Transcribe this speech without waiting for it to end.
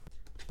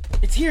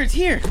It's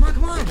here!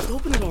 Come on, just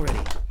open it already.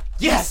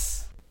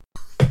 Yes!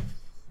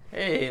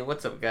 Hey,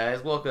 what's up,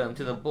 guys? Welcome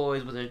to the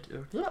Boys with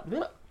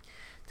a...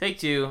 Take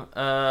two.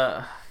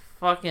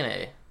 Fucking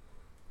A.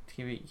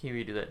 Can you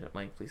redo that,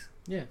 Mike, please?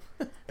 Yeah.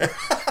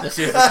 No,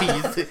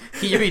 seriously,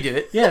 can you redo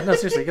it? Yeah, no,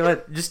 seriously, go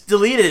ahead. Just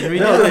delete it and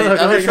redo No, it.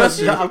 I don't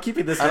trust you. I'm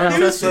keeping this. I don't He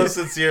trust was you.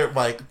 so sincere,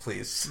 Mike,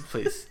 please.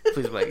 Please,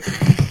 Mike.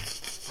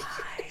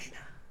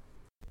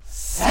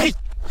 Hey,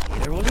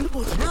 there, we'll do the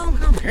boys.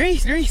 Come on. Hurry.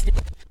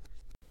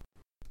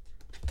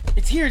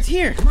 It's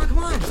here. Come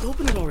on, just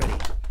open it already.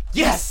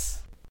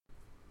 Yes!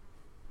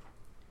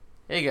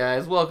 Hey,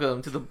 guys,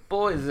 welcome to the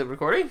Boys. Is it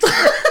recording?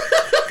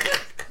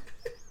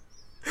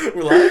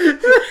 We're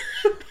live?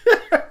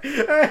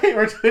 Alright,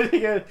 we're doing it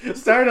again.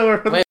 Start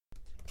over. Wait.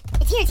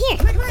 It's here.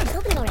 Come on, just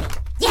open it already.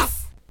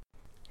 Yes!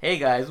 Hey,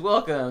 guys,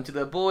 welcome to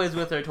the Boys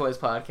with Their Toys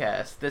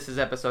podcast. This is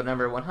episode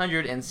number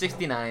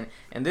 169,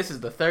 and this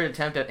is the third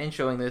attempt at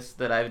introing this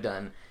that I've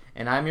done.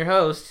 And I'm your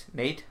host,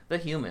 Nate the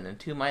Human, and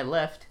to my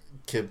left...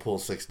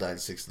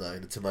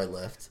 KidPool6969 to my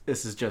left.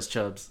 This is just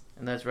Chubbs.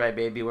 And that's right,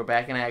 baby. We're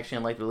back in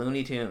action like the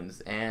Looney Tunes.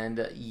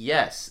 And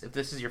yes, if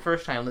this is your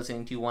first time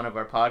listening to one of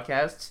our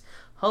podcasts,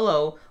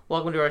 hello,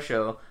 welcome to our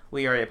show.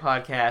 We are a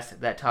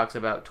podcast that talks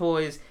about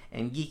toys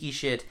and geeky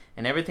shit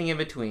and everything in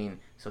between.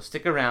 So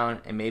stick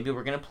around and maybe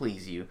we're going to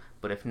please you.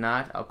 But if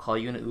not, I'll call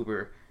you an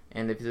Uber.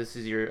 And if this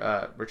is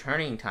your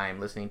returning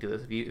time listening to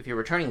this, if you're a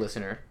returning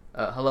listener,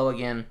 hello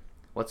again.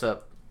 What's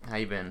up? How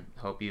you been?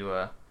 Hope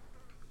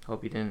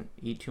you didn't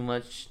eat too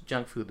much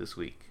junk food this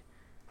week.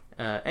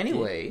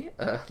 Anyway,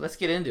 let's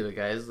get into it,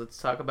 guys. Let's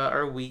talk about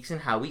our weeks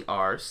and how we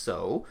are.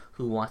 So,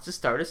 who wants to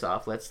start us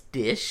off? Let's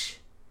dish.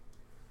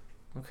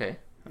 Okay.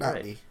 Not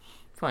alright. me.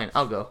 Fine,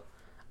 I'll go.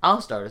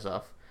 I'll start us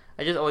off.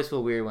 I just always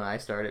feel weird when I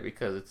start it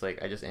because it's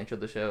like I just introed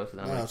the show, so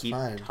then I'm No, going it's to keep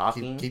fine.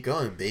 talking. Keep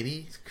going,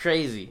 baby. It's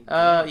crazy.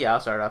 Yeah, I'll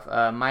start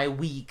off. My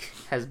week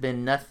has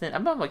been nothing.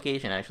 I'm on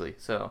vacation, actually,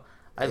 so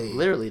I've Hey.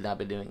 literally not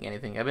been doing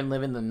anything. I've been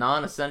living the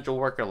non-essential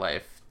worker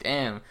life.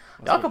 Damn.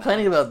 Y'all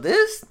complaining about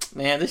this?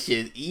 Man, this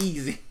shit is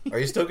easy. Are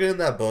you still getting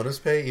that bonus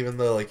pay even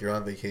though like you're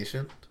on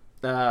vacation?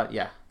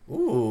 Yeah.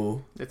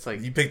 Ooh. It's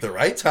like, You picked the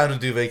right time to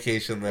do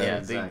vacation then. yeah,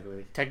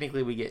 Exactly.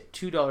 technically we get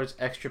 $2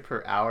 extra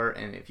per hour,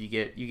 and if you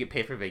get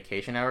paid for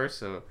vacation hours,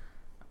 so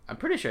I'm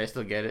pretty sure I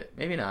still get it.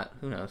 Maybe not.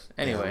 Who knows?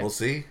 Anyway. Yeah, we'll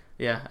see.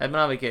 Yeah, I've been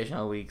on vacation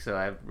all week, so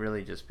I've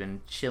really just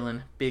been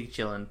chilling, big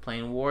chilling,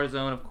 playing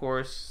Warzone, of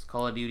course,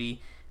 Call of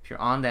Duty. If you're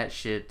on that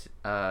shit,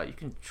 you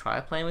can try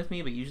playing with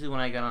me, but usually when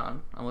I get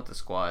on, I'm with the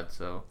squad,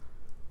 so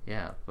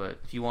yeah. But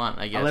if you want,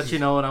 I guess I'll let you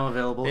know when I'm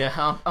available. Yeah,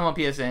 I'm on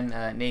PSN,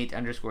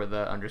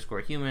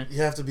 Nate_the_human.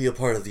 You have to be a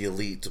part of the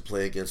elite to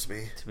play against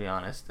me. To be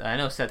honest, I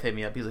know Seth hit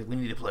me up. He's like, "We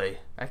need to play."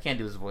 I can't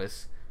do his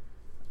voice.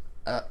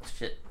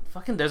 Shit.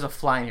 Fucking, there's a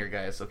fly in here,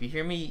 guys. So if you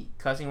hear me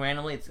cussing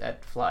randomly, it's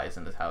at flies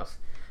in this house.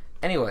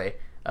 Anyway,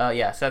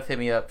 yeah, Seth hit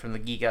me up from the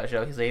Geek Out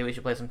show. He's like, "Hey, we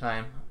should play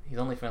sometime." He's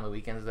only free on the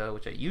weekends, though,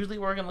 which I usually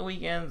work on the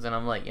weekends, and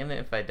I'm like, even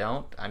if I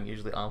don't, I'm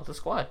usually on with the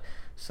squad.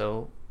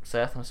 So,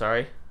 Seth, I'm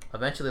sorry.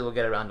 Eventually we'll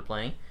get around to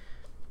playing.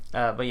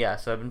 But yeah,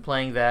 so I've been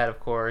playing that, of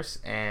course,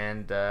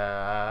 and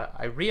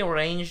I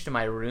rearranged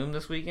my room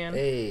this weekend.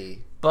 Hey.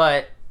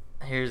 But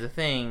here's the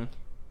thing.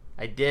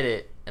 I did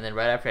it, and then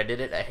right after I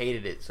did it, I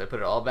hated it, so I put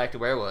it all back to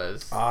where it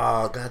was.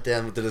 Oh,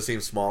 goddamn. Did it seem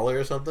smaller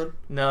or something?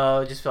 No,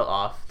 it just felt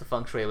off. The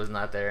feng shui was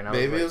not there. And I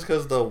Maybe was it was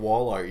because the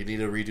wall art. You need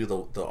to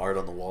redo the art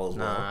on the wall as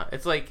well. Nah,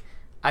 it's like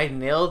I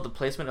nailed the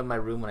placement of my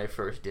room when I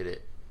first did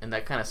it. And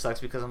that kind of sucks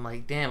because I'm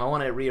like, damn, I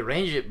want to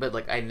rearrange it, but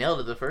like I nailed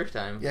it the first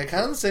time. Yeah,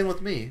 kind of the same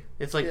with me.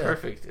 It's like yeah.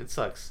 perfect. It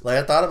sucks. Like,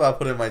 I thought about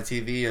putting my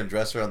TV and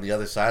dresser on the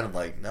other side. I'm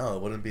like, no,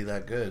 it wouldn't be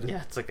that good.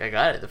 Yeah, it's like I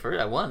got it the first.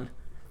 I won.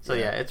 So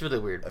yeah, it's really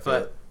weird. I feel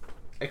But it.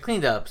 I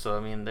cleaned up, so I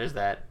mean, there's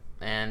that.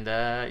 And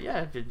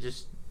yeah,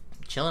 just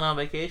chilling on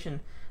vacation,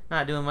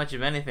 not doing much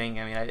of anything.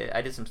 I mean,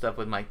 I did some stuff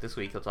with Mike this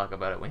week. He'll talk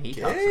about it when he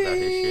talks about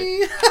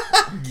his shit.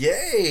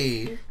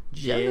 Yay!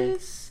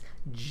 Jealous.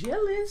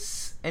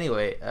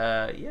 Anyway,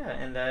 yeah,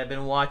 and I've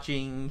been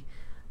watching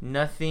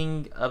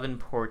nothing of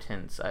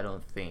importance, I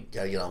don't think.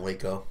 Gotta get on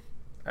Waco.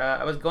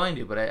 I was going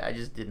to, but I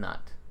just did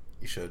not.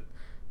 You should.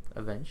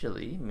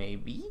 Eventually,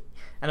 maybe.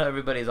 I know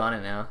everybody's on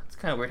it now. It's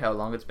kind of weird how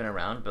long it's been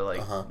around, but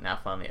like now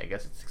finally, I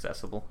guess it's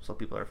accessible, so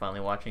people are finally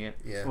watching it.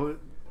 Yeah. Well,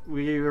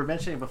 we were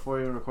mentioning before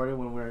we were recording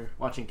when we were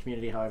watching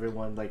Community how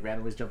everyone like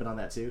randomly was jumping on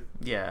that too.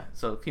 Yeah,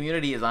 so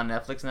Community is on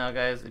Netflix now,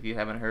 guys, if you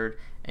haven't heard.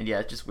 And yeah,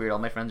 it's just weird. All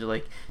my friends are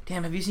like,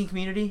 damn, have you seen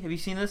Community? Have you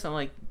seen this? I'm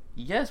like,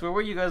 yes, where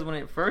were you guys when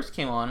it first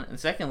came on? And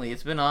secondly,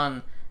 it's been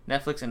on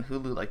Netflix and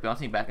Hulu, like,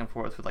 bouncing back and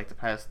forth for, like, the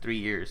past 3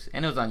 years.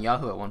 And it was on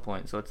Yahoo at one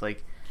point, so it's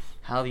like,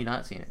 how have you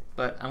not seen it?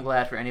 But I'm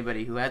glad for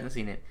anybody who hasn't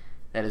seen it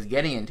that is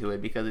getting into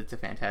it because it's a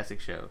fantastic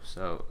show.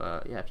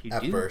 So, yeah, if you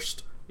At do...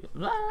 first.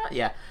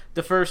 Yeah,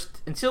 the first...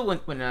 Until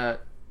when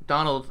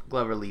Donald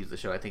Glover leaves the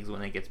show, I think is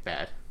when it gets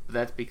bad. But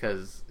that's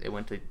because it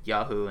went to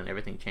Yahoo and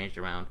everything changed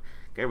around.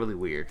 Got really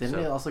weird. Didn't so.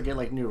 they also get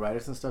like new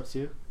writers and stuff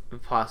too?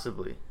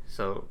 Possibly.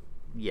 So,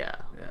 yeah.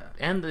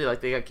 And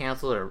they got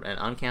canceled and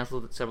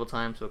uncanceled several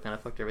times, so it kind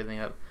of fucked everything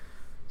up.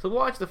 So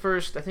watch the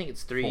first, I think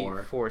it's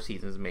 4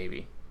 seasons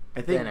maybe.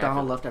 I think Then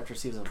Donald after- left after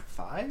season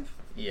 5.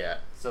 Yeah,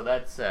 so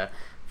that's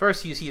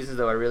first few seasons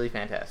though are really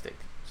fantastic.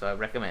 So I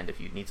recommend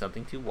if you need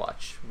something to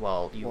watch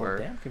while you Well, are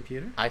damn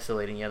computer.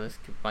 isolating. Yeah,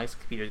 my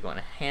computer's going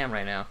ham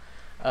right now.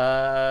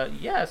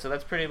 Yeah, so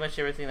that's pretty much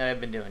everything that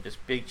I've been doing.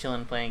 Just big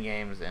chilling, playing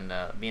games, and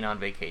being on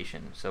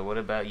vacation. So what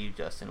about you,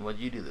 Justin? What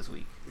did you do this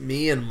week?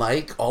 Me and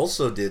Mike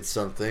also did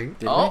something.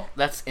 Did oh, we?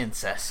 that's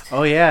incest.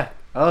 Oh yeah.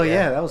 Oh Yeah.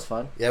 yeah, that was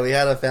fun. Yeah, we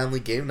had a family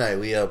game night.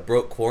 We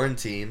broke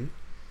quarantine.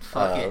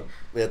 Fuck it.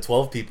 We had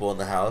 12 people in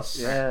the house.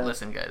 Yeah.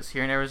 Listen, guys,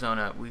 here in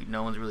Arizona,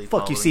 no one's really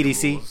Fuck you, following the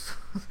CDC. rules.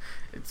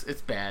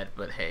 It's bad,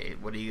 but hey,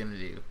 what are you gonna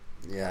do?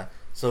 Yeah.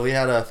 So we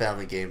had a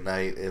family game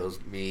night. It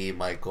was me,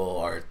 Michael,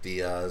 our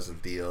Tias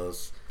and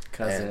Theos.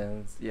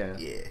 Cousins. Yeah.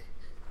 Yeah.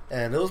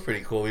 And it was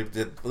pretty cool. We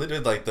did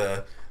like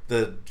the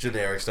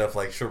generic stuff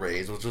like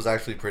charades, which was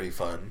actually pretty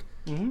fun.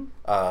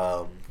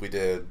 Mm-hmm. We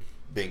did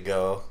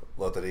bingo,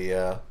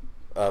 loteria.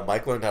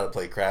 Mike learned how to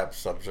play craps,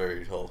 so I'm sure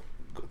he'll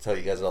tell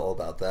you guys all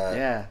about that.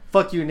 Yeah.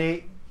 Fuck you,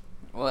 Nate.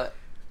 What?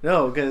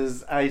 No,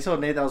 because I told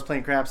Nate that I was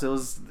playing craps. It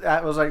was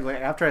like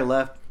after I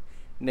left,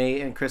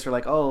 Nate and Chris were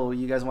like, "Oh,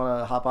 you guys want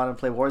to hop on and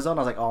play Warzone?" I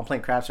was like, "Oh, I'm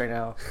playing craps right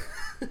now."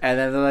 And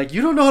then they're like,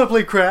 "You don't know how to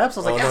play craps?"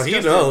 I was Oh, like, no, "Yes, he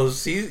Justin."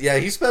 knows.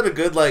 He spent a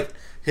good, like,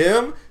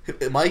 him,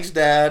 Mike's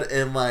dad,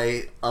 and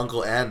my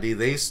Uncle Andy,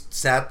 they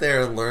sat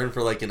there and learned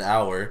for, like, an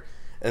hour.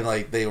 And,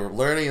 like, they were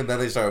learning, and then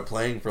they started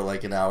playing for,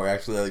 like, an hour,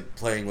 actually, like,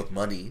 playing with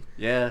money.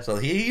 Yeah. So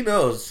he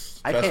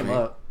knows. I Trust came me.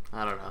 up.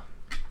 I don't know.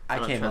 I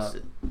don't came trust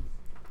up. it.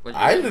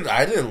 What'd you do?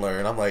 I didn't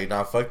learn. I'm like,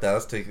 nah, fuck that.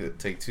 Let's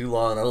take too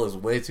long. That was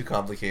way too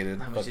complicated.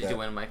 How Fuck much did that. you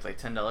win, Mike? Like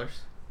 $10?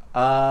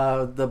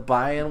 The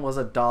buy-in was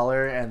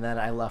 $1, and then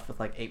I left with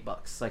like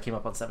 $8, so I came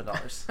up on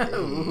 $7.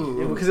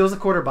 Ooh. Because it was a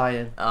quarter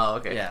buy-in. Oh,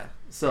 okay. Yeah.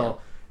 So Yeah.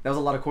 that was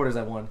a lot of quarters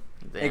I won.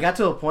 Damn. It got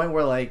to a point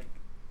where like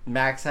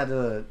Max had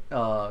to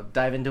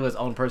dive into his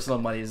own personal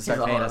money to He's start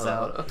all, paying hold us on,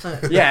 out.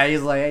 hold on. Yeah,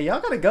 he's like, "Hey,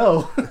 y'all gotta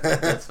go."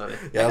 That's funny.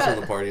 Yeah, that's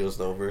when the party was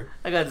over.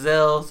 I got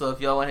Zelle, so if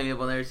y'all want to hit me up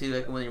on there too,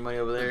 I can win your money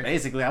over there.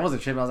 Basically, I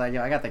wasn't tripping. I was like,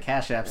 "Yo, I got the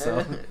Cash App, so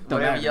don't Whatever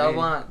matter to y'all me."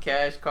 want,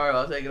 cash, card,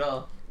 I'll take it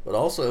all. But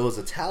also, it was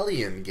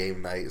Italian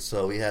game night,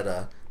 so we had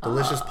a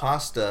delicious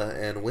pasta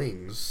and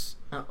wings.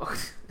 And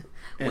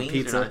Wings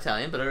pizza. are not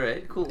Italian, but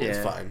alright, cool. Yeah.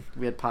 It's fine.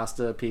 We had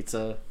pasta,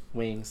 pizza,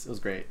 wings. It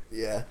was great.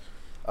 Yeah.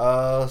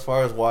 As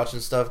far as watching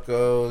stuff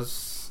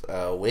goes,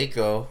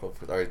 Waco,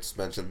 I already just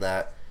mentioned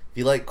that. If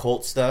you like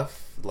cult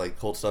stuff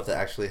that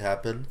actually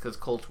happened, Because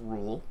cults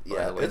rule. by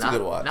Yeah, the way. it's a Not-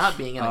 good watch. Not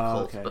being in a Oh,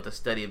 cult, okay. but the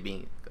study of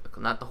being.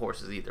 Not the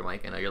horses either,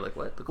 Mike. I know you're like,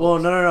 what? The Well,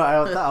 cults? no.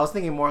 I was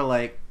thinking more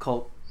like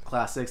cult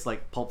classics,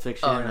 like Pulp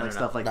Fiction Oh, no, and no, like no.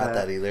 stuff like not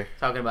that that. either.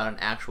 Talking about an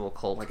actual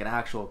cult. Like an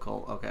actual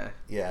cult. Okay.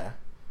 Yeah.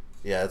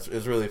 Yeah, it's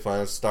really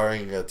fun. It's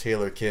starring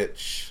Taylor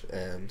Kitsch,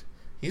 and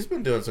he's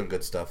been doing some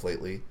good stuff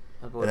lately.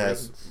 About It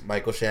has Ravens.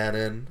 Michael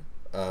Shannon.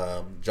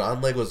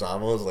 John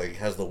Leguizamo is like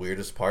has the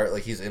weirdest part.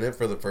 Like he's in it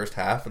for the first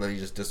half, and then he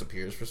just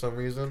disappears for some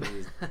reason.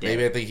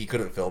 Maybe I think he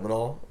couldn't film it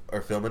all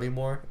or film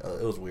anymore.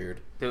 It was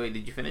weird. Wait,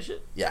 did you finish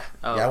it? Yeah,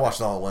 Oh, yeah. I okay.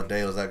 watched it all in one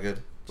day. It was that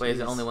good? Wait, is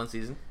it Jeez. only one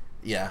season?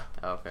 Yeah,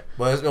 Oh, okay.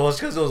 but it was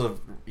because it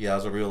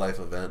was a real life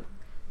event.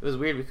 It was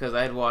weird because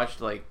I had watched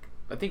like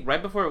I think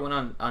right before it went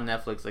on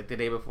Netflix, like the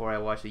day before, I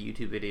watched a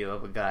YouTube video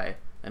of a guy,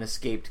 an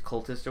escaped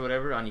cultist or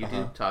whatever, on YouTube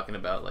Uh-huh. talking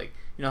about like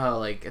you know how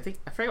like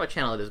I forget what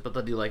channel it is, but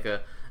they'll do like an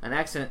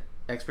accent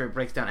expert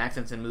breaks down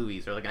accents in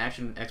movies, or like an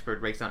action expert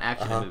breaks down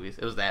action Uh-huh. in movies.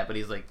 It was that, but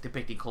he's like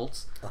depicting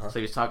cults, Uh-huh. so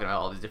he was talking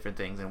about all these different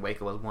things, and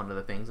Waco was one of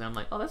the things. And I'm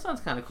like, oh, that sounds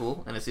kind of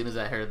cool. And as soon as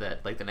I heard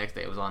that, like the next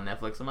day it was on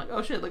Netflix, I'm like,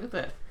 oh shit, look at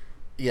that.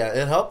 Yeah,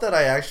 it helped that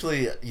I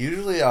actually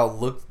usually I'll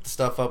look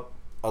stuff up.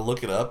 I'll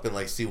look it up and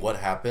like see what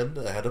happened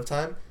ahead of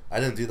time. I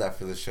didn't do that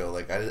for this show.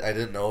 Like I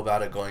didn't know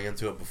about it going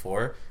into it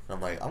before. And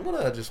I'm like, I'm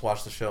gonna just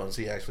watch the show and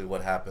see actually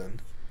what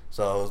happened.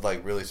 So it was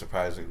like really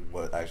surprising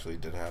what actually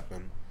did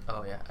happen.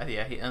 Oh yeah,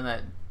 yeah. In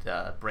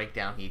that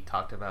breakdown, he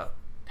talked about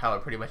how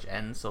it pretty much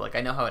ends. So like,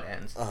 I know how it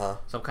ends. Uh huh.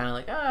 So I'm kind of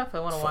like, if I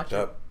want to watch Fucked it,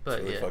 up. but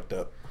It's really yeah, fucked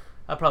up.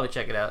 I'll probably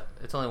check it out.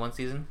 It's only one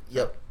season.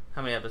 Yep.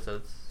 How many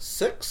episodes?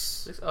 6.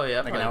 6? Oh yeah,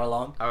 Like probably an hour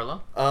long. Hour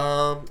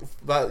long.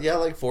 But yeah,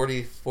 like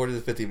 40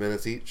 to 50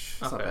 minutes each.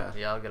 That's not Okay, bad.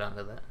 yeah, I'll get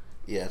onto that.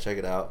 Yeah, check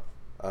it out.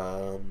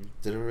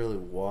 Didn't really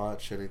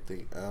watch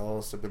anything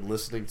else. I've been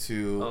listening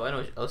to. Oh, I know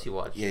what else you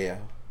watched. Yeah.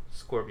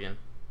 Scorpion.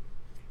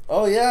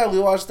 Oh yeah, we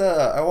watched that.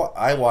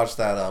 I watched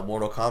that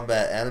Mortal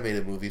Kombat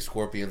animated movie,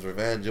 Scorpion's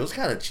Revenge. It was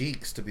kind of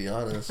cheeks, to be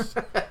honest.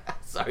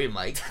 Sorry,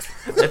 Mike.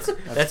 That's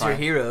your fine.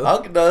 hero.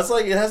 No, it's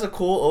like it has a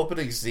cool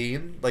opening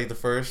scene. Like the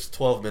first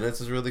 12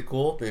 minutes is really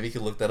cool. Maybe you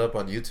can look that up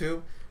on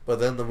YouTube. But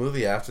then the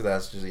movie after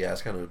that's just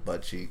it's kind of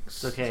butt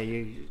cheeks. It's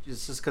okay.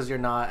 It's just because you're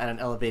not at an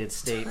elevated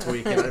state where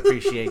you can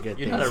appreciate good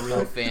You're things. not a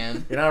real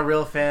fan. You're not a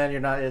real fan. You're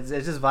not. It's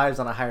just vibes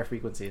on a higher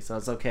frequency, so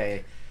it's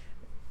okay.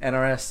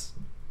 NRS,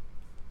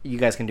 you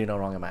guys can do no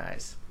wrong in my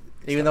eyes.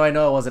 Even though I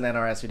know it wasn't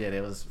NRS who did it,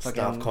 it was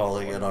fucking. Stop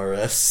calling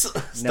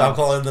NRS. Stop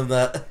calling them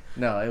that.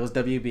 No, it was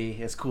WB.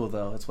 It's cool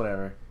though. It's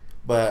whatever.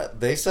 But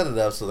they set it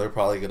up so they're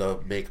probably gonna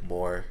make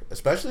more,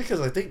 especially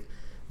because I think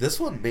this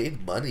one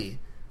made money.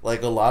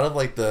 like a lot of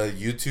like the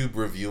YouTube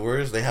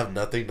reviewers, they have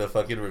nothing to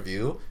fucking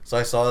review. So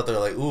I saw that they're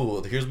like,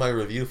 "Ooh, here's my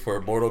review for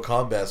Mortal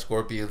Kombat: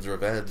 Scorpion's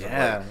Revenge."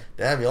 Yeah. I'm like,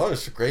 damn, y'all are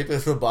scraping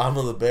the bottom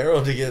of the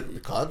barrel to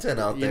get content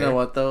out there. You know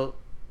what though?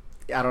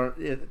 I don't.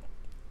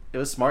 It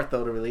was smart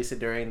though to release it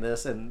during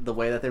this and the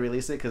way that they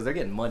released it because they're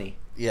getting money.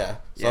 Yeah,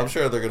 so Yeah. I'm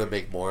sure they're gonna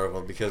make more of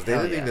them because they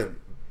Hell didn't yeah. even.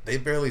 They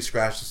barely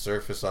scratched the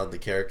surface on the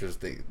characters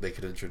they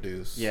could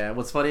introduce. Yeah,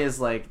 what's funny is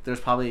like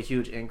there's probably a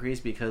huge increase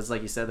because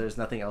like you said, there's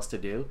nothing else to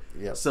do.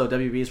 Yep. So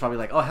WB is probably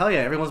like, oh hell yeah,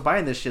 everyone's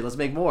buying this shit. Let's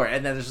make more,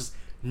 and then there's just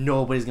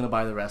nobody's gonna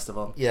buy the rest of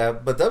them. Yeah,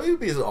 but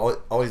WB has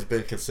always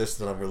been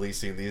consistent on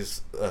releasing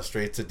these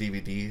straight to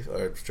DVD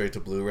or straight to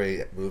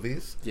Blu-ray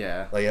movies.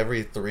 Yeah. Like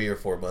every 3 or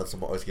 4 months,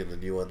 I'm always getting a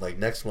new one. Like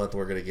next month,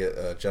 we're gonna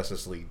get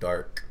Justice League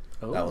Dark.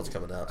 Oh, That one's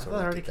coming out. I So thought it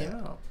I'm already gonna came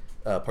get out.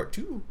 that. Part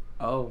 2.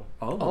 Oh.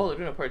 Oh, they're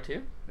doing a part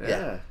 2? Yeah.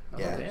 Yeah. Oh,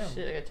 Yeah. damn.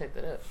 Shit, I gotta check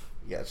that out.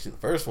 Yeah, see the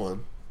first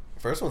one.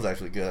 First one's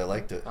actually good. I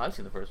liked it. Oh, I've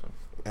seen the first one.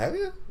 Have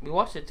you? We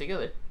watched it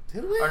together.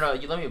 Did we? Or no,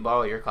 you let me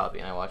borrow your copy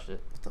and I watched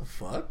it. What the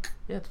fuck?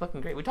 Yeah, it's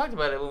fucking great. We talked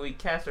about it when we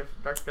cast our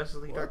Dark Justice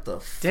League Dark. What the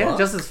fuck? Damn,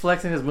 Justice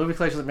flexing his movie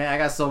collection. Man, I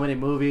got so many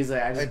movies.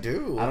 That I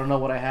do. I don't know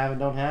what I have and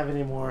don't have I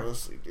anymore.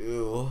 honestly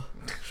do.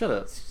 Shut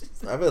up.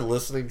 I've been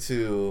listening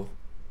to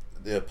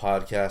the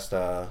podcast,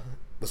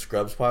 the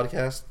Scrubs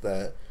podcast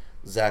that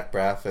Zach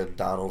Braff and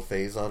Donald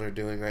Faison are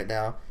doing right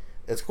now.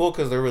 It's cool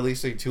because they're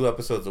releasing 2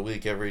 episodes a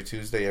week, every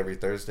Tuesday, every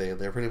Thursday, and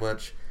they're pretty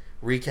much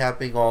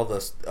recapping all the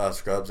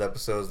Scrubs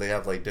episodes. They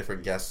have like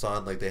different guests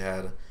on, like they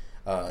had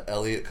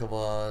Elliot come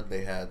on,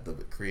 they had the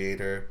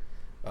creator,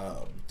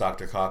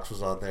 Dr. Cox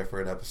was on there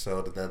for an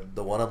episode, and then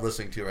the one I'm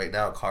listening to right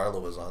now, Carla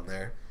was on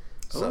there.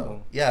 So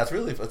Ooh. yeah, it's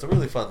a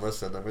really fun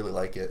listen. I really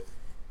like it.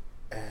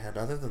 And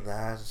other than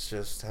that, it's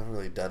just haven't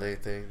really done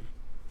anything.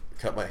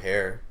 Cut my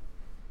hair.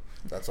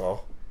 That's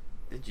all.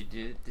 Did you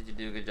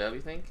do a good job,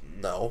 you think?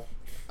 No.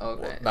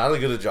 Okay. Well, not as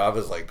good a job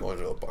as like going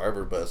to a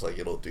barber, but it's like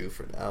it'll do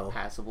for now.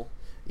 Passable.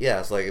 Yeah,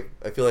 it's like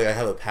I feel like I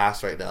have a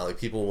pass right now. Like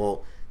people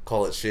won't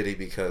call it shitty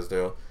because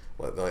they're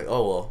like,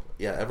 oh well,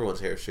 yeah,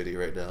 everyone's hair is shitty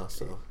right now,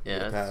 so Yeah,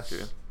 get a that's pass. true.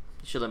 You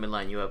should let me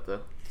line you up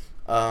though.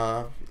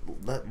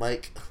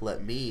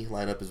 Let me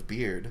line up his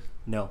beard.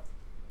 No.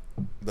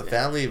 The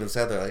family even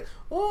said, they're like,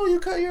 oh, you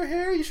cut your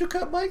hair, you should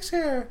cut Mike's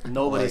hair.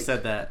 Nobody Like,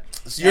 said that.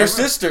 Your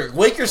sister,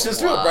 wake your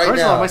sister up wow. right First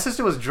now. of all, my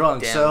sister was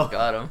drunk, Damn, so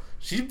got him.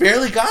 She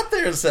barely got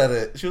there and said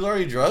it. She was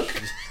already drunk.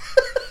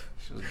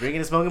 she was drinking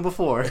and smoking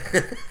before.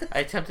 I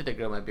attempted to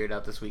grow my beard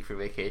out this week for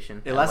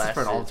vacation. It lasted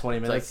for all 20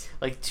 like- minutes.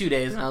 Like 2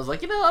 days, and I was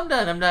like, I'm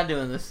done. I'm not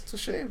doing this. It's a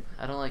shame.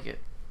 I don't like it.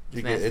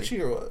 Did you It's get nasty.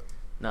 itchy or what?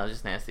 No, it's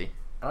just nasty.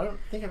 I don't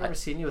think I've ever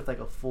seen you with like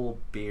a full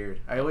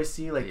beard. I always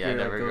see like Yeah, your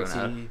never grown out.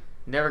 goatee.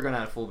 Never grown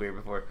out a full beard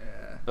before.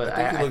 Yeah. But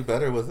I think you look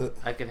better with it.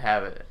 I could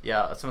have it.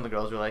 Yeah, some of the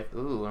girls were like,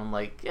 ooh, and I'm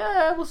like,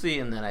 yeah, we'll see.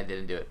 And then I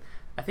didn't do it.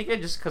 I think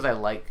just because I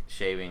like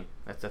shaving.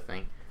 That's the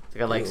thing. It's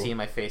like I like Ew. seeing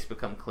my face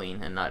become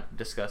clean and not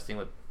disgusting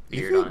with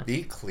You beard on could it.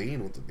 be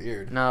clean with the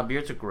beard. No,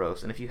 beards are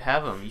gross. And if you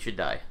have them, you should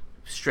die.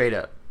 Straight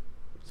up.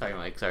 Sorry,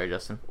 Mike. Sorry,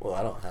 Justin. Well,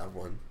 I don't have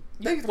one.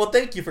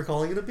 Thank you for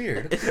calling it a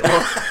beard. It's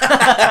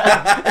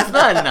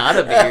not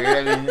a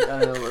beard. I mean, I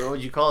don't know, what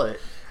would you call it?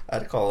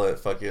 I'd call it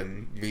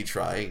fucking me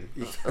trying.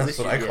 At That's least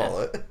what I you- call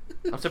yeah. it.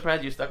 I'm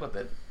surprised you stuck with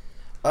it.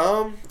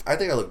 I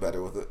think I look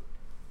better with it.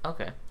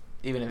 Okay.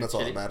 Even if That's it's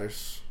all shitty? that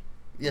matters.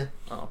 Yeah.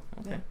 Oh,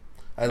 okay.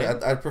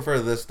 I'd prefer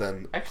this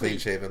than Actually- clean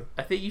shaven.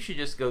 I think you should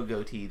just go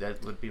goatee.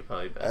 That would be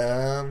probably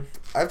best.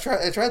 I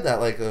tried that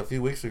like a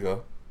few weeks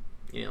ago.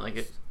 You didn't like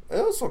it? It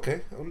was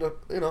okay. I'm not,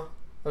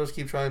 I'll just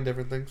keep trying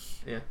different things.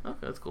 Yeah. Okay,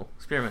 that's cool.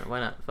 Experiment. Why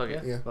not? Fuck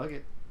it. Yeah. Yeah. Fuck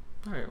it.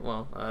 All right.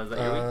 Well, is that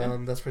your week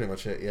then? That's pretty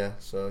much it. Yeah.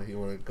 So you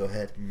want to go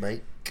ahead,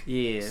 Mike?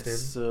 Yes. Stin?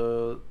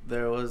 So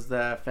there was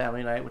that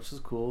family night, which was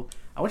cool.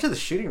 I went to the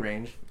shooting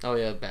range. Oh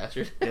yeah,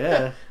 bastard.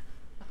 Yeah.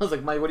 I was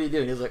like, Mike, what are you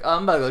doing? He was like,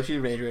 I'm about to go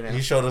shooting range right now.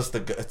 He showed us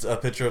a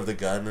picture of the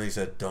gun, and he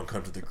said, "Don't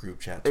come to the group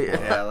chat tomorrow."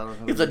 Yeah, that was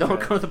He's like,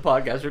 don't come to the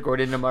podcast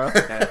recording tomorrow.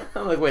 Yeah.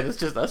 I'm like, wait, it's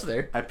just us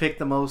there. I picked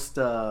the most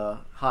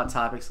hot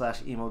topic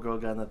 / emo girl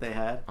gun that they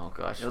had. Oh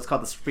gosh. It was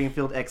called the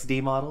Springfield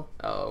XD model.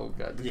 Oh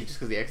god. Just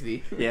because the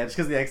XD. Yeah, just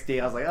because the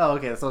XD, I was like, oh,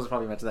 okay, so I was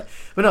probably meant to that.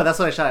 But no, that's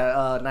what I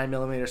shot at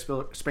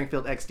 9mm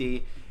Springfield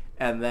XD,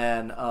 and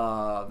then there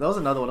was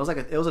another one.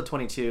 It was a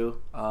 22,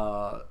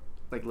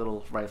 like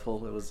little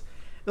rifle. It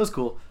was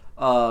cool.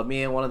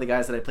 Me and one of the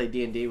guys that I played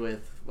D&D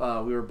with, we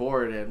were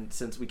bored, and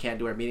since we can't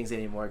do our meetings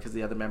anymore because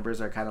the other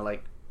members are kind of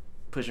like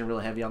pushing real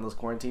heavy on those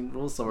quarantine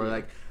rules, so we're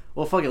like,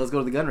 well, fuck it, let's go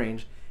to the gun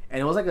range. And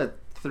it was like a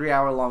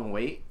 3-hour long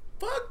wait.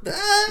 Fuck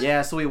that.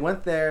 Yeah, so we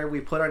went there, we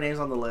put our names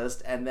on the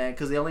list, and then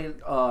because they only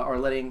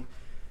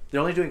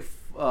they're only doing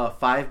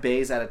 5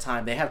 bays at a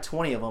time. They have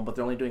 20 of them, but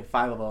they're only doing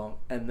 5 of them,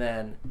 and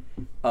then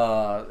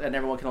and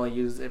everyone can only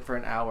use it for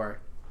an hour.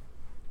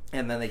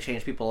 And then they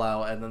change people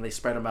out, and then they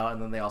spread them out,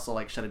 and then they also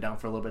like shut it down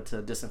for a little bit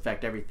to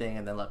disinfect everything,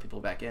 and then let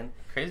people back in.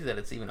 Crazy that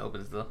it's even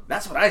open still.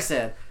 That's what I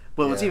said.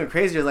 But what's Yeah. even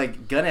crazier,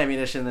 like gun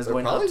ammunition is They're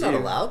going probably up not too.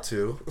 allowed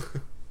to.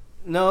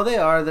 No, they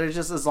are. They're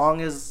just as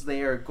long as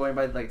they are going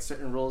by like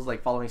certain rules,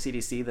 like following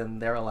CDC, then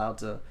they're allowed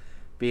to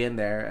be in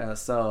there.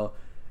 So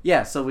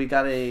Yeah, so we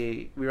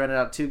rented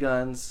out 2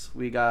 guns.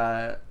 We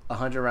got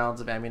 100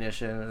 rounds of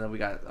ammunition, and then we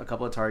got a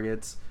couple of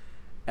targets.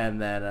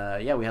 And then,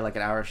 we had like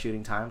an hour of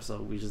shooting time,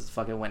 so we just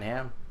fucking went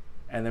ham.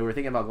 And then we were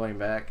thinking about going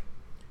back.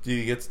 Do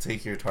you get to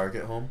take your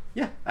target home?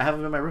 Yeah, I have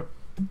them in my room.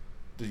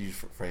 Did you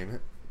frame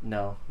it?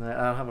 No, I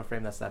don't have a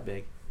frame that's that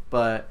big.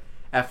 But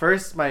at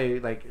first, my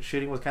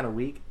shooting was kind of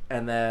weak,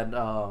 and then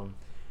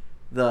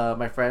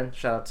my friend,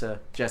 shout out to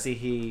Jesse,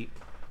 he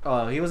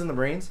was in the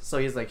Marines, so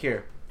he's like,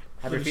 here,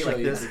 have your feet like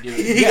this.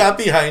 He got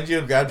behind you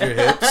and grabbed your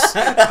hips.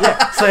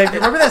 Yeah. So if you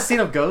remember that scene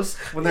of Ghost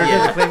when they're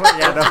getting the claymore?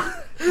 Yeah,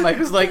 no. Mike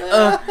was like,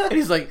 and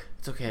he's like,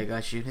 it's okay, I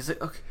got you. And he's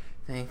like, okay,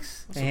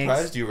 thanks.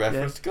 Surprised you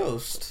referenced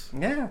Ghost.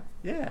 Yeah.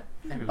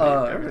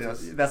 Everybody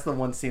remembers. That's the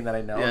one scene that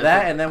I know. Yeah,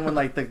 that and then when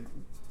the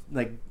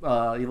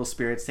evil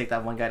spirits take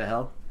that one guy to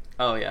hell.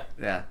 Oh yeah.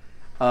 Yeah.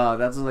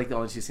 That's like the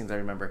only 2 scenes I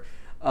remember.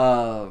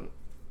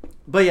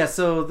 But yeah,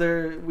 so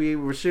we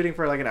were shooting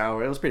for like an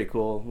hour. It was pretty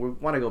cool. We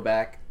want to go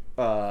back.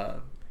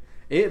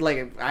 You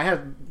want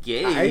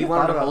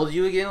him to hold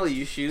you again while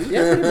you shoot?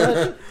 Yeah, pretty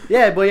much.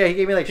 Yeah, but yeah, he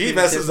gave me like. He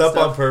messes up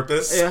on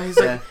purpose. Yeah, he's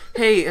like,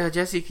 hey,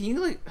 Jesse, can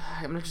you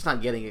I'm just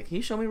not getting it. Can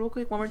you show me real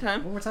quick one more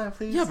time? One more time,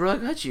 please. Yeah, bro, I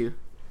got you.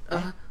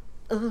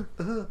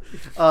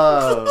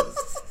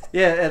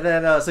 Yeah, and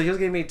then so he was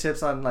giving me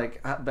tips on I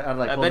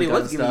bet he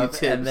was giving you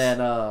tips. And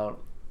then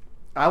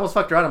I almost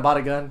fucked around and bought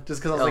a gun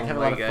just because I was having a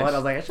lot of fun. I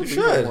was like, I should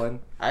get one.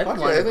 I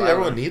think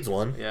everyone needs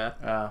one. Yeah,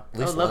 at I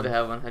least would love one. to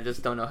have one. I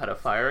just don't know how to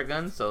fire a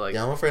gun, so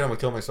Yeah, I'm afraid I'm gonna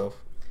kill myself.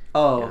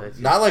 Oh, Yeah,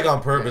 Not like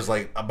on purpose,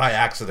 like by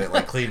accident,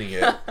 like cleaning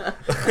it.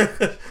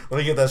 Let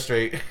me get that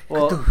straight.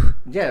 well,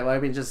 yeah. Well, I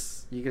mean,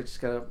 you could just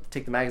gotta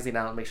take the magazine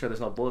out and make sure there's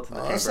no bullets in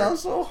the chamber. That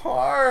sounds so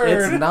hard.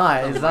 It's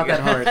not. It's not my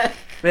that hard.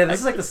 Man, this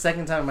is like the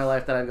second time in my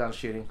life that I've gone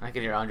shooting. I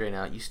can hear Andre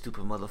now. You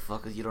stupid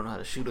motherfuckers! You don't know how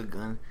to shoot a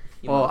gun.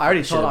 You Well, I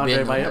already motherfuckers told should've Andre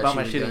been known how to about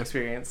my shoot a shooting gun.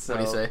 experience. So. What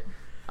do you say?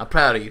 I'm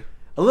proud of you.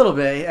 A little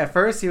bit. At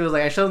first, he was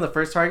like, I showed him the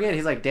first target.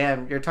 He's like,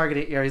 damn, your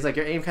target. He's like,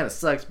 your aim kind of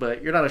sucks,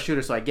 but you're not a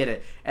shooter, so I get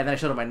it. And then I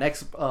showed him my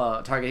next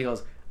target. He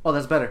goes, oh,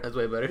 that's better. That's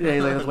way better. Yeah,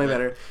 he's like, that's way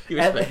better. You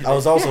And- respect I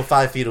was also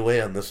 5 feet away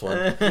on this one.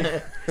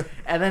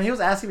 And then he was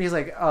asking me, he's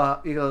like,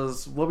 he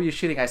goes, what were you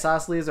shooting,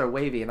 isosceles or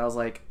wavy? And I was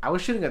like, I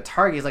was shooting a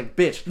target. He's like,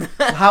 bitch,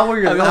 how were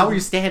you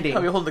standing?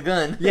 How you hold the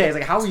gun? Yeah, he's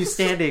like, how were you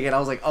standing? And I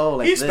was like, oh,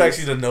 like He expects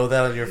this. you to know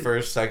that on your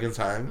first, second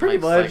time. Pretty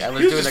Mike's much. I was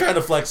He was doing just trying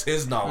to flex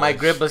his knowledge. my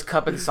gripless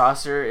cup and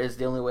saucer is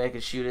the only way I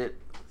could shoot it.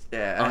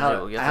 Yeah, Oh, I no,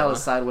 held get I that held one. it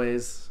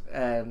sideways.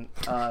 And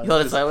You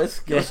held it sideways?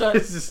 Give Yeah, it a shot.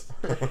 it's just,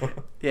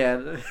 but yeah,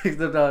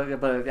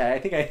 I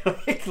think I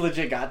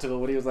legit got to him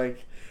when he was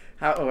like,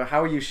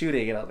 how are you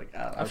shooting? And I was like,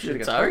 I'm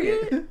shooting a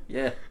target.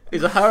 Yeah.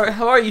 He's like,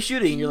 how are you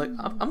shooting? And you're like,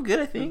 I'm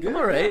good, I think. I'm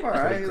alright. I'm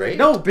alright. That's great.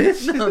 No,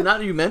 bitch. No,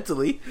 not you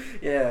mentally.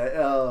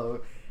 Yeah.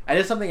 I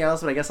did something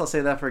else, but I guess I'll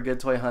say that for good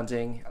toy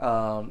hunting.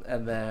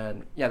 And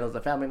then there was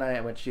a family night.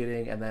 I went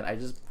shooting, and then I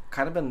just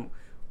kind of been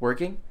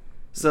working.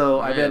 So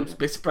I've been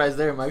Big surprise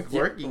there, Mike.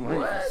 Working.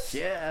 What?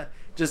 Yeah.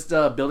 Just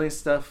building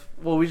stuff.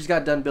 Well, we just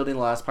got done building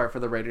the last part for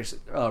the Raiders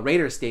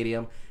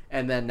Stadium,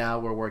 and then now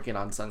we're working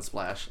on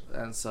Sunsplash.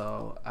 And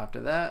so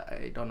after that,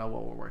 I don't know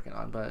what we're working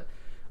on, but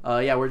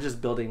we're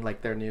just building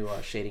like their new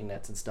shading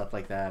nets and stuff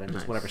like that, and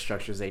just Nice. whatever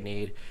structures they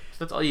need.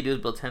 So that's all you do is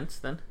build tents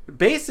then?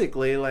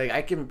 Basically, like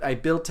I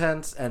build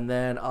tents, and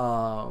then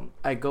I'm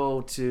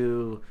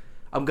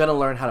gonna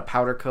learn how to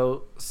powder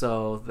coat.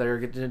 So they're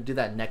gonna do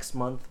that next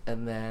month,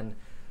 and then.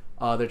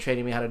 They're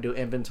training me how to do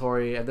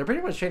inventory, and they're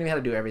pretty much training me how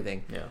to do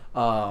everything. Yeah.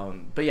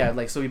 But yeah,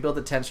 like, so we build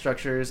the tent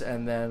structures,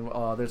 and then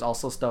there's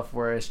also stuff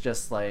where it's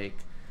just like,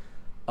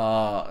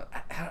 I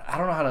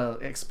don't know how to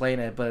explain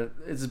it, but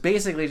it's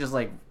basically just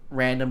like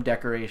random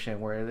decoration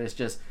where it's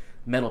just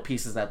metal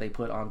pieces that they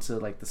put onto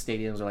like the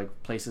stadiums or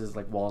like places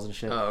like walls and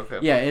shit. Oh, okay.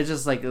 Yeah, it's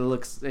just like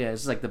it's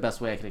just like the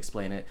best way I can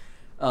explain it.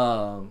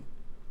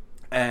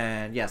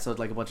 And yeah, so it's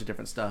like a bunch of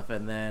different stuff,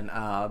 and then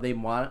they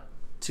want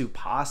to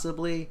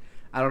possibly.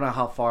 I don't know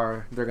how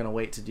far they're gonna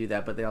wait to do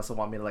that, but they also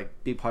want me to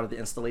like be part of the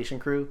installation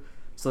crew.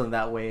 So then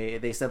that way,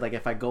 they said like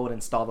if I go and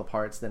install the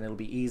parts, then it'll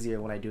be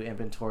easier when I do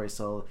inventory.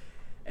 So,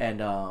 and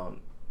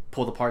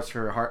pull the parts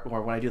for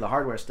or when I do the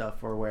hardware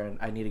stuff, or when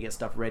I need to get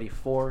stuff ready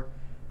for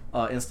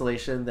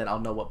installation, then I'll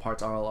know what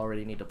parts I'll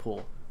already need to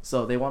pull.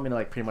 So they want me to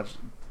like pretty much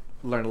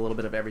learn a little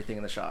bit of everything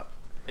in the shop.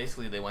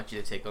 Basically, they want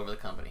you to take over the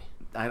company.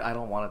 I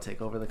don't want to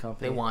take over the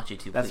company. They want you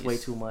to. That's please. way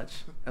too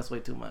much. That's way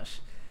too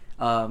much.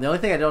 The only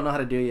thing I don't know how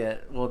to do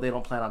yet, well, they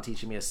don't plan on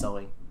teaching me is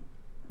sewing.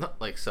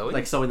 Like sewing?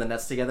 Like sewing the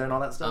nets together and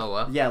all that stuff. Oh,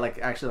 wow. Yeah, like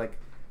actually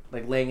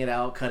like laying it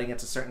out, cutting it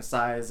to certain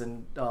size,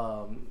 and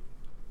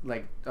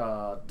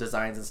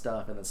designs and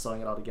stuff, and then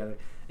sewing it all together.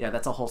 Yeah,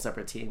 that's a whole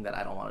separate team that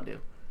I don't want to do.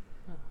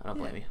 I don't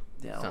blame you.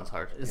 Yeah, Sounds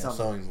hard. It sounds,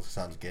 Sewing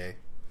sounds gay.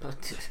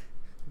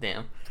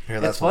 Damn. Here,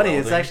 it's that's funny.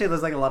 It's welding. actually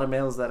there's like a lot of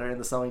males that are in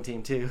the sewing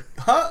team too.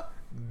 Huh?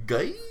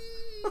 Gay?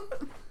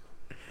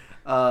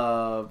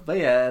 But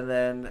yeah, and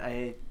then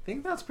I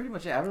think that's pretty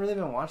much it. I haven't really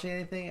been watching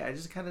anything. I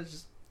just kind of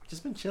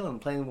just been chilling,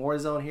 playing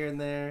Warzone here and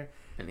there,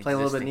 playing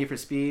a little bit of Need for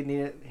Speed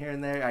here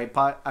and there. I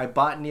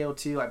bought Neo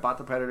 2. I bought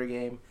the Predator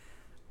game,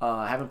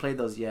 I haven't played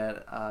those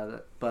yet,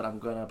 but I'm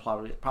gonna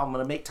probably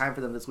gonna make time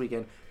for them this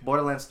weekend.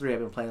 Borderlands 3 I've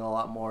been playing a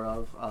lot more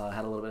of.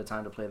 Had a little bit of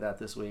time to play that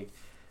this week.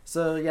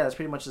 So yeah, that's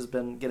pretty much just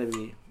been gonna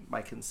be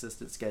my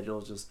consistent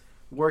schedule, just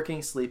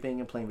working, sleeping,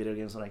 and playing video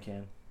games when I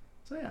can.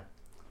 So yeah.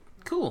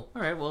 Cool.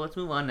 All right. Well, let's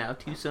move on now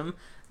to some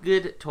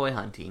good toy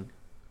hunting.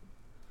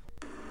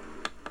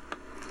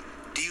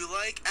 Do you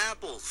like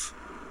apples?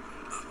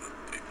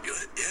 Yeah,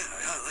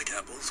 I like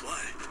apples.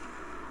 Why?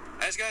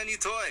 I just got a new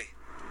toy.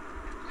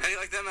 How do you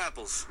like them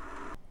apples?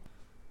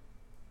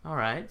 All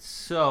right.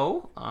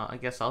 So I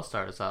guess I'll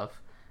start us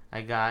off.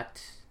 I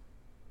got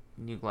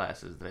new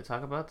glasses. Did I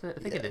talk about that?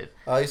 I think I did.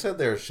 You said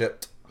they were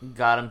shipped.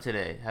 Got them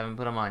today. Haven't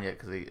put them on yet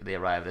because they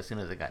arrived as soon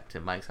as I got to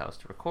Mike's house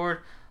to record.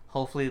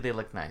 Hopefully they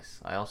look nice.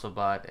 I also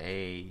bought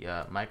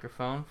a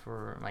microphone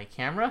for my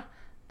camera.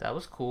 That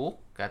was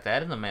cool. Got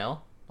that in the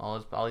mail.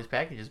 All these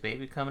packages,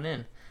 baby, coming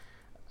in.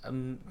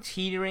 I'm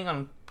teetering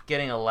on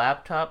getting a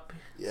laptop.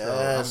 Yes,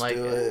 so I'm like,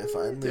 do it.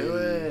 Finally. Do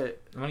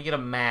it. I'm gonna get a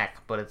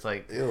Mac, but it's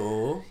like,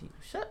 Ew.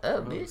 shut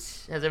up,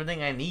 bitch. It has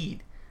everything I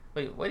need.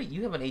 Wait, why do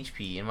you have an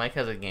HP and Mike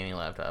has a gaming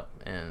laptop?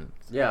 And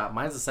Yeah,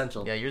 mine's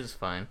essential. yeah, yours is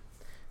fine.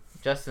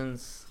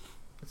 Justin's,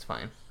 it's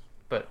fine,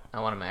 but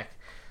I want a Mac.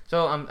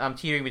 So I'm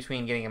teetering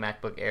between getting a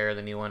MacBook Air,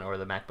 the new one, or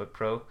the MacBook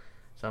Pro.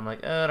 So I'm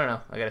like, I don't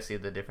know. I gotta see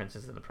the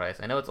differences in the price.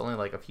 I know it's only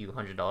like a few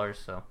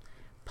 $100s, so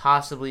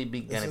possibly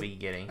gonna be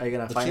getting. Are you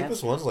gonna The finance?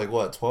 cheapest one's like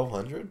what,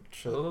 1,200?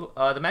 Shit.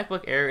 The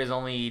MacBook Air is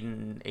only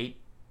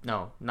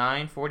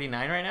 $949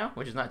 right now,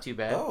 which is not too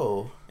bad.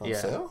 Oh, on Yeah.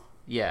 sale?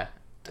 Yeah.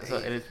 So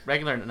it is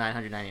regular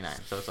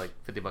 $999, so it's like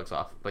 $50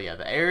 off. But yeah,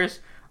 the Airs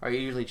are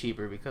usually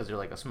cheaper because they're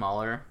like a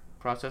smaller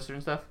processor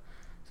and stuff.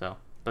 So,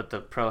 but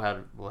the Pro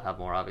will have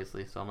more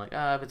obviously. So I'm like,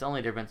 if it's only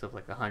a difference of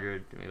like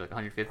 100, maybe like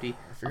 150, If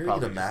I'll you're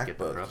probably gonna get a just get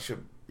the MacBook,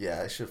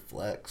 Pro. it should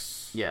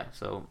flex. Yeah,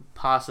 so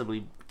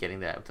possibly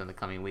getting that within the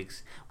coming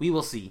weeks. We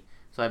will see.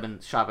 So I've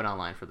been shopping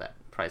online for that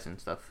price and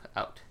stuff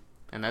out.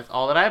 And that's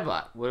all that I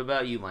bought. What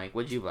about you, Mike?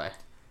 What'd you buy?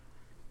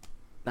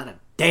 Not a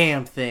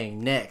damn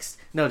thing. Next.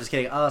 No, just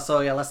kidding. So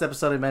yeah, last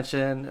episode I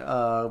mentioned,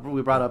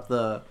 we brought up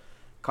the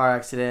car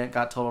accident,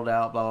 got totaled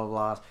out, blah, blah,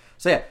 blah.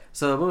 So yeah,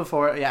 so moving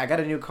forward, yeah, I got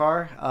a new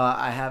car.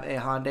 I have a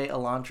Hyundai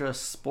Elantra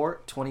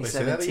Sport Wait,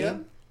 say that 2017.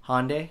 again?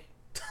 Hyundai.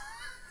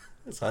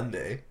 It's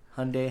Hyundai.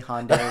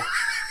 Hyundai,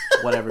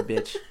 whatever,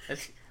 bitch.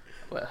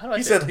 How do I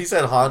He say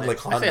said Honda, like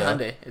Honda. I say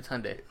Hyundai. It's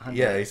Hyundai. Hyundai.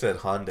 Yeah, he said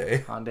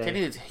Hyundai. Hyundai.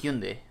 Technically, it's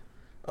Hyundai.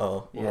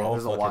 Oh, Yeah, we're all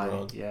there's a fucking Y.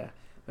 wrong. Yeah.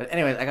 But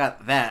anyways, I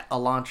got that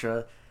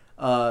Elantra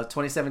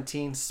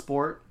 2017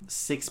 Sport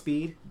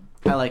 6-speed.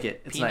 I like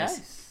it. It's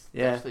nice.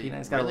 Yeah, Actually,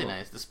 P9's got a really little-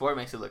 nice. The Sport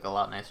makes it look a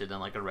lot nicer than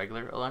like a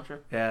regular Elantra.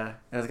 Yeah,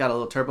 and it's got a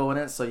little turbo in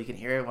it, so you can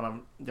hear it when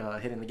I'm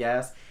hitting the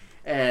gas,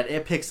 and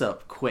it picks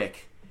up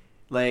quick.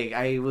 Like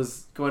I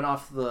was going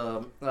off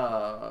the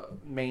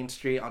main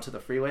street onto the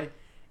freeway,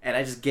 and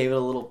I just gave it a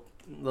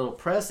little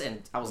press,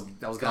 and I was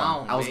gone.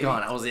 Gone, I was baby.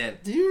 gone. I was in.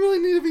 Do you really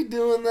need to be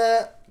doing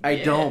that? I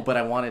Yeah. don't, but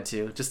I wanted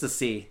to just to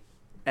see,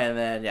 and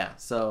then yeah,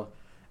 so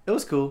it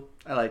was cool.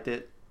 I liked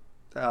it.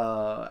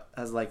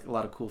 Has like a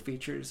lot of cool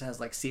features. Has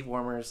like seat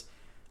warmers,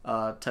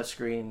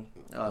 touchscreen,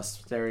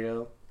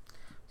 stereo.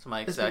 So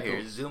Mike's It's out pretty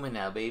here cool. zooming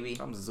now, baby.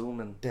 I'm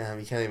zooming. Damn,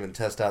 you can't even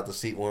test out the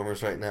seat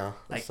warmers right now.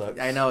 That sucks.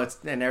 I know it's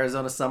in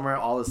Arizona summer.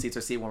 All the seats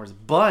are seat warmers,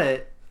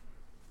 but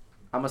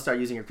I'm gonna start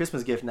using your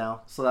Christmas gift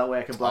now, so that way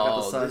I can block out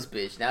the sun. this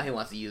bitch. Now he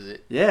wants to use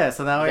it. Yeah,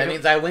 so now That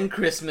means I win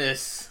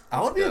Christmas.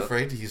 I would be Let's go.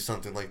 afraid to use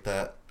something like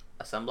that.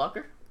 A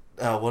sunblocker?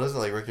 What is it,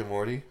 like Rick and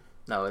Morty?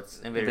 No, it's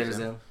Invader Invader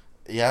Zim. Zim.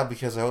 Yeah,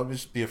 because I would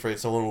just be afraid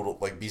someone would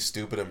like be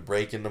stupid and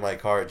break into my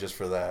car just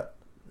for that.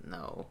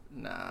 No.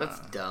 Nah, That's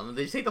dumb.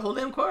 They just take the whole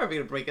damn car if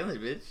you're gonna break in this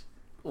bitch.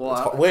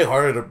 well, It's way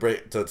harder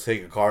to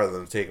take a car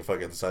than to take a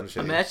fucking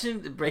sunshade.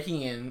 Imagine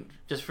breaking in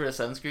just for a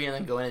sunscreen and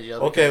then going to jail.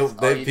 Okay, because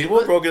all you did people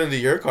was- broke into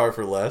your car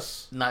for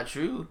less. Not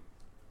true.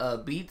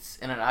 Beats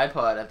and an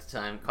iPod at the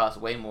time cost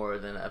way more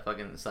than a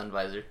fucking sun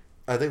visor.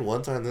 I think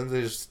one time then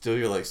they just steal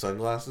your like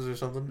sunglasses or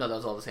something. No, that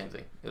was all the same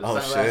thing. It was Oh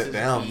sunglasses, shit!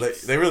 Damn,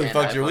 Beats, they really and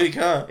fucked your iPod. week,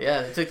 huh?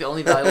 Yeah, they took the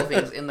only valuable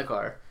things in the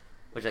car,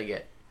 which I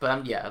get. But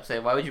I'm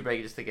saying, why would you break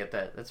it just to get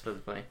that? That's really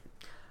funny.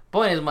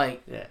 Point is,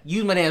 Mike, Yeah.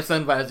 use my damn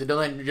sun visor. Don't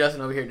let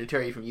Justin over here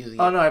deter you from using it.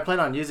 Oh no, I plan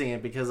on using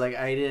it because like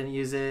I didn't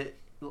use it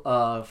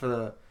I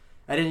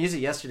didn't use it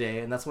yesterday,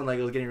 and that's when like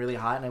it was getting really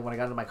hot, and when I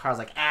got into my car, I was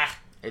like,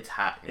 It's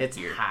hot. in it's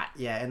here. hot.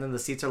 Yeah, and then the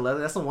seats are leather.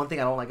 That's the one thing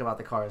I don't like about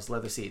the car is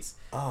leather seats.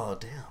 Oh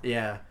damn.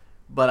 Yeah,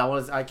 but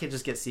I could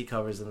just get seat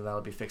covers and then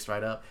that'll be fixed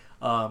right up.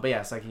 But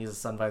yeah, so I can use a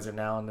sun visor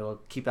now, and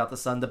it'll keep out the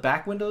sun. The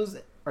back windows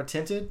are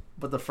tinted,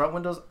 but the front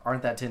windows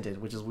aren't that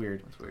tinted, which is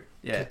weird. That's weird.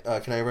 Yeah,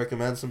 Can I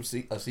recommend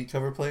a seat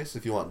cover place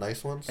if you want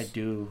nice ones? I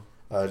do.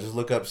 Just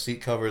look up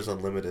Seat Covers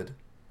Unlimited.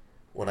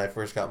 When I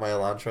first got my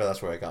Elantra,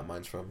 that's where I got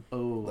mine from.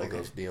 Oh, Like okay.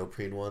 those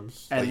neoprene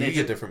ones. And Like they you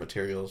get ju- different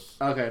materials.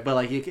 Okay, but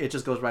like it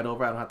just goes right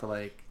over. I don't have to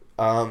like.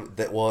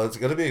 Well, it's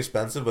gonna be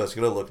expensive, but it's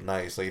gonna look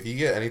nice. Like if you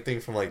get anything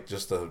from like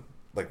just a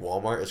like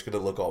Walmart, it's gonna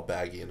look all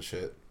baggy and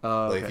shit.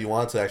 Like Okay. if you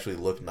want it to actually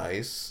look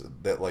nice,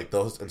 that like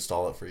they'll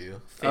install it for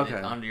you. Fit Okay.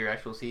 it under your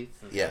actual seats.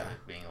 Instead Yeah.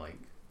 of being like.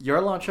 Your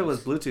Elantra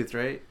was Bluetooth,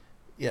 right?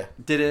 Yeah.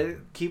 Did it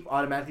keep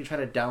automatically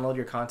trying to download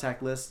your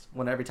contact list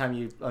every time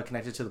you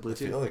connect it to the I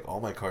Bluetooth? feel like all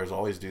my cars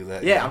always do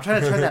that. Yeah, I'm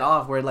trying to turn that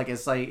off where like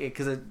it's like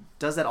because it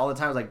does that all the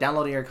time. It's like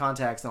downloading your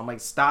contacts, and I'm like,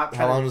 stop.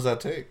 How long does that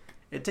take?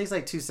 It takes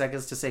like 2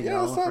 seconds to say Yeah,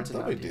 no that's for not it to no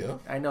not big do.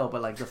 deal. I know,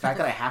 but like the fact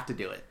that I have to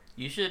do it.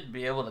 You should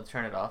be able to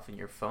turn it off in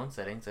your phone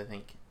settings. I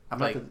think. I'm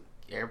like not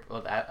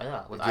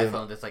with Yeah.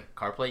 iPhones, it's like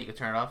CarPlay. You can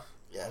turn it off.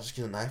 Yeah, just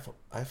get an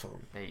iPhone.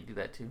 Yeah, you do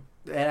that too.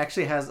 It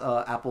actually has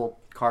Apple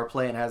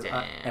CarPlay and has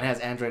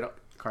Damn. Android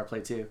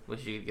CarPlay too.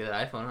 Wish you could get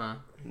an iPhone, huh?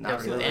 Not Yeah,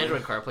 'cause with really.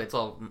 Android CarPlay, it's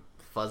all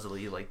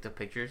fuzzily, like the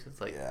pictures. It's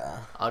like Yeah.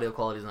 audio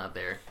quality's not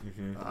there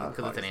Mm-hmm.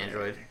 because it's an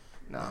Android.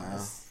 No, Yeah.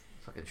 it's-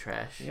 Fucking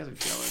trash. you guys are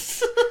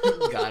jealous.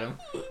 Got him.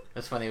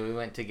 That's funny. We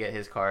went to get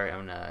his car,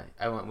 and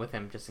I went with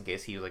him just in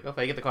case he was like, "Oh, if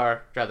I get the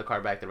car, drive the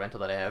car back, the rental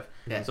that I have."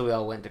 Yeah. So we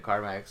all went to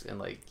CarMax, and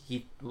like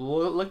he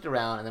looked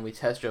around, and then we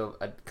test drove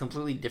a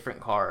completely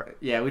different car.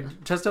 Yeah, we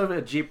just over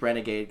a Jeep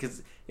Renegade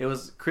because it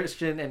was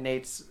Christian and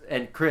Nate's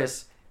and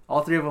Chris.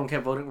 All three of them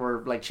kept voting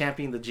were like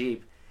championing the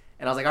Jeep,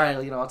 and I was like, all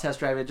right, I'll test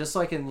drive it just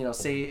so I can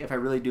say if I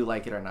really do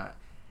like it or not.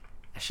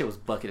 That shit was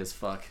bucket as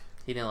fuck.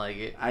 He didn't like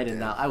it. I did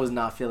not. I was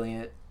not feeling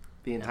it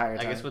the entire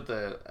time. I guess with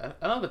the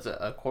I don't know if it's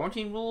a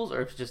quarantine rules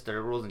or if it's just the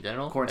rules in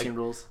general. quarantine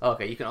rules.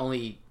 Okay, you can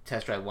only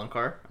test drive one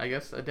car, I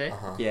guess, a day.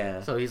 Uh-huh.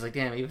 Yeah. So he's like,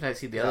 damn, even if I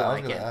see the Yeah, other I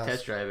one, was I can't gonna ask.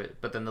 test drive it.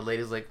 But then the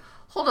lady's like,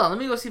 hold on, let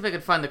me go see if I can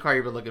find the car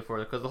you've been looking for.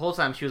 Because the whole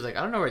time she was like,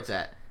 I don't know where it's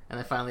at. And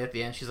then finally at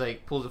the end, she's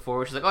like, pulls it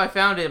forward. She's like, oh, I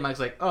found it. And Mike's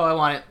like, oh, I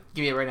want it.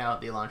 Give me it right now,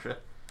 the Elantra.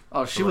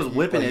 Oh, she So, was like,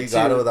 whipping Like, it you too.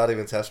 got it without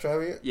even test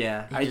driving it?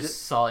 Yeah, He I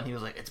just saw it and he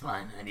was like, it's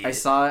mine. I need I it.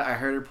 saw it. I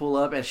heard her pull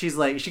up, and she's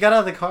like, she got out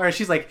of the car, and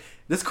she's like,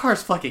 this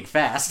car's fucking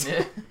fast.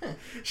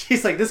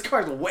 She's like, this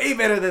car's way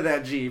better than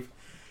that Jeep.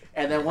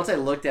 And then once I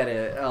looked at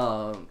it,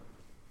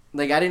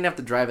 like I didn't have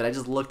to drive it. I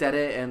just looked at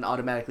it and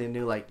automatically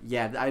knew, like,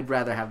 yeah, I'd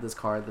rather have this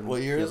car than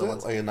What year the is other it?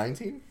 ones. Like a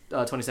 19?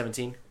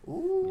 2017.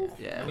 Ooh.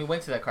 Yeah. And we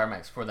went to that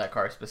CarMax for that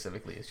car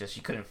specifically. It's just she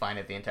couldn't find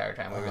it the entire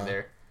time we were Uh-huh.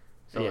 there.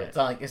 So Yeah. it's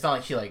not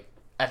like she like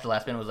at the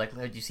last minute was like,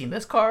 "Have you seen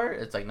this car?"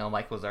 It's like no,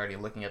 Mike was already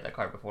looking at that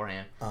car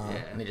beforehand, Uh-huh.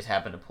 and they just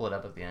happened to pull it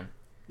up at the end.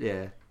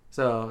 Yeah.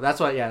 So that's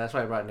why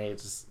I brought Nate,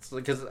 just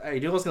because I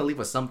knew I was gonna leave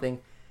with something.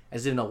 I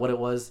just didn't know what it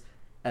was,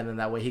 and then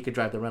that way he could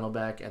drive the rental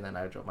back, and then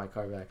I drove my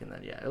car back, and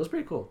then yeah, it was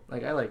pretty cool.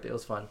 Like I liked it. It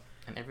was fun.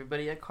 And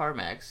everybody at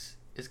CarMax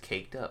is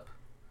caked up,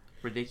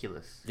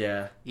 ridiculous.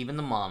 Yeah. Even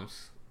the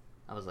moms.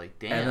 I was like,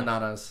 damn. And the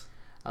Nanas.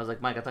 I was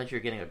like, Mike, I thought you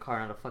were getting a car,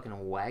 not a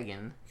fucking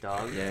wagon,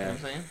 dog. You know what I'm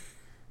saying?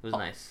 It was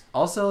nice.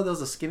 Also, there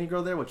was a skinny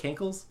girl there with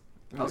cankles.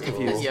 I was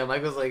confused. Yeah,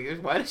 Mike was like,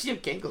 why does she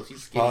have kinkles?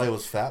 She's skinny. Probably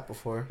was fat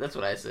before. That's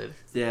what I said.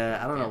 Yeah,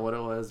 I don't know what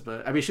it was,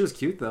 but I mean, she was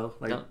cute though.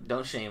 Like,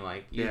 Don't shame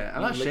Mike. You, Yeah, I'm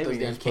you not lick those shaming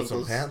damn you. Put some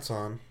kinkles pants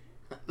on.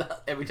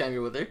 every time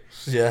you're with her.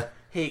 Yeah.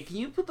 Hey, can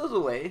you put those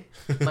away?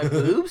 My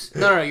boobs?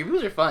 No, your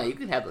boobs are fine. You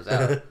can have those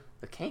out.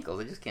 The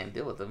cankles, I just can't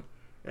deal with them.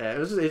 yeah,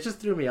 it just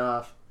threw me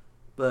off.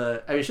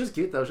 But I mean, she was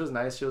cute though. She was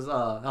nice. She was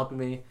helping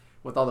me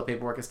with all the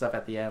paperwork and stuff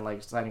at the end,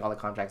 like signing all the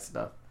contracts and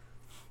stuff.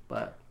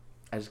 But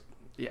I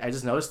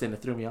just noticed it and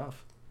it threw me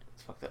off.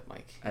 It's fucked up,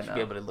 Mike. I You should know.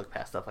 be able to look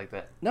past stuff like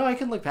that. No, I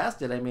can look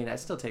past it. I mean, I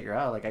still take her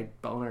out. Like I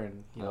bone her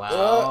and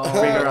Wow.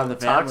 bring her around the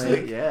family.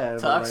 Toxic. Yeah,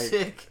 but, like,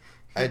 Toxic.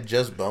 I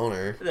just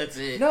boner. That's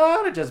it. no,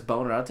 I would just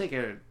bone her. I'll take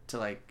her to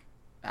like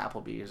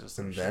Applebee's or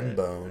some And shit. then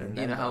bone. And You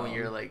then know how when bone.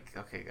 you're like,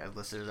 okay, guys,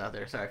 listeners out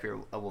there, sorry if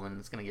you're a woman,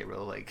 it's gonna get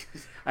real like.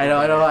 I know.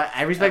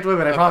 I respect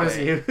women. I promise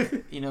Okay.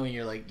 you. You know when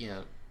you're like,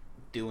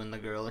 doing the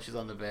girl and she's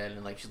on the bed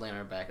and like she's laying on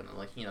her back and then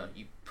like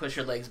you push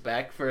her legs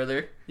back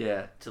further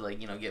yeah. to like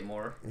get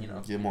more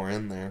Get more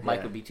in there. Mike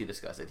Yeah. would be too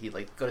disgusted. He'd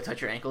like go to touch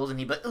your ankles and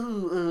he'd be like,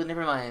 ooh,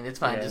 never mind, it's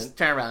fine, Yeah. just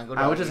turn around, go.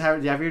 I would doggy." just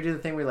have. Have you ever do the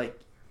thing where like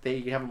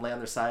you have them lay on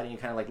their side and you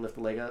kind of like lift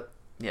the leg up?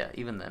 Yeah,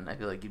 even then, I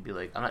feel like you'd be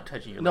like, I'm not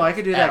touching your. No, I legs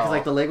could do at that because all."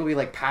 like the leg would be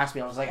like past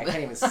me. I was like, I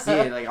can't even see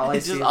it. Like all I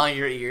it's see just is, on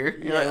your ear.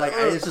 You're yeah, like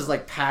 "Ugh." it's just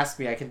like past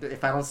me. I can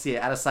if I don't see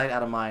it, out of sight,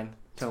 out of mind.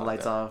 Turn the Fuck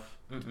lights that. off.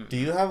 Mm-mm. Do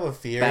you have a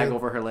fear Bag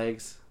over her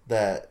legs.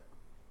 that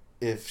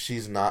if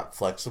she's not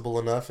flexible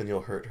enough and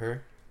you'll hurt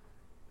her?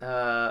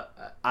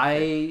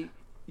 I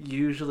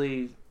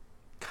usually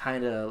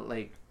kind of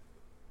like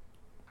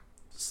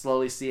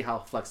slowly see how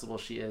flexible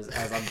she is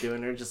as I'm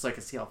doing her, just so I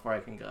can see how far I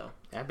can go.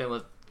 I've been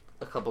with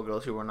a couple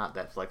girls who were not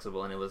that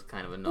flexible, and it was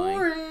kind of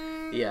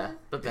annoying. Yeah,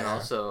 but then Yeah.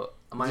 also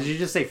Did you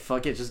just say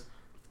fuck it, just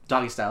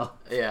doggy style?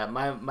 yeah,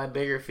 my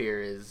bigger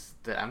fear is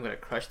that I'm gonna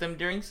crush them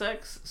during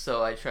sex,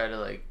 so I try to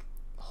like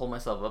hold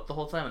myself up the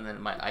whole time, and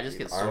then I just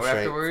get Arm sore strength.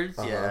 afterwards.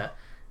 Uh-huh. Yeah,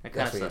 it kind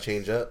That's of when you sucks.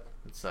 change up.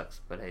 It sucks,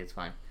 but hey, it's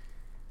fine.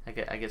 I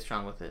get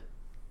strong with it.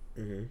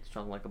 Mm-hmm.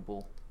 Strong like a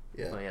bull.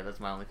 Yeah. But yeah, that's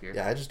my only fear.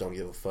 Yeah, I just don't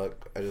give a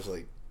fuck. I just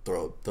like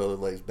throw the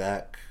legs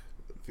back.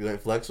 If you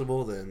ain't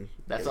flexible, then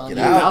That's get on get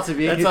you. out. Out to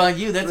be. That's on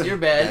you. That's your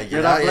Yeah, bad.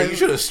 get out. Yeah, you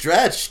should have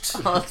stretched.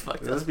 Oh, that's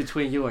fucked That's up.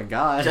 between you and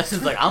God.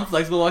 Justin's like, I'm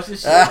flexible. Watch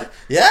this shit.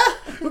 Yeah.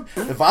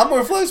 If I'm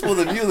more flexible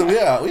than you, then we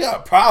got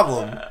a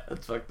problem.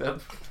 That's fucked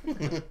up.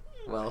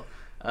 Well,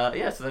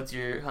 yeah. So that's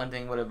your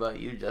hunting. What about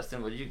you,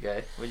 Justin? What did you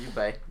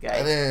buy? I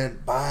Guy.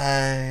 didn't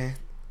buy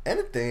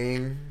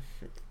anything.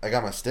 I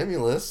got my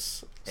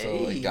stimulus, so I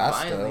Hey, got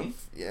finally.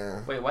 stuff.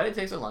 Yeah. Wait, why did it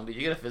take so long? Did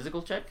you get a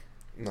physical check?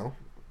 No.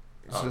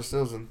 It's Oh. just, it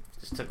wasn't.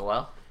 Just took a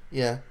while.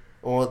 Yeah.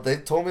 Well, they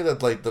told me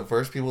that like the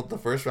first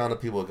round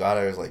of people who got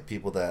it is like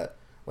people that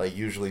like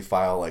usually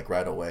file like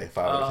right away,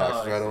 file their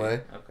taxes I right see.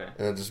 away, Okay.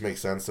 and it just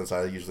makes sense since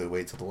I usually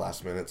wait till the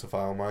last minute to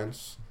file mine.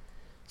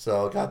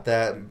 So I got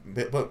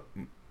that, but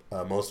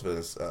most of it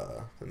is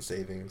in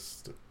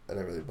savings. I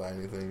didn't really buy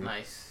anything.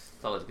 Nice.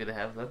 It's always good to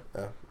have, though.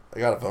 I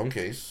got a phone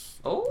case.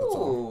 That's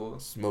all. Oh.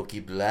 Smoky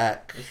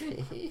black.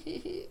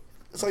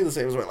 It's like the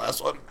same as my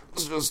last one.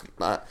 It's just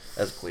not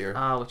as clear.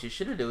 What you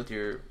should have done with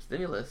your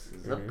stimulus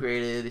is Mhm.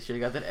 upgraded. You should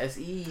have got that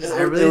SE.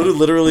 I really- It would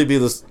literally be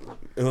this.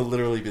 It would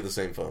literally be the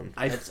same phone.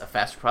 It's a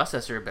faster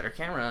processor, better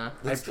camera.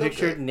 I It's still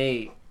pictured good.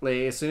 Nate, like,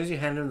 as soon as you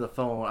handed him the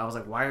phone, I was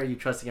like, why are you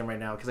trusting him right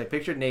now? Because I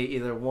pictured Nate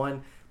either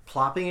one,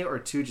 plopping it, or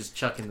two, just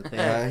chucking the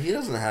thing. He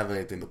doesn't have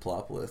anything to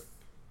plop with.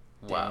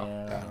 Wow.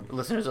 Damn.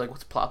 Listeners are like,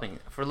 what's plopping?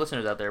 For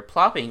listeners out there,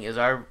 plopping is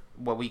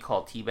what we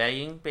call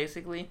teabagging,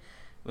 basically.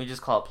 We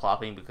just call it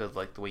plopping because,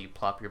 like, the way you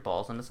plop your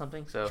balls into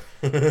something. So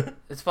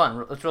it's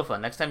fun. It's real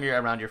fun. Next time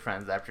you're around your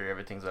friends after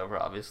everything's over,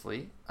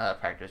 obviously,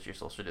 practice your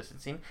social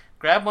distancing.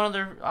 Grab one of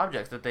their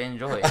objects that they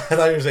enjoy. I thought you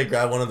were going to say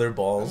grab one of their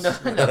balls. No.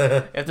 If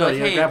they're No, like,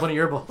 you hey, grab one of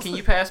your balls. can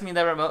you pass me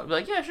that remote? Be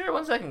like, yeah, sure,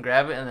 1 second.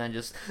 Grab it and then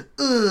just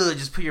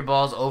put your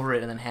balls over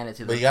it and then hand it to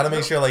them. But you got to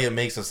make sure like it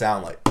makes a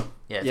sound like.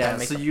 Yeah, it's Yeah, gotta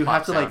make so the you plop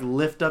have to like sound.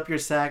 lift up your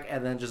sack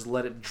and then just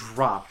let it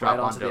drop right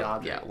onto the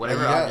object. Yeah, whatever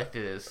And you got- object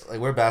it is.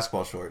 Like wear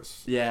basketball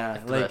shorts. Yeah,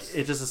 That's the like best.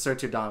 it just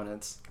asserts your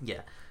dominance.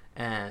 Yeah,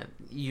 and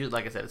you,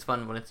 like I said, it's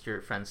fun when it's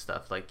your friend's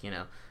stuff, like, you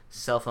know,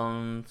 cell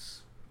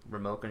phones,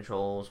 remote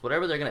controls,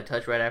 whatever they're gonna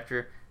touch right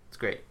after. It's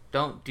great.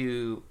 Don't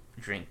do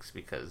drinks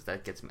because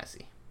that gets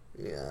messy.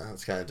 Yeah,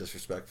 that's kind of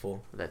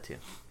disrespectful. That too.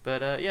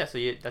 But yeah, so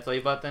that's all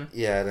you bought then?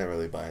 Yeah, I didn't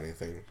really buy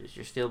anything. Just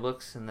your steel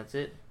books and that's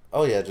it.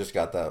 Oh yeah, just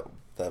got that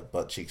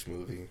Butt Cheeks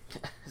movie.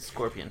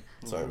 Scorpion.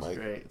 Sorry, It's Mike.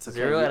 great. It's okay.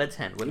 0 out of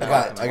 10. Would I not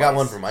got recommend.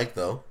 one for Mike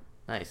though.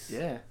 Nice.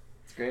 Yeah,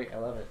 it's great. I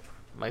love it.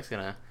 Mike's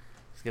gonna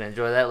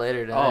enjoy that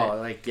later tonight. Oh,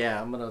 like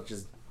yeah, I'm gonna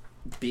just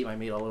beat my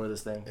meat all over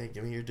this thing. Hey,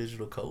 give me your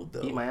digital code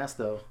though. Eat my ass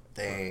though.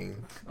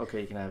 Dang.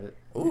 Okay, you can have it.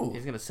 Ooh.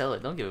 He's gonna sell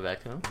it. Don't give it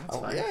back to him. That's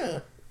Oh fine. yeah.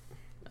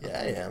 Yeah,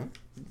 I am.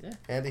 Yeah.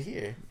 Hand it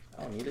here.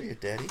 I don't need Here,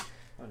 it. daddy.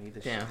 I don't need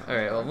this. Damn. shit. All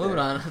right. Well, Okay. moving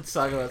on. Let's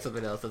talk about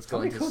something else. Let's How go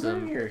many into codes are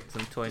in here?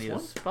 some toy Just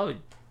news. Probably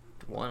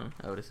one,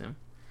 I would assume.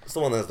 It's the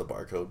one that has the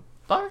barcode.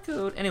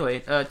 Barcode. Anyway,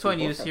 toy both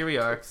news. have Here we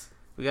are. codes.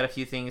 We got a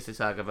few things to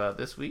talk about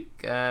this week.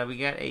 We got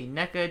a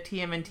NECA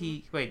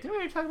TMNT. Wait, didn't we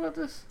already talk about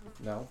this?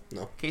 No.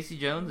 Casey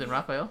Jones and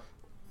Raphael.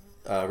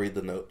 Read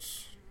the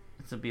notes.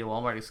 It's gonna be a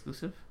Walmart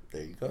exclusive.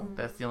 There you go.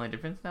 That's the only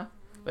difference now.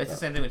 But it's the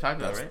same thing we talked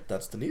about, That's, right?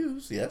 that's the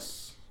news.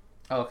 Yes.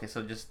 Oh, okay.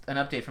 So just an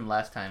update from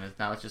last time is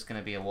now it's just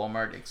gonna be a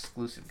Walmart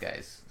exclusive,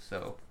 guys.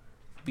 So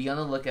be on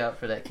the lookout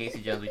for that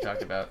Casey Jones we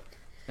talked about.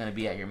 It's gonna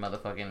be at your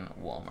motherfucking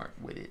Walmart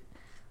with it.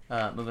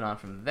 Moving on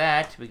from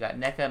that, we got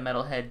NECA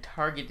Metalhead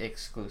Target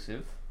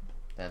exclusive.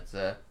 That's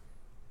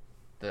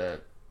the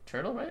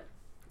turtle, right?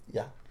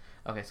 Yeah.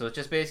 Okay, so it's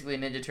just basically a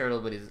Ninja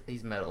Turtle, but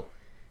he's metal.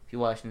 If you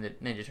watch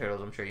Ninja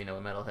Turtles, I'm sure you know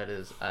what Metalhead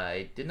is.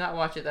 I did not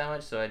watch it that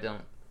much, so I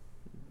don't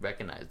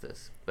recognize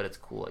this, but it's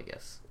cool, I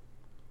guess.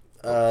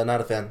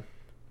 Not a fan.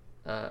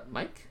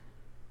 Mike,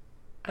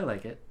 I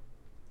like it.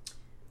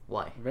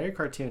 why? Very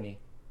cartoony.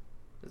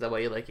 Is that why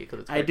you like it? Because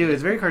it's I do.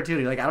 It's very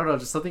cartoony. Like I don't know,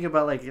 just something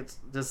about like it's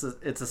just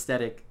its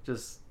aesthetic.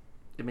 Just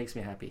it makes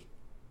me happy.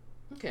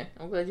 Okay,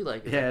 I'm glad you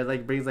like it. Yeah, it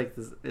like brings like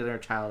this inner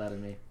child out of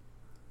me.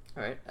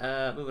 All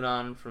right. Moving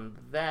on from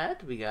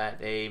that, we got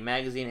a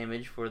magazine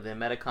image for the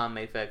Metacom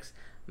Mafex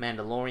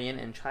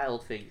Mandalorian and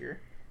child figure.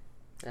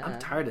 I'm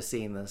tired of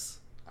seeing this.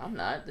 I'm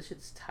not. This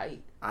shit's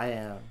tight. I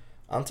am.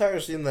 I'm tired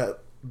of seeing that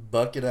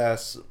bucket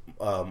ass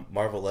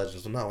Marvel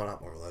Legends. Not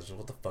Marvel Legends.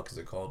 What the fuck is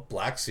it called?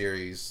 Black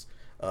Series.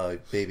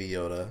 Baby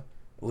Yoda.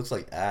 It looks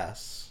like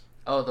ass.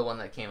 Oh, the one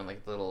that came in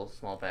like the little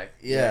small pack.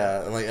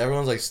 Yeah, and like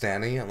everyone's like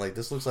standing. I'm like,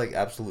 this looks like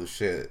absolute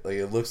shit. Like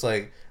it looks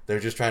like they're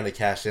just trying to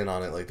cash in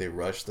on it. Like they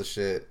rushed the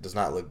shit. Does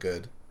not look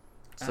good.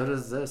 So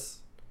does this.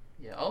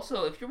 Yeah.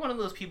 Also, if you're one of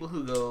those people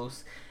who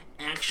goes,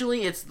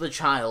 actually, it's the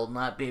child,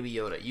 not Baby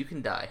Yoda, you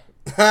can die.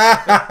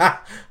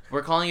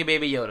 We're calling it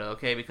Baby Yoda,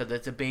 okay? Because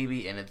it's a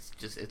baby and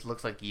it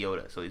looks like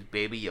Yoda, so he's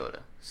Baby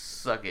Yoda.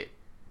 Suck it.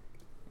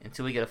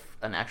 Until we get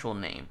an actual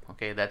name,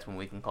 okay? That's when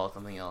we can call it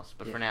something else.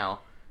 But for now,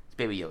 it's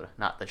Baby Yoda,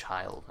 not the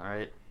child,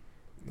 alright?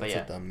 But That's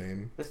yeah, a dumb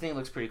name. this thing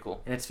looks pretty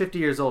cool. And it's 50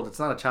 years old. It's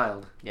not a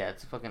child. Yeah,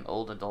 it's a fucking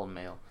old adult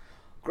male.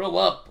 Grow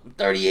up! I'm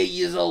 38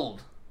 years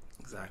old!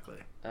 Exactly.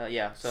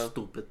 Yeah, so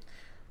Stupid.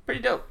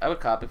 pretty dope. I would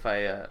cop if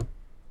I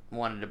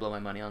wanted to blow my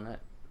money on that.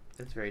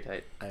 It's very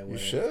tight. I You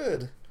wouldn't.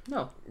 should.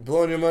 No,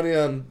 Blowing your money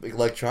on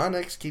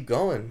electronics. Keep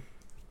going.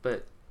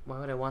 but why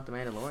would I want the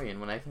Mandalorian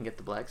when I can get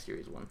the Black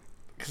Series one?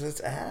 Because it's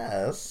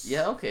ass.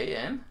 Yeah, okay,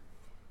 and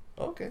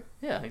Okay.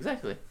 yeah,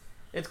 exactly.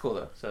 It's cool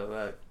though.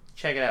 So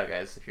check it out,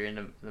 guys. If you're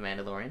into the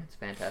Mandalorian, it's a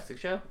fantastic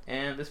show,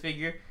 and this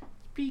figure,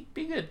 be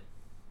good.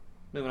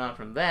 Moving on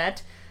from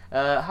that,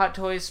 Hot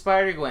Toys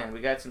Spider-Gwen.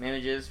 We got some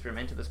images from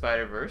Into the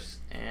Spider-Verse,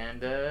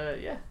 and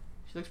yeah,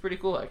 she looks pretty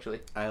cool actually.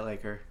 I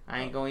like her.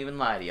 I ain't gonna even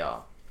lie to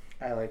y'all.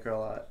 I like her a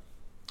lot.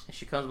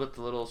 She comes with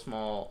the little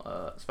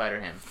small Spider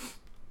Ham,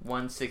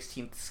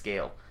 1/16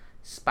 scale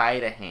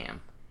Spider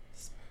Ham.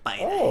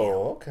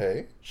 Oh,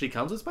 okay. She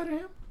comes with Spider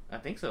Ham. I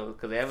think so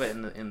because they have it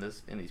in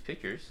these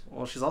pictures.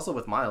 Well, she's also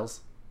with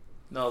Miles.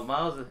 No,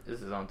 Miles is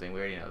his own thing. We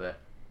already know that.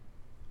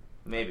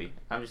 Maybe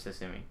I'm just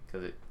assuming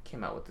because it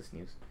came out with this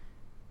news.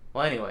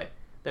 Well, anyway,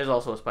 there's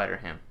also a Spider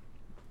Ham,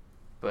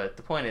 but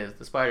the point is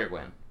the Spider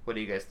Gwen. What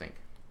do you guys think?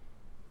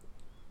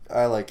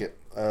 I like it.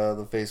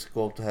 The face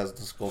sculpt has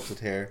the sculpted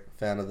hair.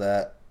 Fan of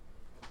that.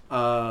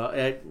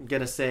 I'm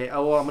gonna say,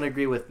 I'm gonna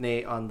agree with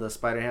Nate on the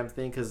Spider Ham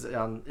thing because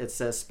it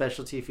says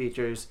specialty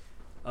features,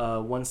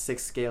 1/6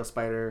 scale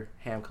Spider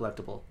Ham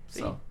collectible. See?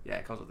 So yeah,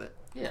 it comes with it,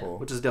 Yeah. Cool.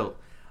 which is dope.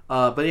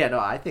 But yeah, no,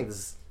 I think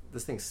this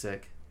thing's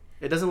sick.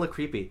 It doesn't look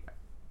creepy.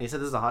 And you said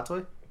this is a hot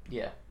toy?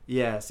 Yeah.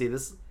 Yeah. See,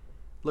 this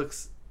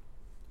looks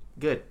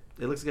good.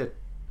 It looks good.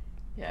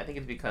 Yeah, I think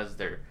it's because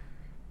they're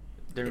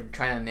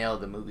trying to nail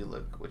the movie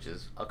look, which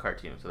is a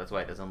cartoon, so that's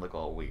why it doesn't look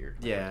all weird.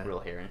 Like, Yeah. with real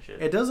hair and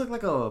shit. It does look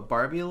like a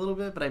Barbie a little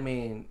bit, but I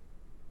mean,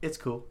 it's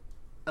cool.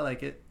 I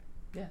like it.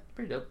 Yeah,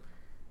 pretty dope.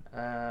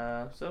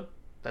 So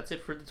that's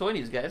it for the toy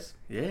news, guys.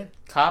 Yeah.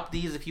 Cop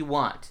these if you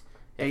want.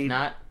 If Hey.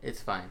 not,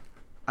 it's fine.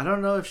 I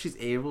don't know if she's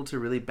able to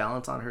really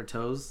balance on her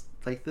toes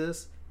like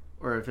this,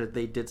 or if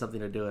they did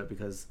something to do it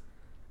because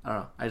I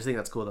don't know. I just think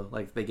that's cool though.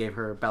 Like they gave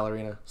her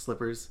ballerina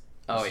slippers.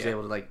 Oh, she's yeah.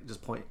 able to like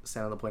just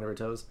stand on the point of her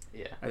toes.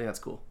 Yeah. I think that's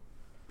cool.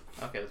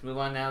 Okay, let's move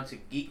on now to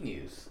geek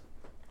news.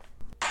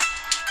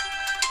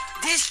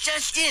 This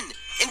just in.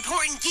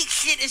 Important geek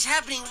shit is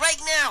happening right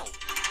now.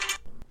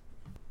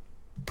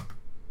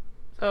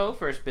 So,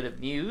 first bit of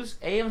news,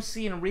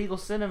 AMC and Regal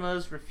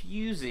Cinemas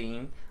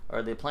refusing,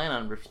 or they plan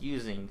on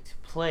refusing, to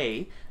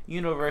play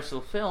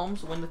Universal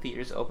films when the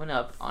theaters open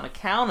up on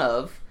account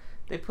of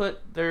they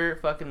put their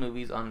fucking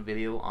movies on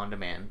video on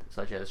demand,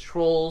 such as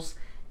Trolls,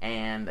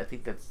 and I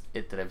think that's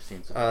it that I've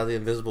seen so far. The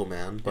Invisible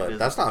Man, but Invisible-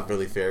 that's not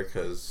really fair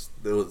because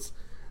it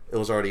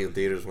was already in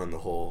theaters when the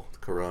whole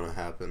Corona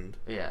happened.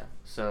 Yeah,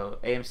 so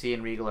AMC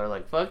and Regal are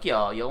like, fuck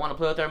y'all want to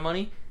play with our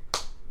money?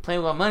 Play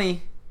with my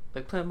money?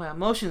 Like, play with my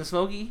emotions,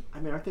 Smokey? I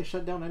mean, aren't they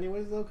shut down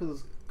anyways though?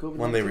 Because COVID.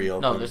 When they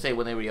reopen, No, they say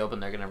when they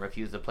reopen, they're gonna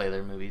refuse to play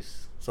their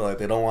movies. so like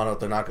they don't want to.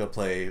 They're not gonna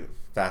play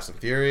Fast and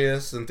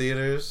Furious in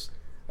theaters.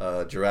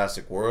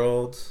 Jurassic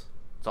World.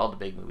 It's all the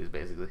big movies,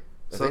 basically.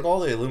 I think all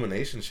the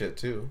Illumination shit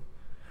too.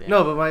 Yeah.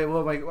 No, but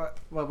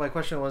my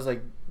question was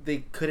like they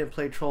couldn't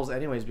play Trolls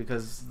anyways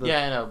because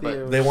Yeah, I know, but-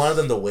 theater They was- wanted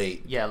them to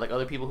wait. Yeah, like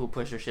other people who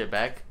push their shit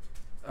back.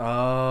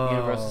 Oh.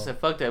 Universal said,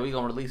 fuck that, we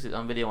gonna release it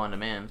on video on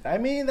demand. I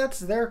mean, that's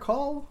their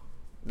call.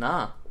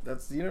 Nah.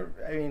 That's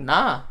I mean,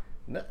 Nah.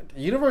 no,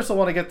 Universal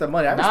want to get the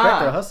money. I respect Nah.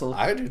 their hustle.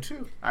 I do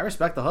too. I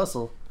respect the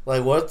hustle.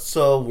 Like what?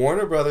 So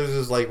Warner Brothers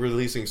is like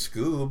releasing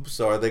Scoob.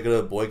 So are they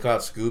gonna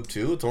boycott Scoob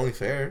too? It's only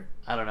fair.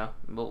 I don't know.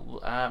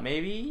 Well,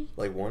 maybe.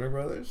 Like Warner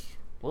Brothers.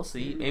 We'll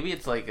see. Maybe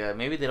it's like,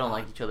 maybe they don't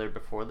like each other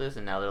before this,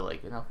 and now they're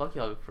like, no, fuck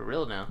y'all for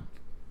real now.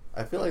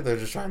 I feel like they're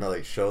just trying to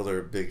like show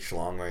their big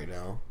schlong right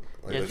now.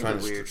 Like Yeah, they're it's trying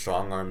gonna to be weird.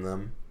 strong arm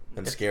them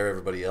and scare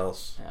everybody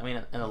else. I mean,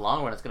 in the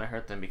long run, it's gonna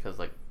hurt them because,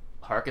 like,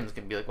 Harkin's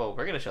gonna be like, well,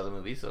 we're gonna show the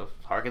movie, so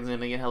Harkin's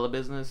gonna get hella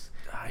business,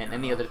 and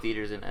any other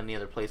theaters in any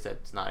other place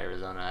that's not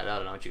Arizona. I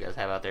don't know what you guys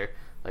have out there.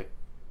 Like,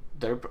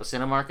 their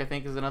Cinemark, I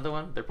think, is another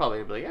one. They're probably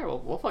gonna be like, yeah,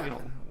 we'll fucking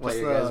What's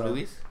play your guys' the-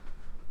 movies.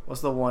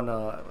 What's the one?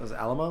 Was it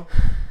Alamo?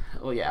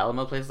 Well, yeah,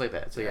 Alamo, places like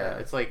that. So yeah, Yeah.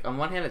 it's like on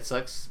one hand it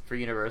sucks for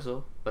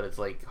Universal, but it's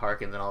like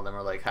Harkins and all of them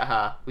are like,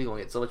 haha, we gonna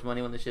get so much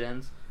money when this shit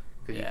ends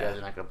because you Yeah. guys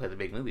are not gonna play the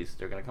big movies.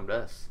 They're gonna come to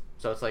us.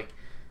 So it's like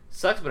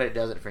sucks, but it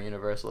does it for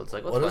Universal. It's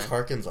like What what's is fine.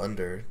 Harkins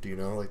under? Do you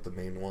know? Like the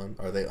main one?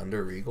 Are they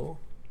under Regal?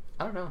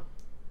 I don't know.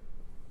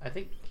 I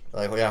think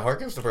Like yeah,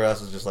 Harkins for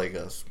us is just like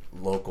a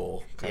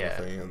local kind Yeah.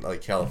 of thing, and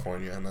like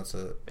California, and that's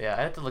it. yeah,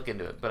 I have to look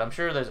into it, but I'm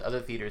sure there's other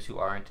theaters who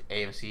aren't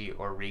AMC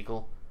or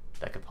Regal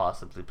that could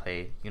possibly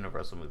play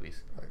Universal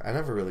movies. Like, I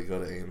never really go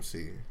to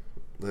AMC.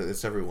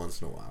 It's every once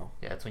in a while.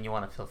 Yeah, it's when you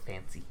want to feel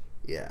fancy.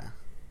 Yeah.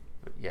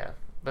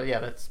 But yeah,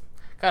 that's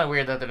kind of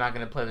weird that they're not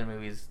going to play their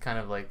movies. Kind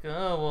of like, oh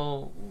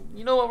well,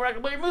 you know what? We're not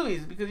going to play your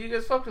movies because you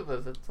guys fucked with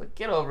us. It's like,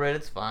 get over it.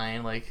 It's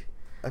fine. Like,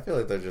 I feel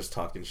like they're just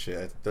talking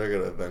shit. They're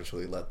gonna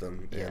eventually let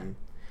them Yeah. in.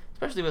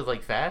 especially with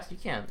like Fast, you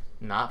can't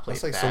not play.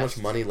 That's like Fast. so much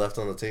money left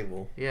on the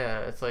table. Yeah,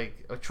 it's like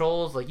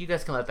Trolls. Like you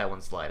guys can let that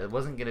one slide. It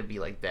wasn't gonna be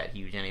like that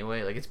huge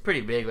anyway. Like it's pretty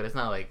big, but it's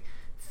not like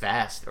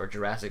Fast or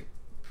Jurassic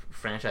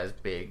franchise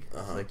big.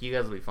 Uh-huh. Like you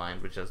guys will be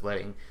fine with just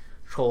letting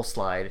Troll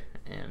slide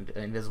and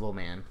Invisible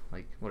Man,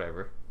 like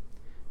whatever.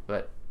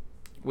 But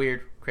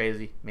weird,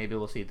 crazy. Maybe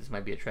we'll see. This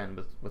might be a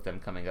trend with them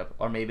coming up,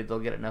 or maybe they'll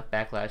get enough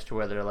backlash to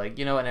where they're like,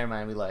 you know what, never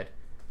mind, we lied.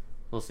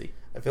 We'll see.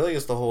 I feel like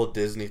it's the whole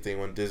Disney thing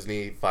when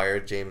Disney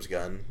fired James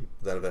Gunn.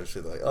 Then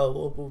eventually they're like, oh,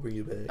 we'll bring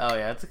you back. Oh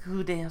yeah, it's like,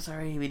 oh damn,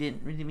 sorry, we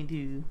didn't mean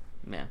to.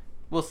 Man,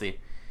 we'll see.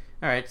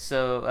 All right,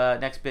 so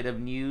next bit of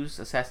news: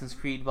 Assassin's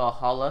Creed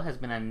Valhalla has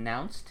been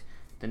announced.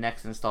 The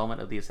next installment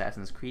of the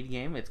Assassin's Creed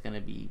game. It's going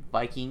to be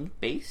Viking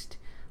based,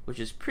 which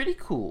is pretty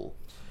cool.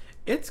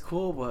 It's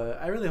cool, but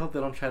I really hope they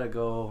don't try to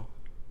go.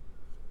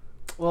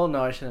 Well,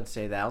 no, I shouldn't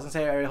say that. I was gonna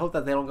say I hope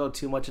that they don't go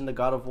too much into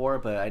God of War,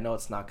 but I know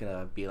it's not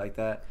gonna be like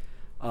that.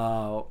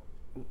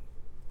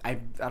 I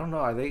don't know.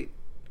 Are they?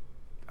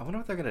 I wonder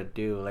what they're gonna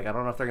do. Like, I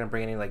don't know if they're gonna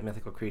bring any like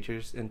mythical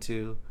creatures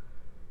into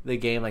the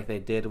game like they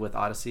did with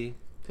Odyssey.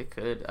 They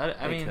could.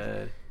 I mean,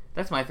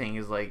 that's my thing.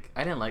 Is like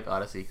I didn't like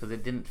Odyssey because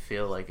it didn't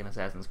feel like an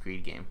Assassin's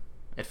Creed game.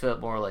 It felt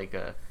more like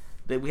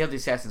we have the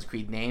Assassin's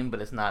Creed name,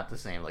 but it's not the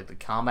same. Like the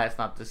combat's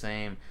not the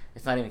same.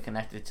 It's not even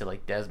connected to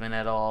like Desmond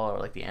at all, or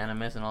like the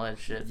Animus and all that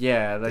shit.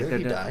 Yeah, like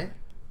Did he die?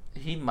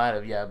 He might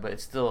have, yeah, but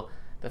it's still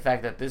the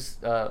fact that this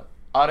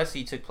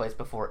Odyssey took place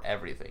before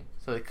everything,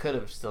 so they could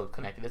have still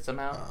connected it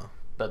somehow. Oh.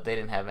 But they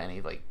didn't have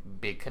any like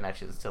big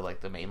connections to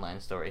like the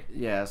mainline story.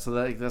 Yeah, so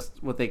that's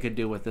what they could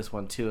do with this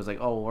one too. Is like,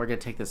 oh, we're gonna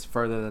take this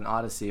further than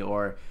Odyssey,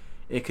 or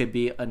it could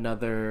be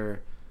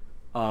another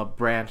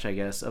branch, I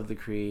guess, of the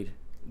Creed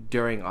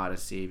during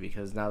Odyssey,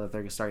 because now that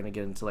they're starting to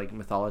get into like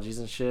mythologies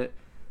and shit,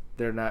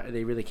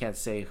 they really can't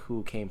say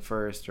who came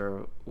first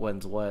or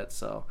when's what.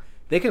 So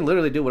they can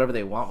literally do whatever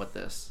they want with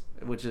this,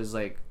 which is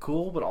like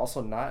cool, but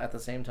also not at the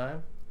same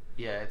time.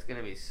 Yeah, it's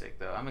gonna be sick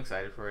though. I'm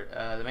excited for it.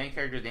 The main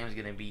character's name is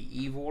gonna be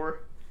Eivor.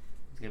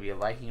 He's gonna be a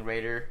Viking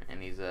raider,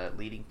 and he's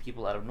leading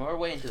people out of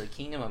Norway into the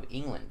Kingdom of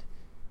England.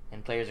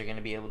 And players are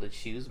gonna be able to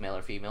choose male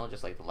or female,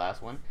 just like the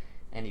last one.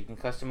 And you can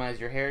customize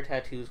your hair,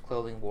 tattoos,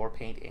 clothing, war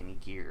paint, and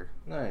gear.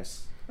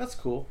 Nice, that's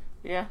cool.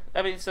 Yeah,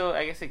 I mean, so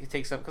I guess it could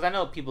take some, because I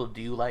know people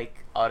do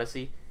like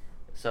Odyssey,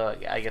 so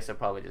I guess they'll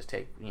probably just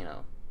take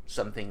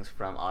some things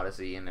from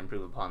Odyssey and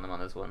improve upon them on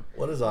this one.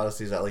 What is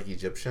Odyssey? Is that like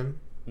Egyptian?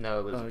 No,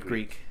 it was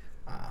Greek.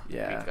 Ah.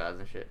 Yeah. Greek gods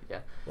and shit. Yeah.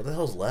 What the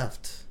hell's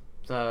left?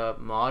 The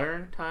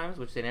modern times,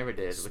 which they never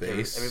did, Space?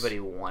 which everybody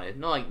wanted.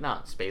 No, like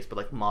not space, but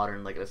like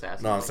modern, like an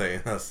assassin. No, I'm like,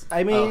 saying that's.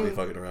 I mean- I'll be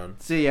fucking around.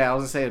 So yeah, I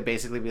was gonna say it'd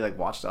basically be like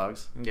Watch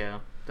Dogs. Yeah,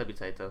 that'd be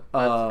tight though.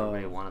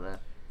 Everybody wanted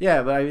that.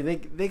 Yeah, but I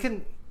mean they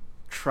can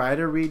try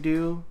to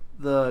redo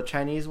the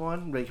Chinese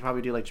one. They can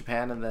probably do like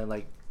Japan and then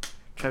like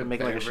try to make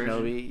it like a Better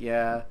shinobi.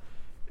 Yeah,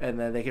 and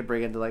then they could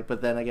bring into like,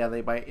 but then again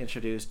they might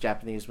introduce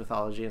Japanese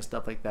mythology and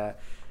stuff like that.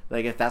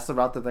 Like if that's the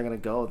route that they're gonna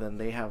go, then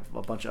they have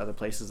a bunch of other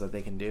places that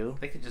they can do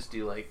They could just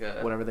do like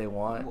whatever they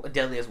want.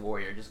 Deadliest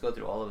Warrior. Just go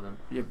through all of them.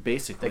 Yeah,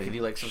 basically. They could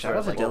do like some Shout sort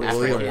of out to like Deadliest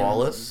William African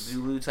Wallace.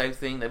 Zulu type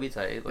thing. That'd be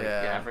tight. Like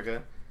Yeah. in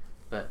Africa.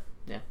 But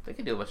yeah, they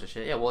could do a bunch of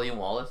shit. Yeah, William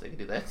Wallace. They could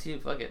do that too.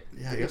 Fuck it.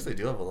 Yeah, I guess they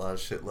do have a lot of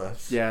shit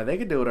left. Yeah, they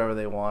could do whatever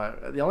they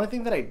want. The only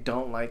thing that I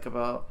don't like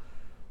about,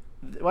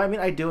 well, I mean,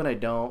 I do and I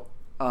don't,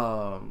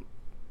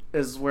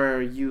 is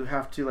where you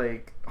have to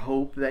like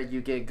hope that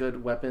you get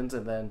good weapons,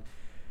 and then,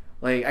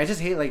 like, I just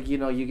hate like you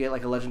get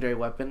like a legendary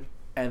weapon,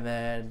 and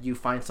then you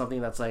find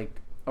something that's like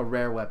a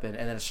rare weapon,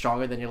 and then it's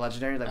stronger than your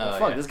legendary. Like, well, Oh,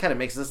 fuck, yeah. this kind of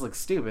makes this look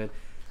stupid.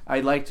 I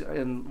liked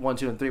in 1,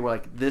 2, and 3 where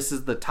like this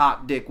is the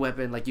top dick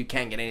weapon, like you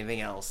can't get anything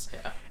else.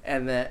 Yeah.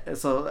 And then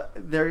so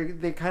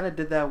they kind of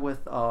did that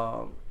with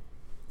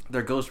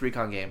their Ghost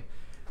Recon game,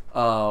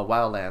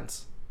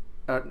 Wildlands.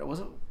 Was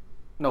it?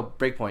 No,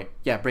 Breakpoint.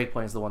 Yeah,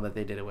 Breakpoint is the one that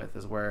they did it with.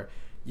 Is where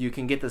you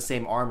can get the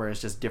same armor,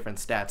 it's just different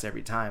stats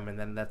every time, and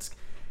then that's.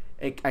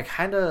 I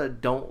kind of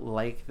don't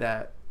like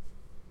that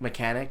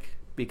mechanic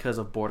because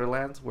of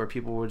Borderlands, where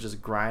people would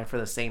just grind for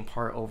the same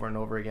part over and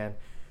over again,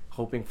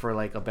 hoping for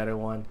like a better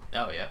one.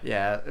 Oh yeah.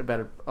 Yeah, a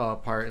better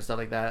part and stuff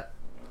like that.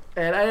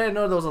 And I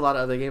know there was a lot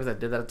of other games that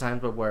did that at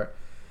times, but where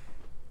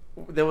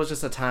there was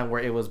just a time where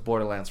it was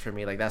Borderlands for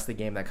me. Like that's the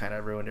game that kind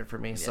of ruined it for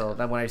me. So Yeah.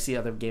 then when I see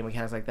other game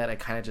mechanics like that, it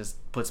kind of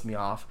just puts me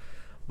off.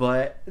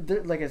 But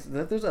like I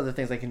said, there's other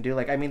things I can do.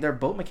 Like I mean, their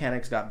boat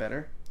mechanics got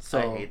better.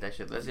 So I hate that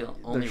shit. That's the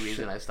only there's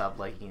reason shit- I stopped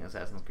liking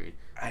Assassin's Creed.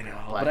 I know,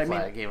 Black but I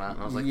Flag mean, came out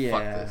and I was like, yeah,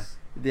 fuck this.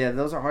 yeah,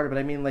 those are harder. But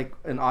I mean, like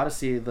in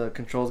Odyssey, the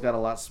controls got a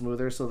lot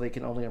smoother, so they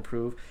can only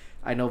improve.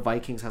 I know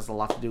Vikings has a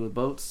lot to do with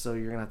boats, so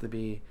you're gonna have to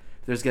be.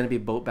 There's gonna be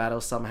boat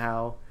battles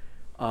somehow.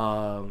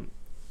 A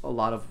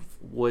lot of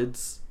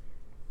woods,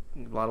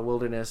 a lot of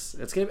wilderness.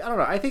 It's gonna. I don't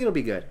know. I think it'll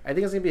be good. I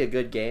think it's gonna be a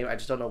good game. I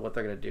just don't know what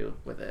they're gonna do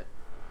with it.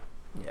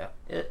 Yeah.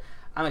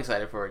 I'm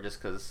excited for it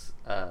just because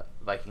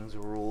Vikings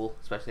rule,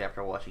 especially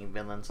after watching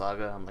Vinland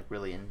Saga. I'm like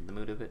really in the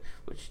mood of it,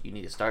 which you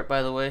need to start,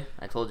 by the way.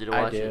 I told you to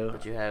I watch do. it,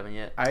 but you haven't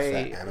yet. that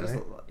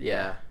anime?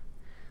 Yeah.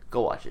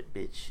 Go watch it,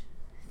 bitch.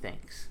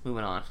 Thanks.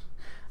 Moving on.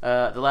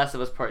 The Last of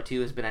Us Part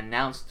 2 has been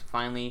announced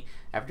finally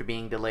after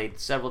being delayed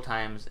several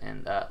times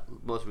and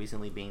most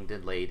recently being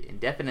delayed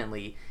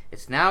indefinitely.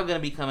 It's now going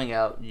to be coming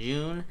out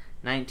June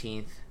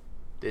 19th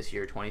this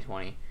year,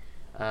 2020.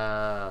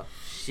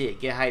 Shit,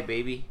 get hype,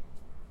 baby.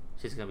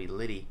 Shit's going to be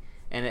litty.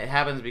 And it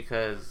happens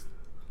because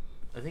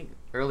I think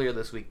earlier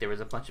this week there was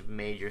a bunch of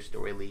major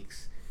story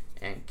leaks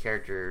and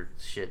character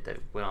shit that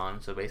went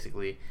on. So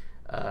basically,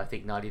 I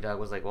think Naughty Dog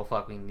was like, well,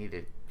 fuck, we need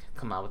to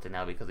come out with it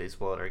now because they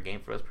spoiled our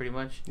game for us pretty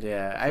much.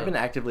 Yeah, I've So- been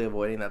actively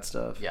avoiding that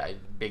stuff. Yeah, I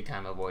big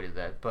time avoided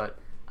that. But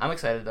I'm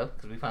excited though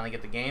because we finally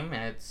get the game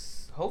and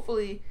it's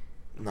hopefully,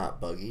 Not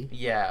buggy.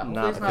 yeah, hopefully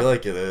Not- it's I not feel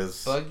like it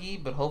is. buggy,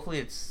 but hopefully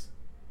it's.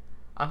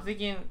 I'm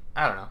thinking,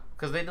 I don't know,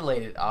 because they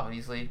delayed it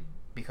obviously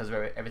because of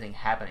everything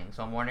happening.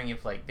 So I'm wondering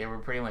if like they were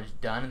pretty much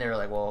done and they were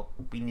like, well,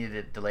 we needed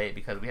to delay it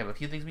because we have a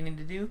few things we need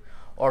to do,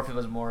 or if it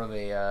was more of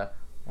a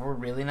we're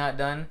really not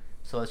done,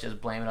 so let's just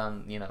blame it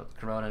on,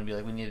 Corona and be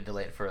like, we need to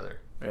delay it further.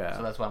 Yeah.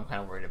 So that's what I'm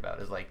kind of worried about,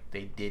 is like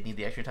they did need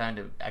the extra time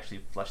to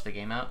actually flush the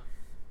game out.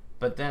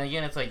 But then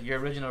again, it's like your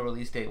original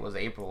release date was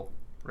April,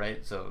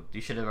 right? So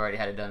you should have already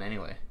had it done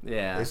anyway.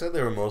 Yeah. They said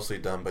they were mostly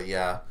done, but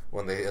yeah,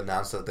 when they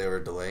announced that they were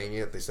delaying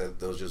it, they said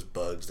those just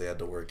bugs they had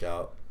to work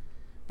out.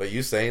 But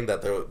you saying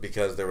that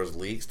because there was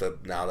leaks,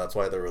 that now that's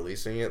why they're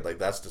releasing it, like,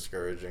 that's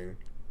discouraging.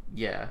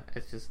 Yeah,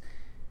 it's just...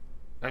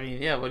 I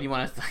mean, yeah, what do you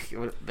want us to...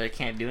 Like, they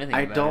can't do anything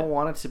I about don't it.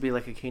 want it to be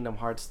like a Kingdom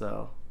Hearts,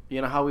 though.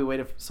 You know how we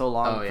waited so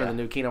long Oh, for yeah. the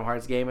new Kingdom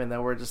Hearts game, and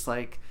then we're just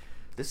like,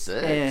 This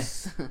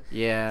sucks.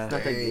 yeah. It's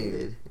not that Dang.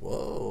 good.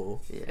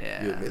 Whoa.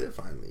 Yeah. You admit it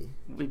finally.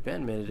 We've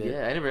been admitted it.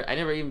 Yeah, I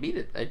never even beat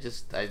it.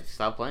 I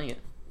stopped playing it.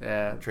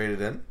 Yeah.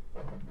 Traded in?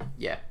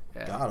 Yeah.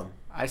 Yeah. Got him.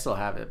 I still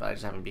have it, but I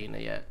just haven't beaten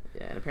it yet.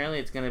 Yeah, and apparently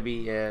it's going to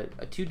be a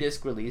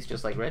 2-disc release,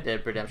 just like Red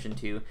Dead Redemption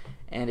 2.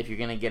 And if you're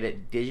going to get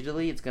it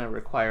digitally, it's going to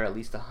require at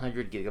least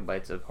 100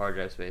 gigabytes of hard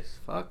drive space.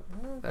 Fuck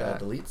Gotta that.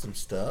 delete some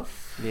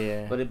stuff.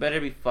 Yeah. But it better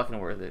be fucking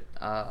worth it.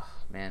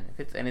 Man, if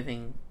it's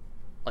anything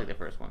like the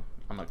first one,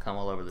 I'm going to come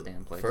all over the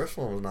damn place. First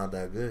one was not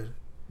that good.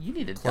 You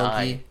need to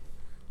die.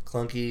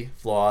 Clunky,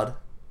 flawed.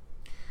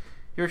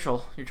 You're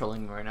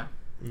trolling me right now.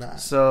 Nah.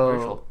 So,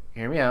 Virtual.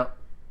 hear me out.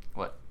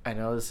 What? I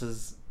know this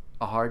is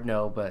a hard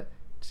no, but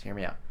just hear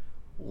me out.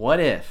 What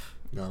if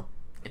No.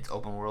 It's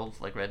open world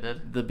like Red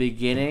Dead? the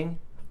beginning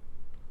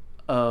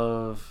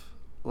of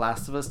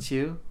Last of Us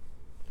 2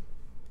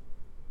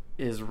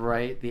 is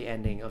right the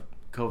ending of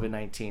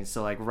COVID-19?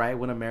 So, like, right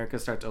when America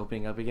starts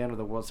opening up again, or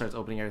the world starts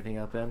opening everything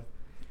up in,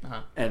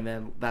 Uh-huh. and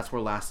then that's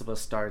where Last of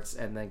Us starts,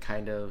 and then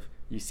kind of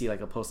you see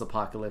like a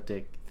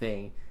post-apocalyptic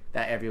thing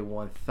that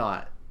everyone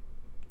thought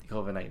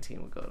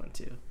COVID-19 would go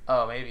into.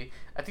 Oh, maybe.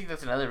 I think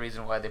that's another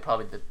reason why they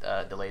probably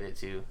delayed it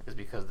too, is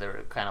because they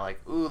were kind of like,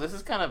 ooh, this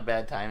is kind of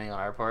bad timing on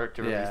our part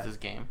to release Yeah. this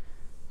game.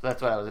 So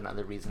that's why that was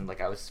another reason. Like,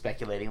 I was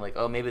speculating, like,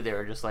 oh, maybe they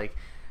were just like,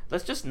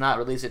 let's just not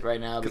release it right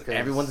now because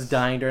Everyone's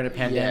dying during a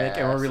pandemic,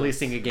 Yeah, and we're so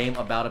releasing a it's- game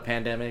about a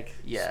pandemic.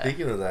 Yeah.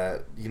 Speaking of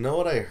that, you know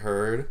what I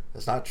heard?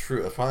 It's not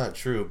true. It's probably not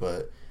true,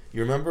 but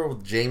you remember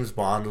when James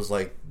Bond was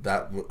like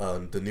that?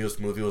 The newest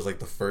movie was like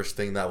the first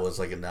thing that was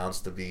like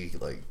announced to be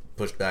like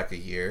pushed back a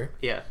year,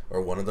 Yeah.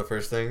 or one of the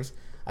first things.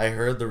 I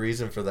heard the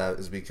reason for that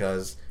is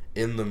because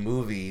in the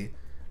movie,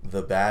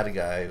 the bad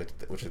guy,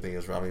 which I think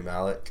is Rami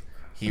Malek,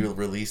 he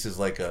releases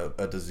like a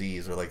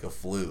disease or like a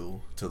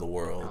flu to the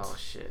world. Oh,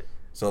 shit.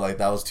 So like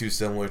that was too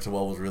similar to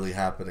what was really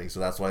happening. So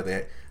that's why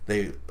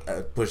they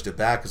pushed it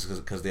back,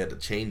 because they had to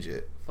change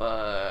it.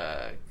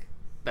 Fuck.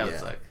 That would Yeah.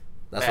 suck.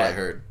 That's Bad. what I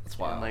heard. That's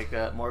And wild. like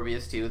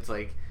Morbius too, it's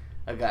like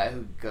a guy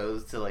who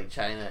goes to like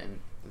China and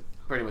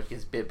pretty much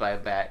gets bit by a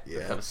bat,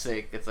 Yeah. becomes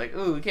sick. It's like,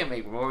 ooh, we can't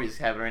make Morbius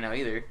happen right now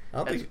either. I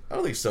don't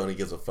think Sony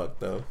gives a fuck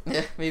though.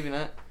 Yeah, maybe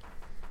not.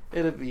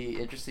 It'll be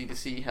interesting to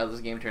see how this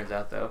game turns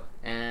out, though.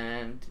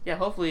 And, yeah,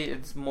 hopefully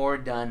it's more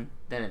done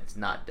than it's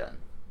not done.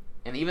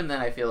 And even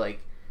then, I feel like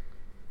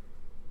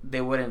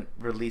they wouldn't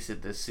release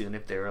it this soon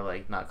if they were,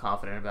 like, not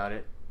confident about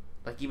it.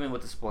 Like, even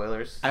with the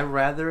spoilers. I'd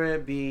rather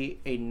it be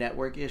a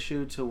network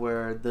issue to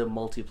where the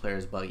multiplayer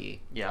is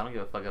buggy. Yeah, I don't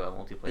give a fuck about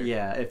multiplayer.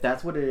 Yeah, if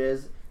that's what it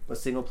is, but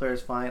single player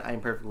is fine,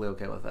 I'm perfectly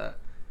okay with that.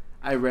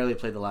 I rarely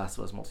play The Last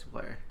of Us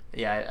multiplayer.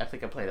 Yeah, I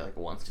think I played it, like,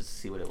 once just to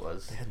see what it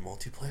was. They had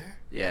multiplayer?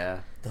 Yeah.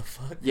 The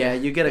fuck? Yeah,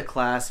 you get a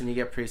class and you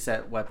get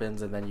preset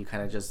weapons, and then you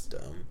kind of just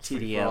Dumb.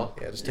 TDL.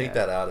 Yeah, just take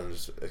that out and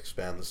just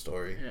expand the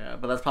story. Yeah,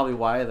 but that's probably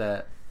why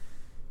that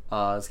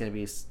it's gonna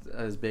be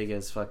as big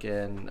as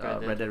fucking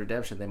Red Dead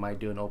Redemption. They might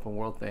do an open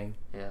world thing.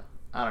 Yeah.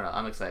 I don't know.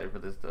 I'm excited for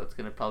this, though. It's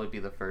going to probably be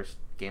the first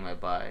game I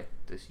buy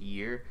this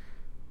year.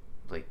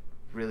 Like,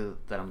 really,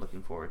 that I'm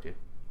looking forward to.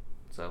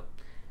 So,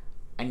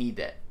 I need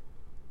that.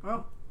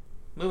 Oh.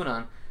 Moving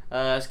on.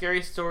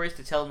 Scary Stories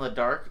to Tell in the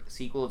Dark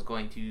sequel is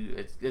going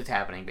to... It's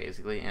happening,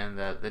 basically. And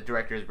the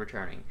director is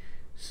returning.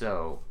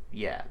 So,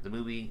 yeah. The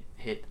movie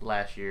hit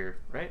last year,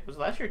 right? Was it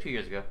last year or 2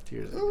 years ago? 2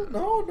 years Oh,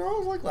 ago. no, it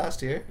was like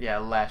last year. Yeah,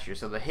 last year.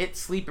 So, the hit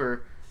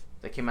Sleeper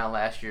that came out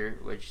last year,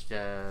 which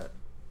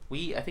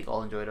we, I think,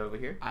 all enjoyed over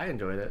here. I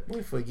enjoyed it.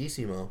 Muy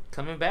fueguísimo.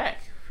 Coming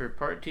back for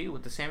part 2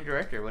 with the same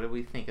director. What do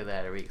we think of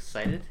that? Are we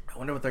excited? I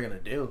wonder what they're gonna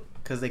do,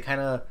 because they kind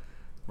of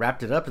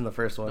wrapped it up in the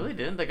first one. Really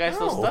didn't. The guy's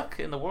still No. stuck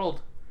in the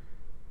world.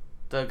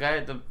 The guy,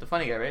 the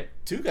funny guy, right?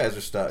 Two guys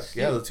are stuck.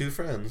 Steve. Yeah, the two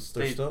friends.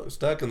 They're They-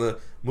 stuck, and the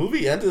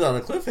movie ended on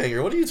a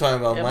cliffhanger. What are you talking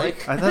about, Yeah,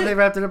 Mike? I thought they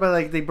wrapped it up by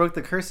like they broke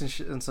the curse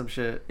and some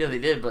shit. Yeah, they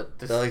did, but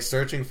They're like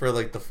searching for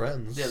like the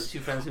friends. yeah, the two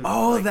friends who.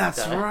 Oh, like,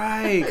 that's died.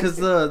 right. Because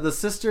the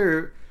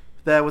sister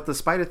that with the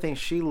spider thing,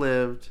 she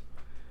lived,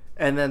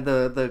 and then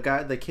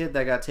the kid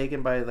that got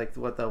taken by like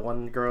the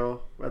one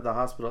girl at the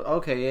hospital.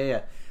 Okay,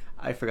 yeah.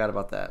 I forgot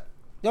about that.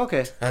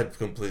 Okay. I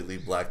completely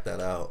blacked that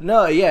out.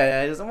 No,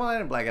 yeah. I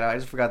didn't black it out. I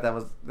just forgot that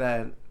was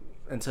that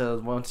until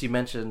once you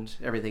mentioned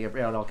everything, it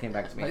all came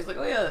back to me. He's like,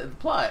 oh yeah, the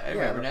plot. I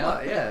remember now.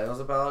 Yeah, it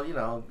was about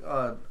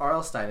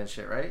R.L. Stein and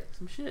shit, right?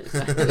 Some shit. It's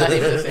not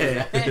even the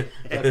same guy.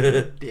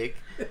 Fucking dick.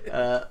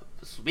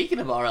 Speaking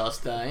of R.L.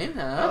 Stein,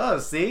 Oh,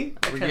 see,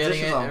 we're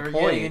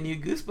getting a new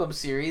Goosebumps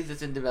series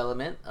that's in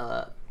development.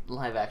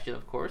 live action,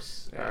 of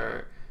course. Yeah.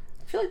 Or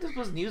I feel like this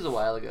was news a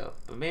while ago,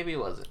 but maybe it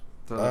wasn't.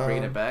 So they're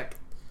bringing it back.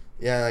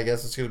 Yeah, I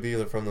guess it's gonna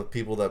be from the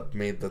people that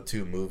made the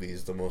 2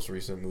 movies, the most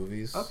recent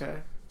movies. Okay.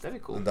 That'd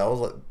be cool. And that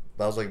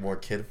was like more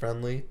kid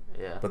friendly.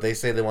 Yeah, But they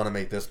say they want to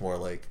make this more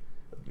like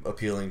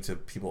appealing to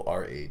people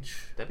our age.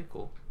 that'd be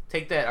cool.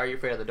 Take that. Are You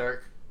Afraid of the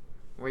Dark?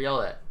 Where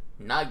y'all at?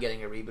 Not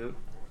getting a reboot.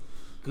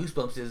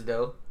 Goosebumps is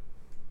though.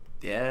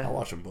 Yeah. I'll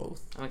watch them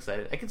both. I'm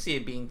excited. I can see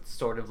it being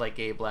sort of like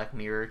a Black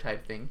Mirror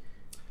type thing,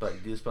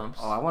 but Goosebumps.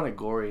 Oh, I want a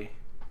gory.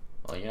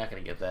 Well, you're not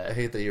gonna get I that.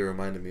 hate that you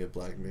reminded me of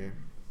Black Mirror.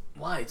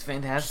 Why? It's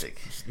fantastic.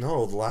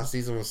 No, the last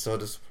season was so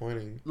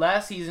disappointing.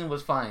 Last season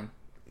was fine.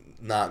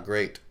 Not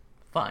great.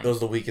 Fine. It was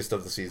the weakest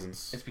of the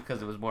seasons. It's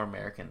because it was more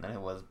American than it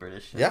was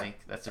British. Yeah, I think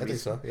that's the I think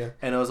reason. so, yeah.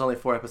 And it was only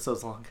 4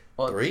 episodes long.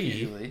 Well, 3?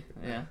 usually,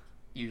 yeah,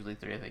 usually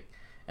 3, I think.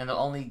 And the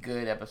only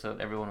good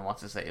episode everyone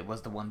wants to say it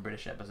was the one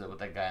British episode with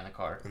that guy in the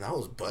car. And that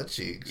was butt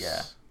cheeks.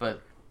 Yeah,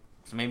 but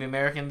so maybe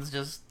Americans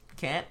just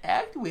can't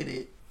act with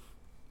it.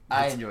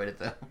 I enjoyed it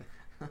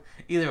though.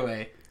 Either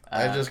way,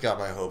 I just got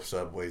my hopes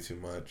up way too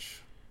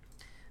much.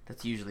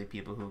 that's usually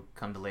people who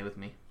come to lay with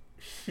me.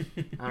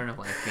 I don't know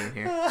why I came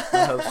here.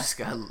 My hopes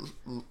just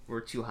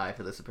were too high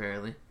for this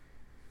apparently.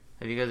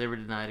 Have you guys ever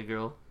denied a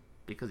girl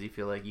because you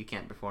feel like you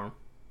can't perform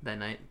that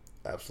night?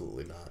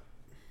 Absolutely not.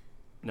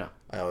 No.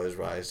 I always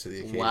rise to the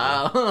occasion.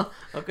 Wow.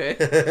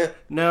 Okay.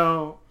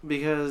 No,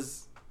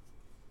 because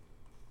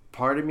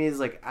part of me is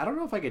like, I don't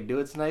know if I could do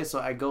it tonight, so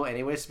I go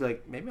anyways to be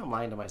like, maybe I'm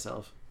lying to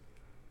myself.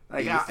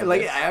 Like, You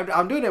said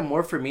I'm doing it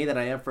more for me than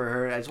I am for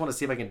her. I just want to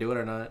see if I can do it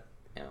or not.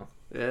 You know,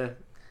 Yeah.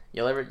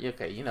 you'll ever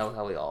okay? You know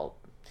how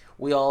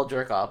we all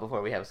jerk off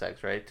before we have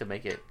sex, right? To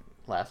make it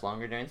last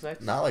longer during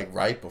sex. Not like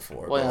right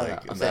before, Well, but no,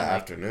 like I'm in the saying, like,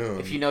 afternoon.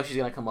 If you know she's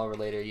gonna come over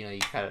later, you know you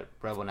kind of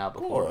rub one out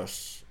of before.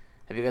 course.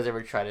 Have you guys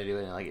ever tried to do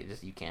it and like it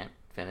just you can't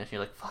finish?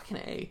 You're like fucking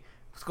A.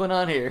 What's going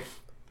on here?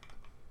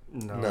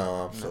 No. No,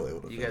 I'm still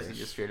able to You guys finish. can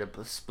just straight up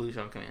sploosh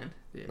on command.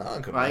 Yeah. Not on Well,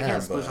 I command,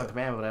 can't sploosh but- on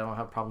command, but I don't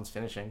have problems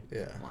finishing.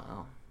 Yeah.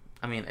 Wow.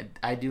 I mean,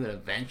 I do it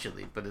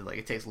eventually, but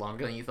it takes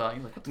longer than you thought.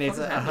 You're like, what the Nate's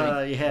fuck is like,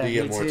 happening? yeah, Do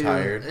you me get more too.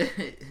 tired?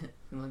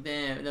 I'm like,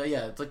 damn. No,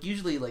 yeah. It's like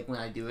usually like when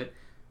I do it,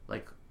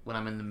 like when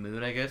I'm in the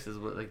mood, I guess is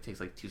what like takes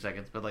like 2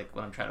 seconds. But like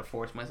when I'm trying to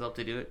force myself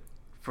to do it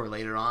for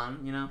later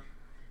on, you know,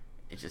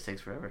 it just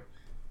takes forever.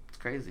 It's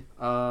crazy.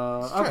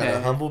 Trying to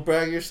Okay. humble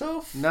brag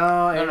yourself?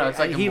 No, No, it's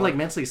like he a like more-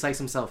 mentally psychs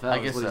himself out. I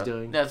Is guess what so. he's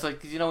doing. Yeah, it's like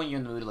because you know when you're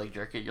in the mood to like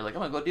jerk it, you're like,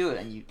 I'm gonna go do it,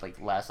 and you like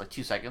last like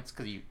 2 seconds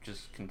because you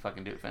just can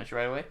fucking do it, finish it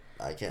right away.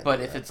 I can't. But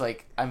do if that. it's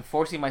like I'm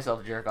forcing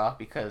myself to jerk off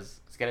because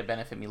it's gonna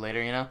benefit me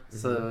later, you know.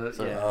 So,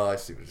 So- yeah. Oh, I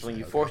see what you're So when saying.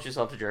 you okay. force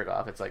yourself to jerk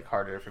off, it's like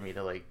harder for me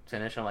to like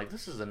finish. I'm like,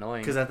 this is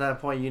annoying. Because at that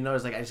point, you know,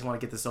 it's like, I just want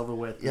to get this over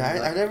with. Yeah, And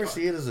I like, never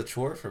see it as a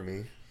chore for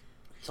me.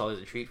 It's always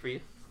a treat for you.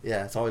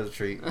 Yeah, it's always a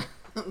treat.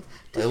 A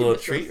little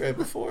treat right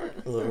before,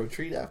 a little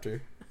treat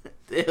after.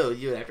 Ew, you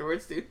do it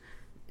afterwards, dude.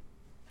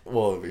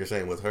 Well, you're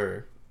saying with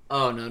her.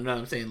 Oh no,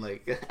 I'm saying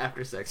like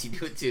after sex, you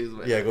do it too.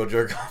 But... Yeah, go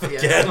jerk off Yeah,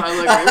 again. that's why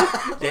I'm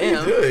like, What damn.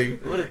 are you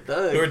doing? What a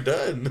thug. We're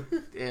done.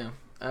 Damn.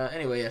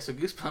 Anyway, yeah. So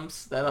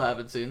Goosebumps, that'll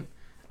happen soon.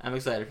 I'm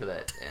excited for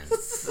that, and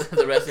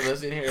the rest of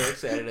us in here are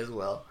excited as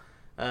well.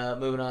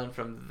 Moving on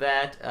from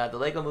that, the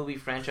Lego Movie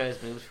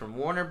franchise moves from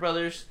Warner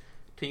Brothers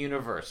to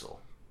Universal.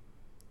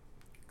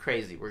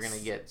 Crazy. We're gonna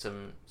get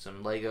some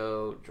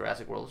Lego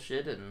Jurassic World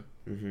shit, and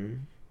Mm-hmm.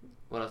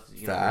 what else?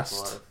 Is Fast.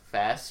 Universal have?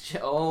 Fast.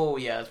 Oh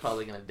yeah, that's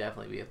probably gonna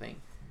definitely be a thing.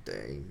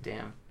 Dang.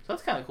 Damn. So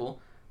that's kind of cool.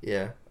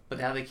 Yeah. But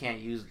now they can't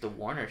use the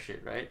Warner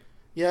shit, right?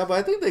 Yeah, but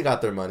I think they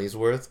got their money's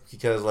worth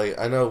because, like,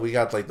 I know we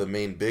got like the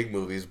main big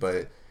movies,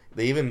 but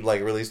they even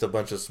like released a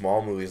bunch of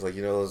small movies, like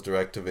those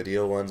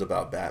direct-to-video ones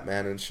about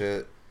Batman and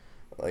shit.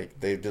 Like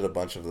they did a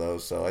bunch of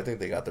those, so I think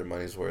they got their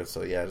money's worth.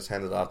 So yeah, just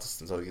hand it off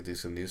so we can do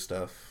some new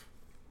stuff.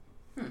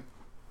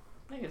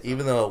 I guess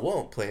Even though it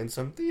won't play in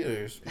some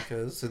theaters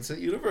because it's at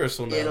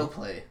Universal now. it'll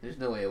play. There's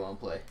no way it won't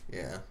play.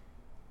 Yeah.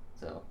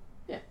 So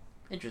yeah,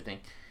 interesting.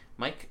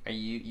 Mike,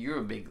 you're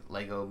a big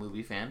Lego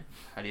Movie fan?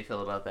 How do you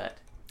feel about that?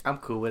 I'm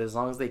cool with it. As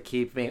long as they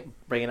keep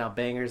bringing out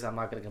bangers, I'm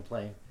not going to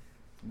complain.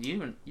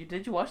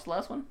 Did you watch the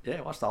last one? Yeah,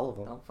 I watched all of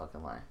them. Don't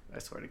fucking lie. I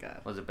swear to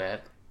God. Was it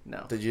bad?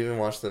 No, Did you even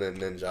watch the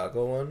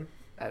Ninjago one?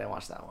 I didn't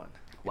watch that one.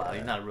 Wow, Yeah.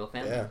 you're not a real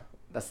fan. Yeah.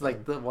 That's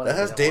like the one That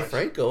has I Dave watched.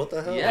 Franco. What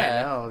the hell?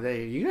 Yeah. I know.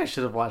 You guys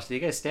should have watched it. You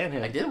guys stand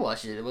him. I did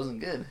watch it. It wasn't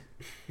good.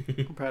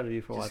 I'm proud of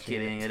you for Just watching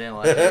kidding. it. I didn't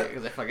watch it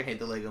because I fucking hate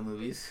the Lego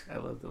movies. I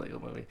love the Lego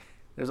movie.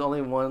 There's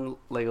only one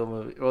Lego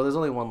movie. Well, there's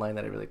only one line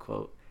that I really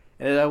quote.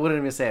 And I wouldn't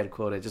even say I'd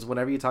quote it. Just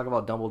whenever you talk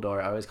about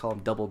Dumbledore, I always call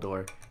him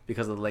Doubledore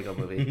because of the Lego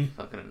movie.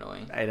 Fucking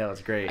annoying. I know,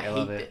 it's great. I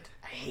love hate it.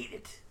 I hate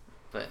it.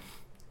 But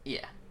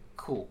yeah,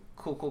 cool.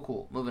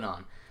 Moving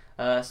on.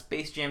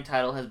 Space Jam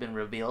title has been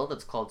revealed.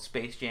 It's called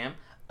Space Jam: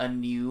 A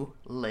New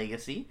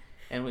Legacy.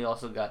 And we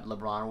also got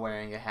LeBron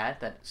wearing a hat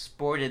that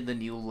sported the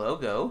new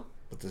logo.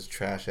 With this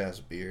trash ass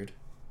beard.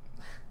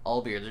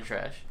 All beards are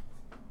trash.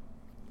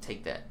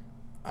 Take that.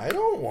 I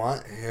don't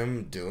want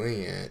him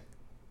doing it.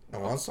 I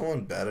want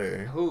someone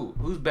better.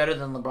 Who's better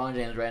than LeBron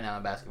James right now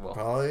in basketball?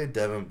 Probably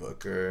Devin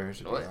Booker,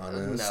 to be What?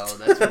 honest.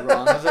 No, that's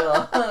wrong as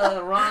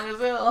hell. Wrong as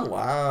hell.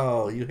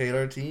 Wow, you hate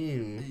our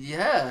team.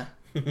 Yeah.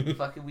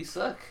 Fucking, we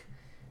suck.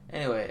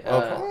 Anyway,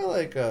 Probably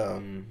like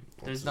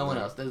there's no one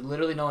else. There's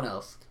literally no one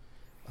else.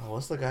 Oh,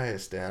 what's the guy I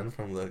stand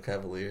from the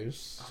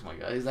Cavaliers? Oh my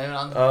god, he's not even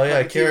on the. Oh, yeah,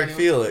 fucking team Carrick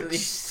anymore.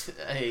 Felix.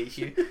 I hate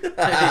you.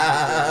 I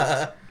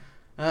hate you.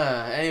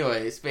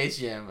 Anyway, Space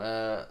Jam.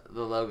 The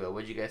logo.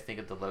 What'd you guys think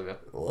of the logo?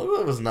 The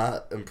logo was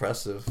not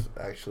impressive,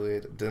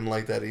 actually. Didn't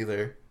like that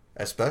either.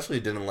 I especially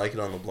didn't like it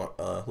on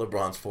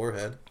LeBron's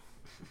forehead.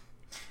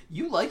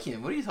 You like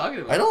him? What are you talking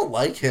about? I don't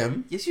like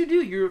him. Yes, you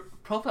do. Your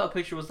profile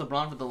picture was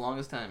LeBron for the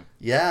longest time.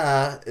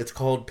 Yeah, it's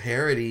called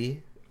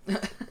parody.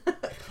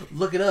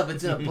 Look it up.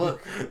 It's in a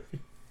book.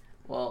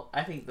 Well,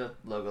 I think the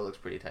logo looks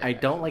pretty tight. I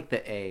don't actually. like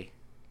the A.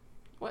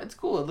 Well, it's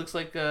cool. It looks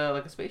like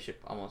a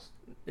spaceship almost.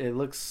 It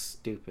looks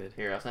stupid.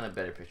 Here, I'll send a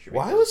better picture.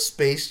 Why was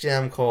Space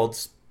Jam called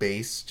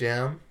Space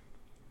Jam?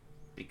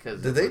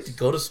 Because Did they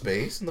go to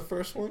space in the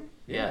first one?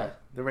 Yeah.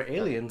 There were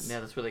aliens. Yeah,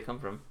 that's where they come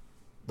from.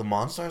 The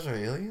Monstars are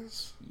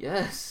aliens?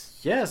 Yes.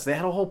 Yes, they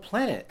had a whole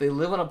planet. They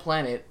live on a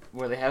planet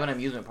where they have an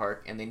amusement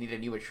park and they need a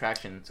new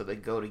attraction, so they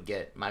go to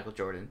get Michael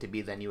Jordan to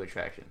be that new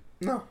attraction.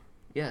 No,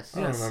 Yes.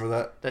 I don't remember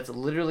that. That's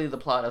literally the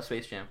plot of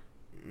Space Jam.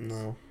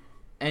 No.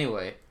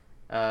 Anyway,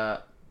 I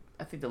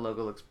think the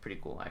logo looks pretty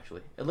cool,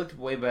 actually. It looked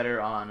way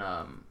better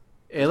on,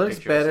 It looks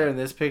picture I better saw. in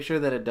this picture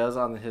than it does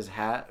on his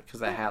hat, because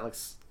that hat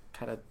looks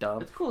kind of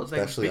dumb. it's cool. It's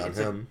Especially like, on it's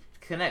like him.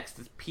 connects.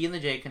 The P and the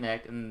J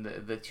connect, and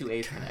the two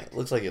A's It connect.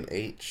 looks like an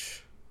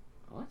H.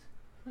 What?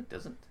 It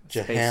doesn't.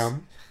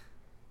 Jaham.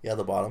 Yeah,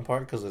 the bottom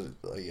part, because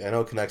I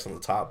know it connects on the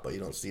top, but you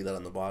don't see that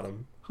on the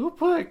bottom. Who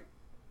put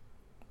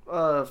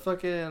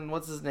fucking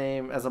what's his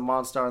name as a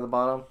monster on the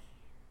bottom?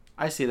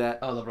 I see that.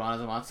 Oh, LeBron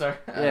is a monster?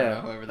 I don't Yeah,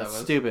 know, whoever that that's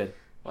was. stupid.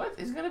 What?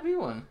 He's gonna be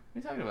one. What are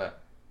you talking about?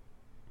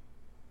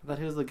 I thought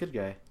he was the good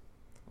guy.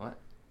 What?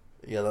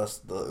 Yeah, that's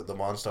the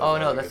Monstars. Oh, are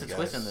no, the that's the good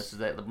twist guys. in this, is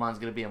that LeBron's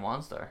gonna be a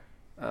monster.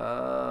 Damn.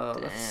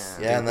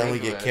 Yeah, and then we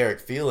Think get about it. Carrick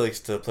Felix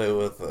to play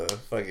with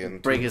fucking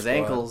Break Toon his Squad.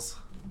 ankles.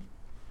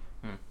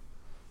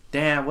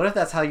 Damn, what if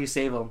that's how you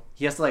save him?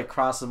 He has to like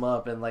cross him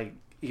up and like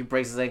he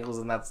breaks his ankles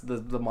and that's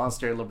the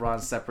monster and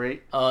LeBron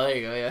separate. Oh, there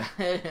you go, yeah.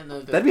 And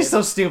That'd be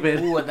so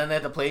stupid. Ooh, and then they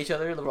have to play each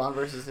other, LeBron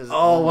versus his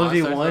Oh,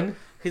 monster. 1v1?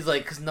 He's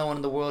like, because no one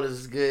in the world is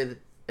as good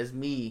as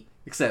me.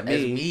 Except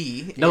As me.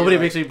 me. Nobody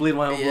You're makes like, me bleed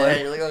my own yeah, blood.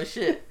 you're like, oh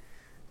shit.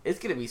 It's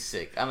gonna be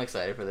sick. I'm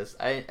excited for this.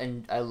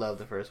 I love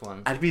the first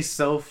one. I'd be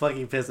so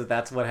fucking pissed if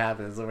that's what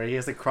happens. Where he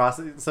has to cross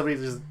somebody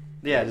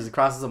just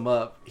crosses him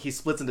up. He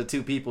splits into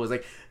two people. He's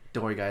like,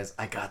 "Don't worry, guys,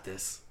 I got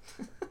this."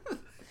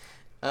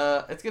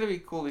 It's gonna be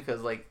cool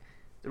because like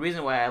the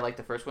reason why I like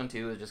the first one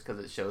too is just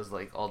because it shows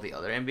like all the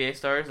other NBA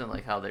stars and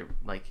like how they're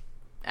like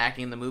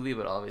acting in the movie,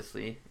 but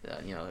obviously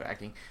they're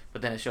acting.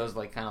 But then it shows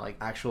like kind of like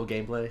Actual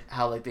gameplay.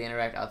 how like they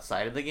interact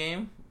outside of the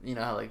game. You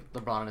know how like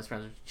LeBron and his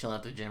friends are chilling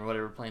at the gym or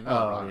whatever playing. Not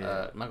Oh, LeBron,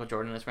 yeah. Michael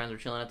Jordan and his friends are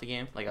chilling at the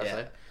game like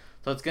outside. Yeah.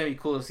 So it's gonna be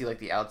cool to see like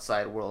the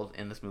outside world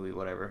in this movie,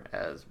 whatever,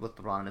 as with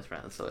LeBron and his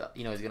friends. So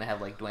he's gonna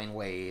have like Dwayne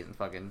Wade and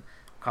fucking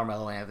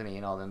Carmelo Anthony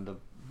and all them, the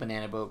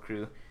Banana Boat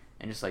crew,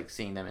 and just like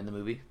seeing them in the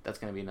movie. That's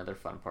gonna be another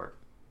fun part.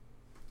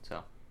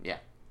 So yeah,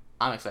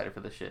 I'm excited for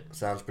this shit.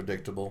 Sounds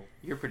predictable.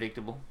 You're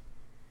predictable.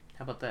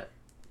 How about that?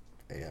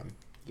 I am.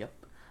 Yep.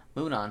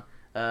 Moving on.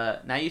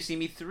 Now You See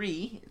Me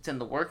 3. It's in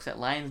the works at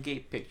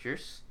Lionsgate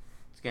Pictures.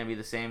 It's going to be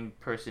the same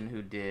person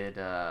who did...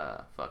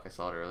 I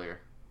saw it earlier.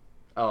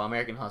 Oh,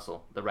 American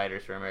Hustle. The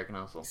writers for American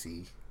Hustle.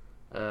 See,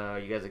 Are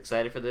you guys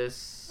excited for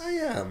this? I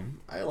am.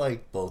 I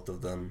like both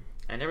of them.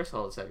 I never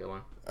saw the second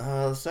one.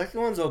 The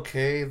second one's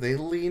okay. They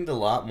leaned a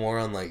lot more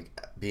on like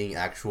being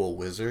actual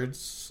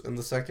wizards in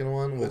the second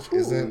one, which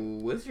isn't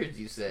Ooh, wizards,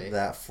 you say?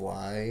 that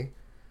fly.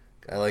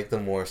 I like the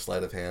more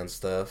sleight of hand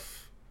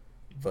stuff,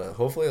 but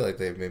hopefully like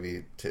they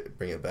maybe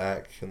bring it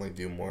back and like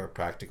do more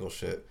practical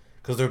shit.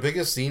 Because their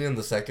biggest scene in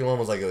the second one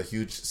was like a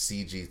huge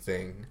CG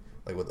thing,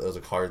 like it was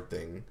a card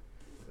thing,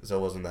 so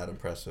it wasn't that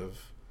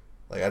impressive.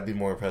 Like I'd be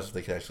more impressed if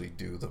they could actually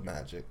do the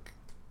magic.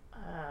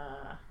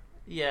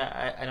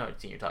 Yeah, I know what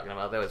scene you're talking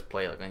about. That was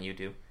played like on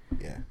YouTube.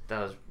 Yeah.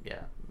 That was,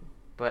 yeah.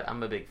 But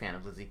I'm a big fan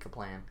of Lizzie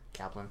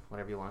Kaplan,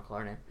 whatever you want to call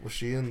her name. Was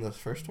she in the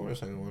first one or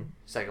second one?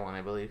 Second one,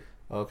 I believe.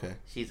 Okay.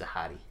 She's a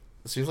hottie.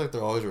 It seems like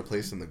they're always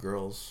replacing the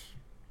girls.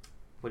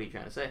 What are you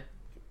trying to say?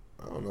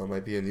 I don't know. It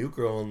might be a new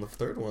girl in the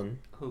third one.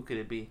 Who could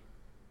it be?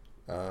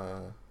 Uh,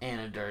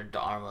 Anna de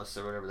Armas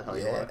or whatever the hell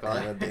you yeah, want to call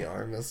Anna it. de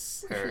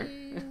Armas.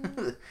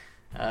 Her.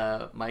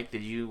 Mike,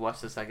 did you watch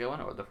the second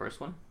one or the first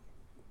one?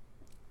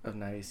 Of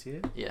Now You See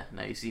It? Yeah,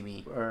 Now You See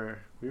Me. Or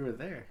we were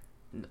there.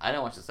 I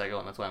didn't watch the second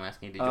one. That's why I'm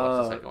asking you. Did you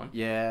watch the second one?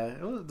 Yeah,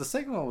 the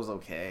second one was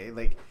okay.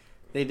 Like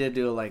they did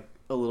do like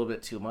a little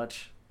bit too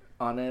much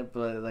on it,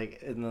 but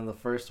like and then the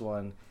first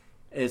one,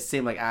 it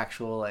seemed like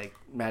actual like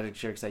magic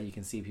tricks that you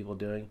can see people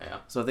doing. Yeah.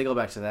 So if they go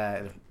back to that,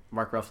 and if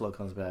Mark Ruffalo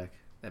comes back,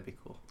 that'd be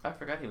cool. I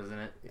forgot he was in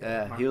it.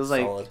 Yeah, he was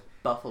like, Solid.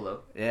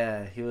 Buffalo.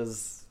 yeah, he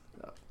was.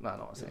 No, I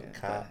don't want to say He was it.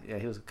 a cop. But yeah,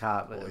 he was a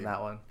cop Boy. in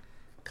that one.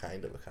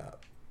 Kind of a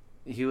cop.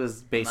 He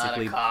was Not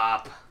basically a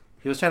cop.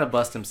 he was trying to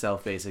bust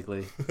himself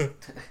basically.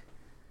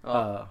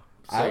 Oh,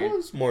 so I you're-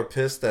 was more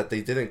pissed that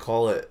they didn't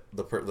call it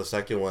the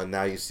second one.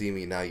 Now you see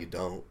me, now you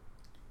don't.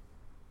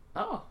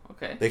 Oh,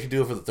 okay. They could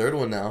do it for the third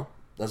one now.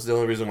 That's the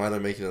only reason why they're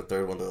making a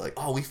third one. They're like,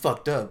 oh, we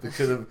fucked up. We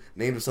could have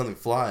named it something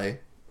fly.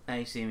 Now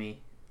you see me.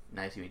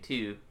 Now you see me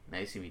too. Now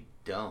you see me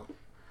don't.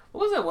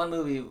 What was that one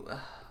movie?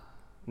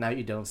 Now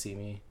you don't see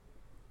me.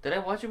 Did I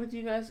watch it with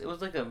you guys? It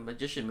was like a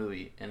magician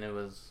movie, and it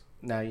was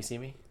Now you see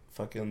me.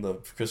 Fucking the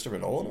Christopher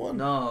Nolan one?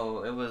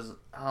 no, it was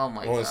oh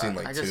my I've only god! seen,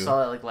 like, I just 2.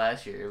 saw it like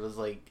last year. It was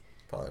like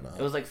Probably not.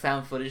 it was like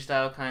found footage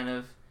style kind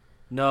of.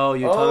 No,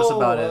 you told us Oh,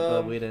 about it,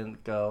 but we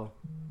didn't go.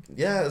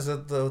 Yeah, is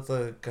it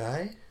the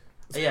guy?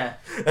 Yeah,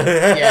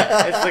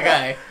 yeah, it's the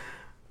guy.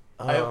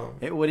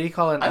 What do you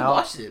call an I owl?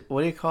 watched it.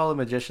 What do you call a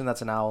magician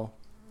that's an owl?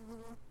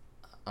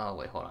 Oh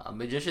wait, hold on. A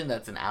magician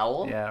that's an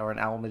owl. Yeah, or an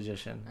owl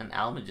magician. An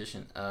owl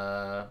magician.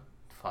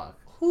 Fuck.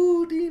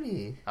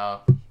 Houdini.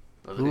 Oh,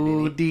 those are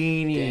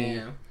Houdini.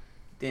 Houdini.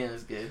 Damn,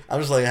 that's good. I'm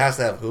just like, it has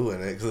to have who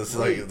in it because it's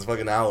like Wait. it's a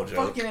fucking owl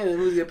joke. Fucking hell, the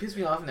movie that pissed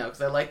me off now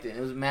because I liked it. It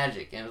was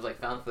magic and it was like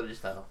found footage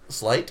style.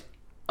 Slight?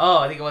 Oh,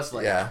 I think it was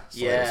like Yeah.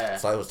 yeah.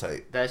 Slight was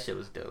tight. That shit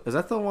was dope. Is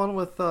that the one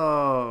with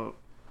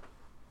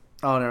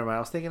Oh, never mind. I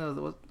was thinking of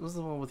what was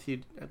the one with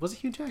Hugh? Was it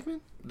Hugh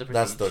Jackman? The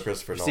That's the Prestige.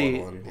 Christopher See,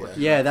 Nolan one.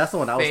 Yeah. Yeah, that's the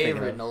one I was thinking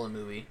Favorite of. Nolan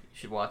movie. You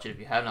should watch it if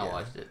you have not Yeah.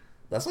 watched it.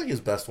 That's like his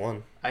best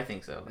one. I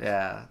think so.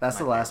 Yeah, that's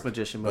My the last favorite.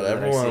 magician But movie that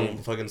I've everyone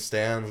seen. fucking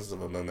stands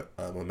of a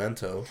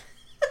memento.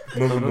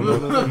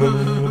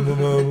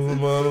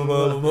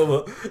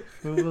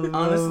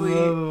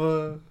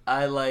 Honestly,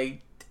 I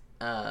liked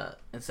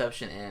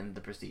Inception and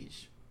The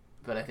Prestige,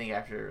 but I think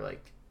after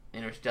like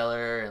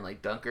Interstellar and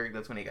like Dunkirk,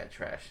 that's when he got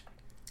trash.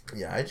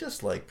 Yeah, I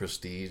just like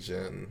Prestige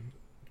and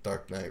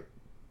Dark Knight.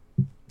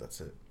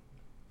 That's it.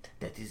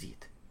 That is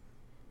it.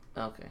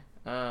 Okay.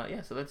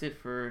 Yeah, so that's it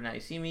for Now You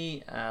See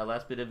Me.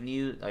 Last bit of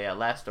news. Oh, yeah,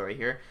 last story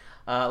here.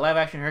 Live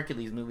action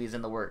Hercules movie is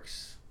in the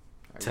works.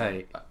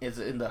 Tight. Is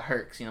in the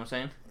Hercs, you know what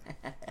I'm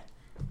saying?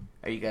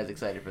 Are you guys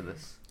excited for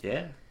this?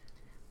 Yeah.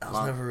 I was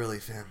Long- never really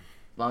a fan.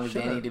 As long as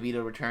Shut Danny up.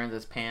 DeVito returns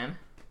as Pan,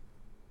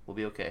 we'll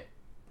be okay.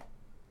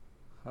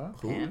 Huh?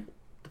 Who? Pan?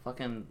 The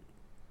fucking...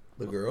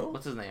 The girl?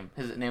 What's his name?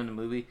 His name in the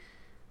movie?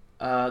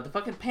 The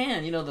fucking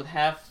Pan, you know, the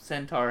half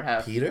centaur,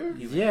 half... Peter?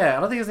 Yeah, I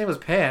don't think his name was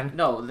Pan.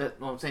 No,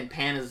 I'm saying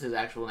Pan is his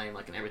actual name,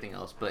 like in everything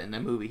else. But in the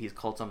movie, he's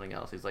called something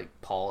else. He's like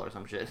Paul or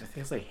some shit. I think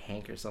it's like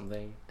Hank or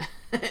something.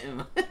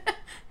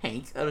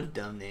 Hank, what a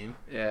dumb name.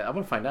 Yeah, I'm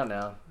gonna find out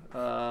now.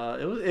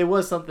 It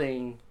was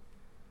something.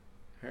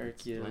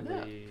 Hercules. Find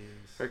out.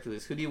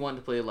 Hercules. Who do you want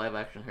to play live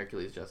action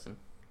Hercules, Justin?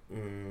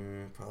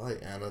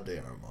 Probably Anna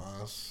de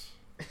Armas.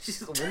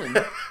 She's a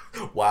woman.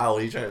 Wow,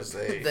 what are you trying to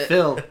say? That-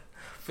 Phil.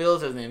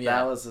 Phil's his name. Yeah.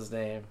 That was his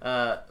name.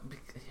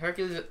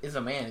 Hercules is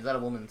a man. He's not a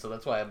woman, so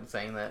that's why I'm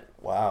saying that.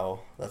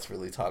 Wow, that's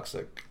really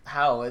toxic.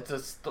 How? It's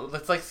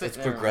like It's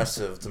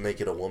progressive to make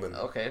it a woman.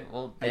 Okay,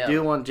 well, I yeah.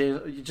 do want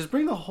James. You just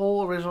bring the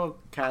whole original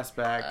cast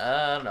back.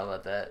 I don't know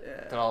about that.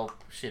 Yeah. They're all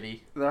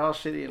shitty. They're all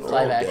shitty. And They're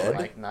Live all action, dead.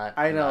 like not.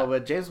 I know, not-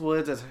 but James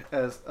Woods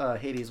as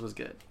Hades was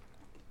good.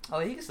 Oh,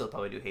 he can still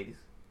probably do Hades.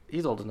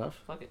 He's old enough.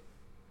 Fuck it.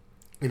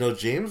 You know,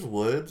 James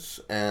Woods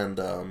and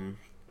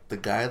the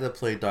guy that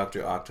played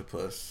Dr.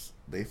 Octopus,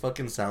 they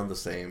fucking sound the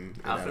same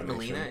in Alfred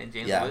animation. Molina and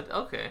James Yeah. Wood.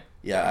 Okay.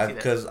 Yeah, I see that.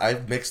 because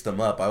I've mixed them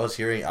up. I was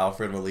hearing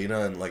Alfred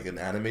Molina in like an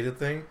animated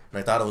thing, and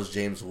I thought it was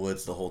James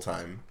Woods the whole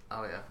time.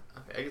 Oh yeah.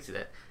 Okay, I can see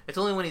that. It's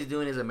only when he's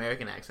doing his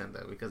American accent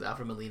though, because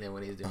Alfred Molina,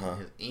 when he's doing Uh-huh.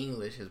 his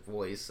English, his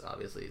voice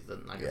obviously is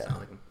not gonna Yeah. sound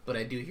like him. But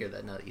I do hear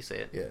that now that you say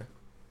it. Yeah.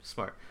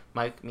 Smart.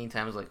 Mike,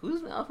 meantime, is like,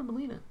 who's Alfred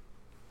Molina?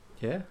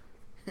 Yeah.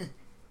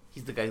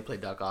 He's the guy who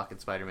played Doc Ock in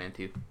Spider-Man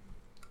 2.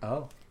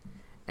 Oh,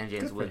 And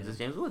James Good for Woods him. is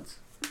James Woods.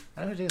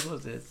 I know who James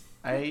Woods is.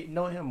 I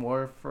know him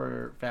more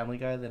for Family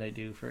Guy than I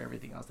do for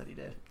everything else that he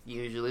did.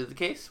 Usually the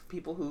case.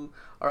 People who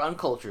are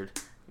uncultured.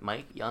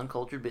 Mike, you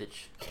uncultured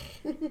bitch.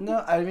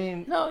 No, I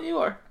mean No, you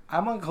are.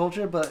 I'm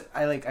uncultured, but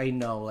I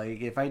know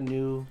if I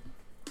knew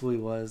who he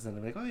was, then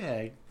I'm like, oh yeah,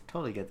 I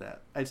totally get that.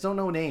 I just don't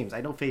know names.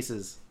 I know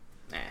faces.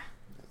 Nah,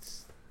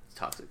 it's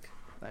toxic.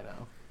 I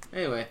know.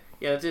 Anyway,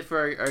 yeah, that's it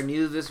for our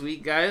news this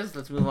week, guys.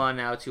 Let's move on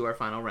now to our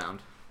final round.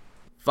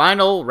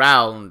 Final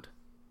round.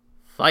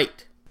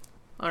 Fight.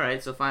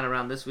 Alright, so final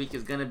round this week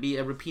is going to be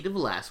a repeat of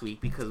last week,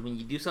 because when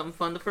you do something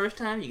fun the first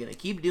time, you're going to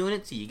keep doing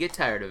it till you get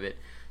tired of it.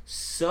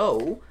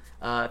 So,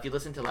 if you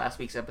listened to last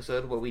week's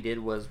episode, what we did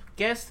was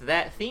guess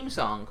that theme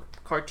song,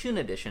 cartoon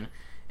edition,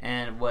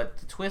 and what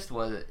the twist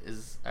was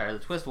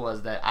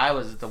that I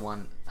was the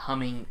one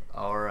humming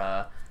or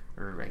I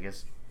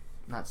guess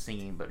not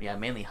singing, but yeah,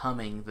 mainly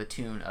humming the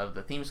tune of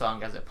the theme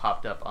song as it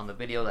popped up on the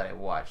video that I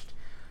watched.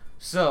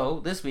 So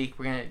this week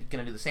we're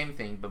gonna do the same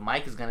thing, but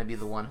Mike is gonna be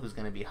the one who's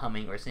gonna be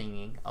humming or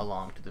singing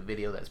along to the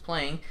video that's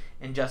playing,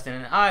 and Justin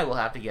and I will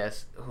have to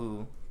guess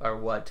who or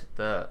what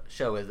the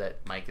show is that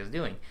Mike is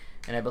doing.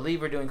 And I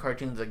believe we're doing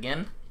cartoons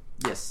again.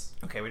 Yes.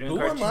 Okay, we're doing Who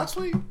won cartoons. last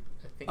week?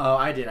 I think, Oh,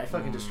 I did. I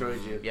fucking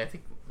destroyed you. yeah, I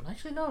think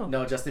Actually, no.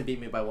 No, Justin beat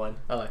me by 1.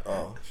 Oh,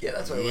 Oh. yeah,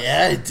 that's what it was.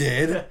 Yeah, I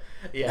did.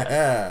 Yeah.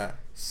 Yeah.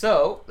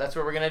 So that's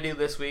what we're gonna do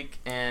this week,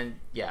 and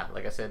yeah,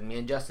 like I said, me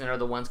and Justin are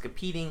the ones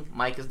competing.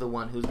 Mike is the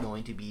one who's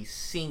going to be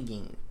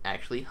singing,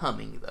 actually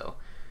humming though.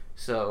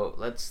 So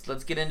let's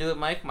get into it,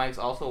 Mike. Mike's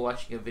also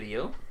watching a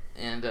video,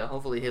 and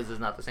hopefully his is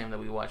not the same that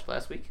we watched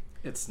last week.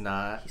 It's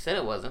not. He said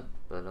it wasn't,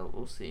 but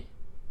we'll see.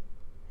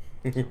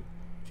 Okay.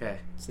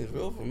 Seems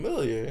real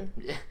familiar.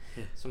 Yeah.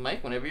 So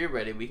Mike, whenever you're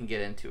ready, we can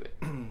get into it.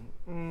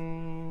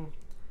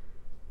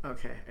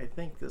 Okay, I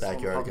think this will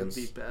Backyardigans.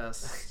 probably be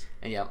best.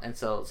 And yeah, and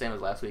so same as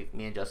last week,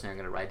 me and Justin are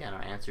gonna write down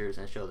our answers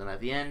and show them at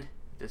the end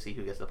to see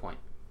who gets the point.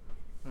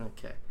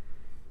 Okay.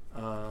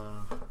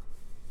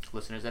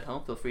 Listeners at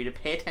home, feel free to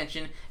pay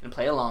attention and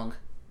play along.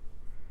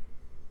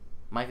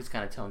 Mike is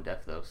kind of tone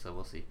deaf though, so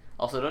we'll see.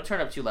 Also, don't turn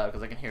up too loud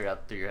because I can hear it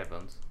out through your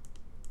headphones.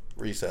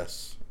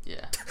 Recess.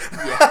 Yeah,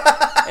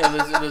 yeah. It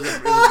was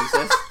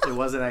recess. It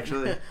wasn't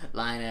actually.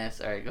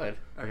 Lioness. All right, go ahead.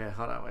 Okay,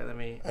 hold on. Wait, let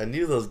me. I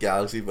knew those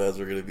Galaxy Buds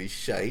were gonna be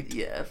shite.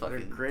 Yeah, They're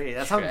fucking great.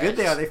 That's trash. how good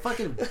they are. They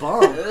fucking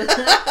bump.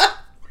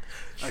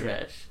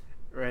 Trash.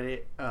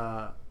 Ready?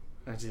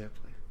 Let's do it.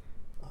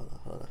 Hold on.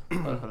 Hold on,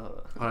 hold on, hold on.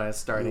 Hold on, it's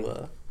starting.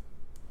 You,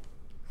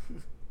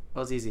 That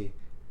was easy.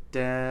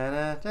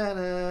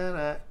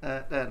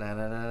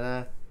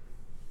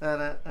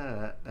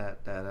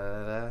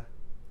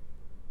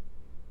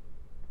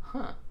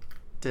 Huh.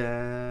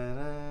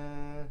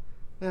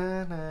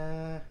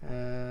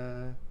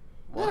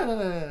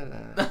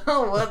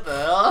 What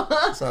the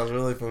hell? sounds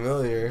really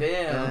familiar.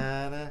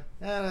 Damn.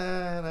 I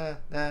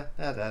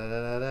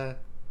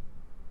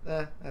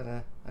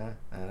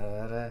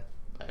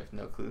have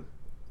no clue.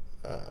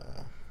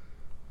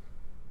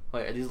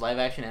 Wait, are these live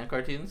action and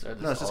cartoons? Or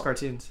No, it's just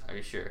cartoons. Are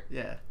you sure?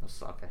 Yeah.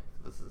 Okay.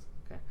 This is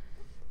okay.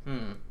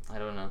 I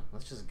don't know.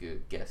 Let's just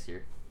guess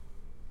here.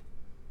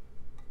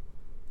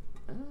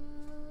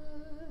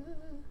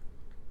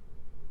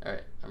 All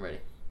right, I'm ready.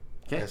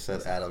 Okay. I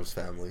said Adam's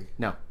Family.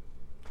 No.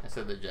 I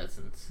said the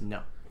Jetsons.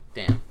 No.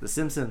 Damn. The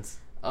Simpsons.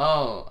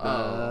 Oh.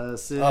 The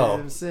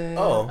Simpsons.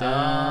 Oh.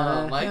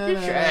 Mike, you're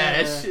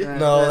trash.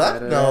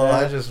 No,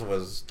 I just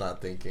was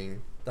not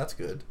thinking. That's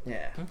good.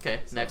 Yeah. Okay,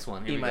 next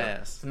one. Here Eat we my go.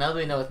 ass. So now that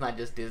we know it's not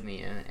just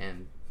Disney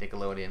and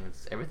Nickelodeon,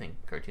 it's everything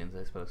cartoons,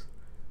 I suppose.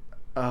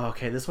 Oh,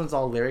 okay. This one's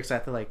all lyrics. I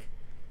have to like.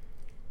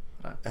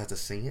 I have to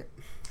sing it.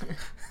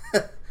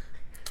 Okay,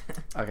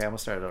 I'm gonna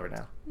start it over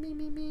now.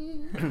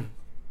 Me.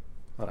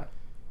 Hold on.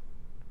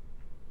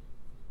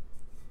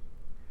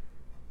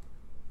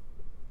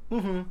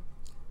 Mm-hmm.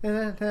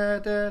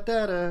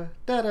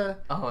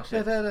 Oh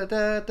shit. Okay,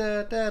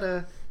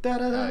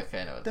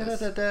 I know what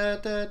this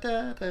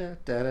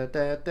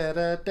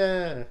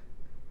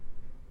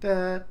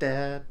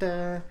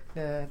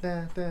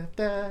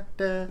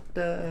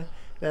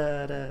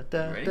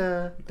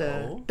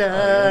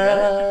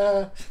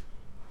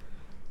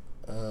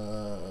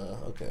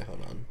Okay,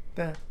 hold on.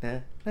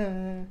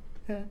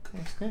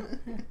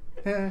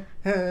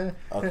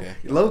 Okay.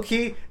 Low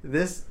key,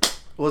 this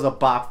was a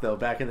bop though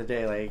back in the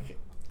day. Like,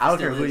 I don't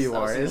care Still who is. you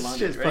I'll are, sing this along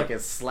shit with it, right? fucking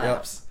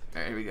slaps.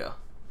 Alright, here we go.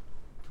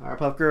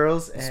 Powerpuff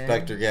Girls and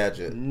Inspector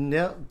Gadget.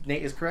 No,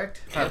 Nate is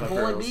correct. Powerpuff Powerpuff Boy,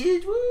 Girls.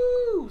 bitch,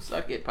 woo!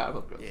 Suck it,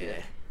 Powerpuff Girls.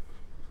 Yeah.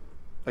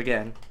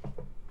 Again,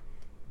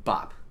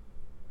 bop.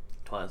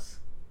 Twas.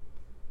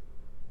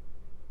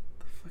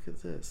 The fuck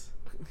is this?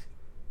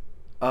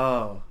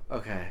 Oh,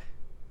 okay.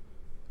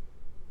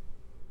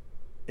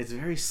 It's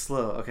very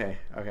slow. Okay,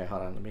 hold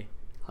on. Let me.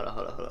 Hold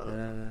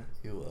on.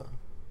 You,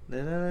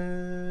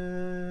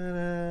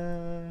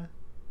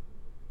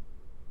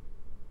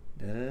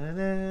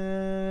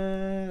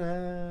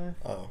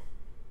 oh.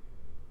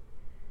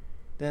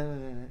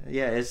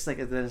 Yeah, it's like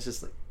then it's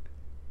just like.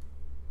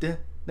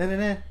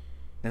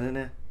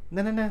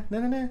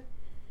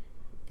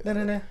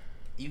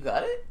 You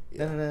got it?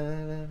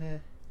 Yeah.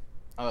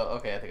 Oh,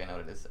 okay, I think I know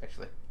what it is,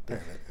 actually. Damn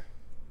it.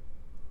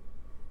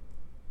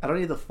 I don't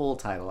need the full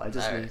title. I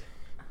just Alright. need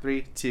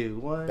 3, 2,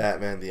 1.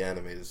 Batman the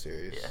Animated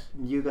Series. Yeah.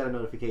 You got a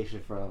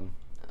notification from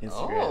Instagram.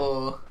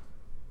 Oh.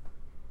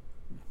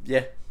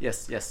 Yeah.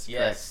 Yes.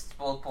 Yes,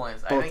 both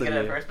points. I Both didn't get of it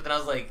at you. first, but then I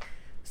was like,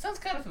 sounds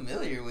kind of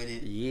familiar with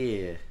it.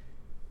 Yeah.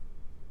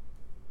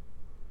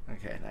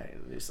 Okay, now I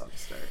need to do something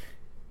to start.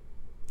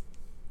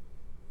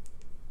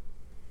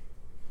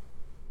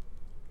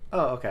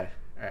 Oh, okay.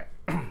 Alright.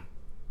 Let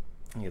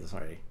me get this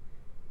one ready.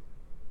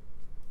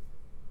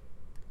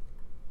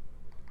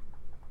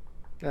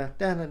 Hold on.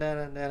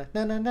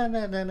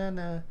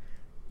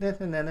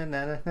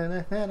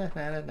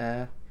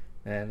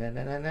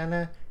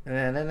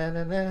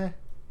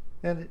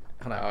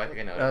 Oh, I think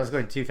I know what I it was is.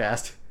 going too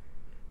fast.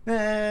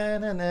 Yeah, I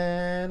know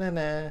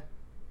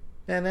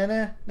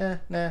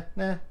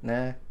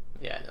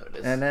what it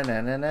is.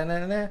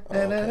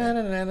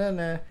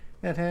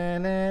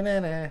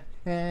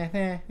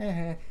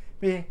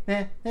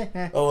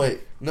 Oh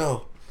wait,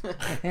 no. I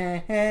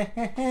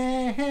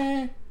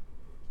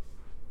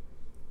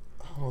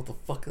don't know what the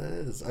fuck that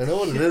is. I know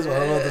what it is, but I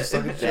don't know what the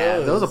fucking show Yeah,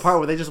 is. there was a part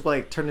where they just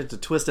like turned into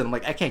Twisted. I'm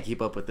like, I can't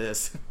keep up with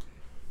this.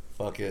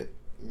 Fuck it.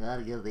 You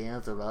gotta get the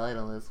answer right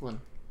on this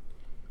one.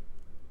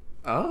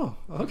 Oh,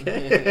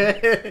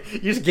 okay. You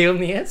just gave him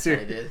the answer.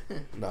 I did.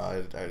 No,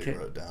 I already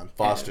wrote it down.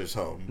 Foster's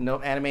Home.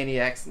 Nope,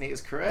 Animaniacs. Nate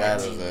is correct.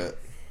 That is it.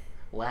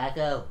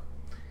 Wacko.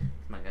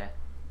 My guy.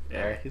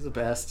 Yeah, he's the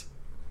best.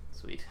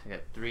 Sweet. I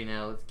got 3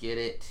 now. Let's get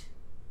it.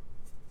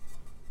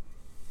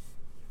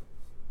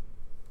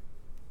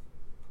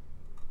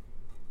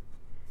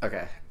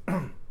 Okay.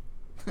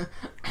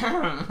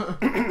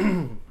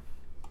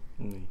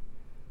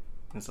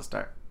 Let's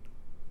start.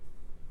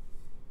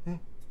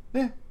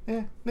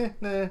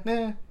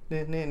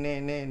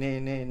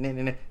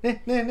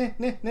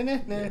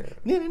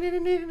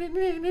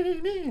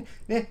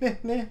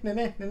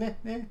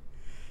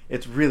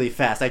 It's really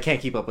fast. I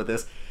can't keep up with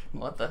this.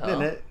 What the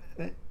hell?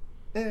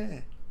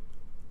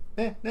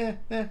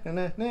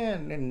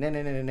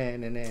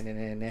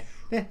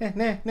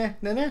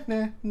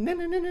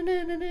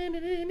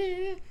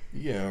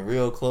 Yeah,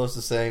 real close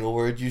to saying a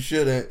word you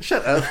shouldn't.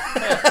 Shut up.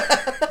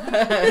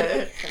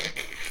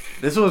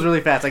 This one was really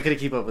fast. I couldn't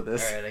keep up with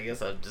this. Alright, I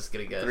guess I'm just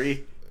gonna guess.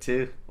 3,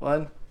 2,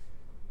 1.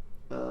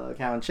 Cow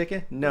and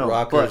chicken? No.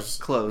 Rocco's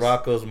but close.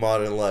 Rocco's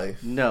Modern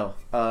Life. No.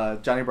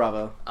 Johnny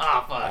Bravo.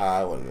 Ah, fuck.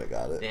 I wouldn't have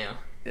got it. Damn.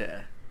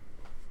 Yeah.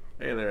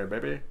 Hey there,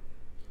 baby.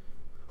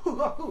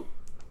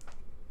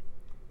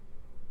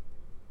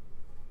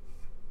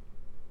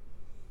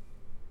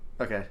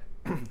 Okay.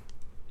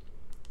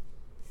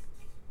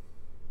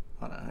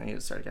 Hold on, I need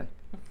to start again.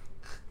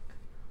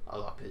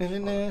 I'll pitch.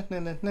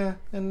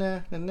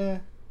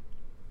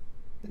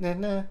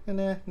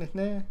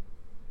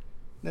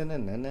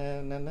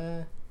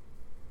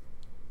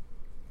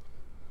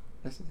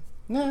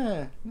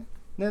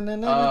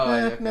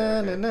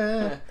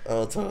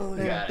 Oh,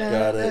 totally. Got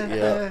Got it. it.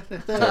 Yeah.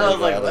 I was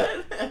like, Got it.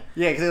 what?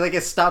 Yeah, because like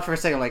it stopped for a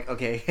second. I'm like,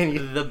 okay. And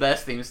you, The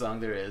best theme song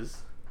there is.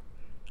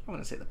 I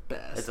want to say the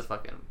best. It's a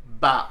fucking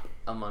bop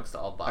amongst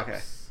all bops. Okay.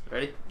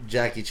 Ready?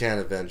 Jackie Chan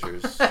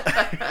Adventures.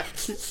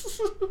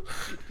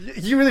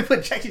 You really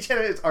put Jackie Chan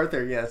as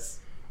Arthur? Yes.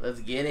 Let's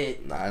get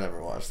it. Nah, I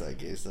never watched that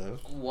gay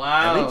stuff.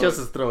 Wow. I think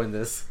Joseph's throwing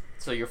this.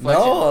 So you're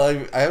flexing.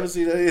 No, I haven't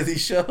seen any of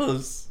these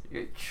shows.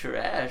 You're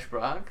trash,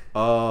 Brock.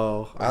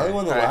 Oh. I only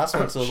won the Alright. last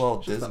one, so it was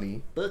all Shut the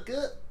Disney. Fuck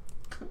up.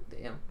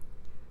 Damn.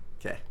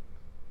 Okay.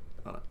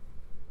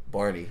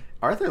 Barney.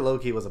 Arthur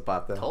Loki was a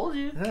bop though. Told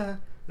you. Na,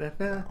 na,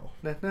 na,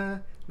 na, na,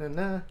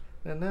 na,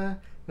 na, na, na, na,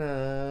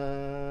 na,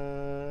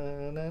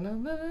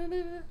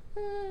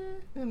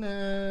 na,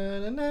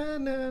 na, na, na,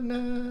 na, na.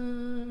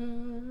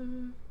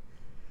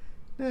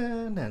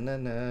 Na, na, na,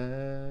 na,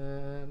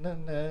 na,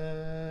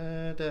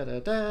 na, da, da,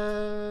 da,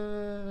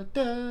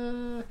 da,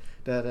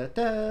 da, da,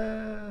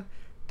 da,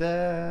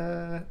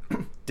 da,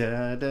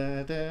 da,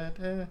 da, da,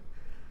 da.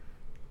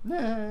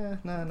 Na,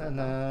 na, na,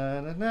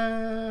 na, na,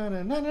 na,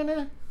 na, na,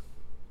 na.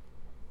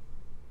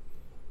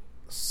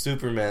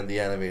 Superman, the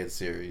animated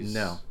series.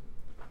 No.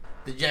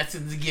 The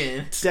Jetsons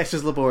again.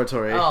 Dexter's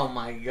Laboratory. Oh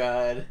my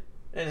god.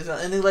 And it's not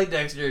anything like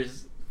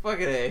Dexter's.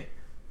 Fucking A.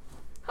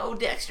 Oh,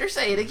 Dexter,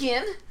 say it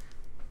again.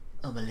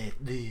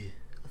 Omelette de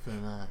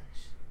fromage.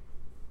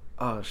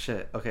 Oh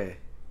shit. Okay.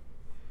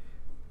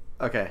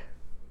 Okay.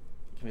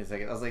 Give me a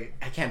second. I was like,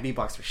 I can't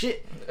beatbox for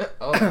shit.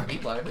 Oh,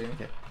 beatbox, dude.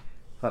 Okay.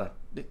 Hold on.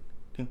 The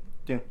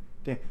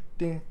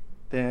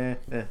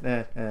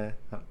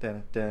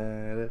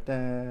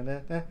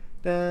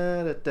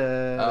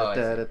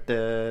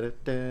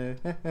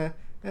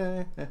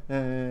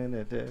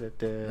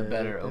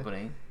better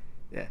opening.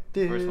 Yeah.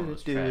 First one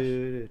was trash.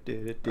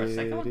 Or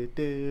second one?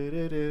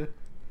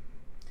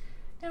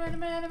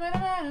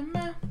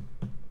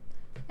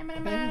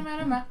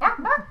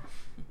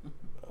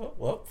 Oh,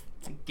 well,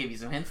 Give you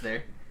some hints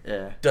there.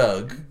 Yeah.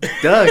 Doug.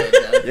 Doug.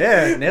 Doug.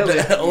 Yeah, nailed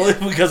it. Only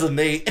because of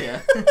Nate.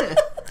 Yeah.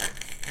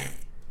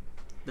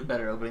 The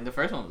better opening. The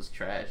first one was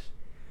trash.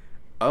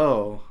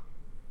 Oh.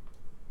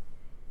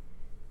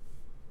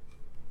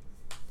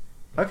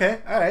 Okay,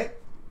 alright.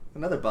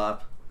 Another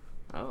bop.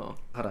 Oh.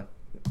 Hold on.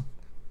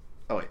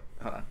 Oh wait,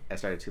 hold on. I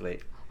started too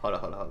late. Hold on.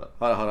 Hold on.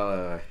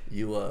 Wait.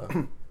 You,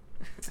 Alright.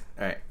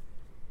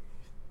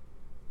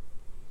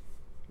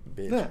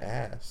 bitch Yeah.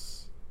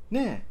 ass.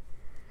 Nah.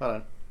 Hold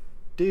on.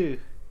 Do.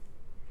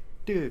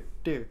 Oh, got it.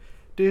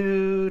 You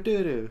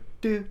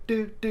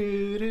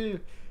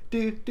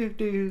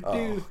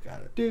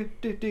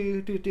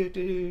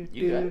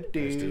got it. I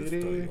just did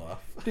throw you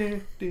off.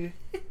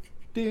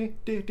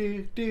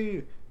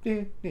 It's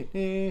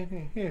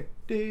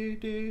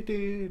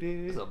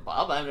a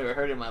bob I've never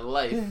heard in my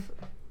life. Oh,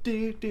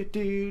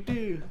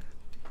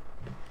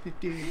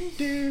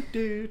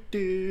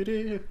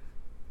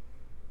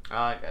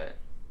 I got it.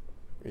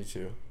 Me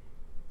too.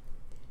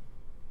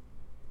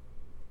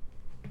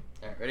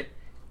 Alright, ready?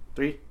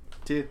 3,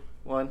 2,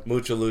 1.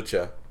 Mucha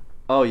Lucha.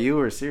 Oh, you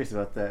were serious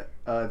about that.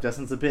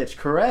 Justin's a bitch.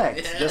 Correct.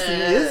 Yes. Justin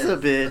is a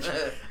bitch.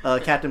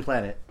 Captain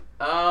Planet.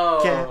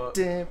 Oh.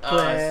 Captain Oh,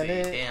 I see.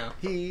 Planet. Damn.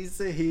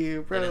 He's a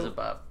hero. That is a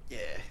bob. Yeah.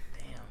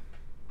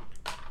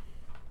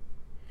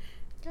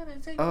 Damn.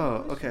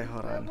 Oh, okay,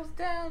 hold on. Levels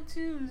down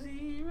to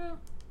 0.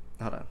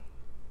 Hold on.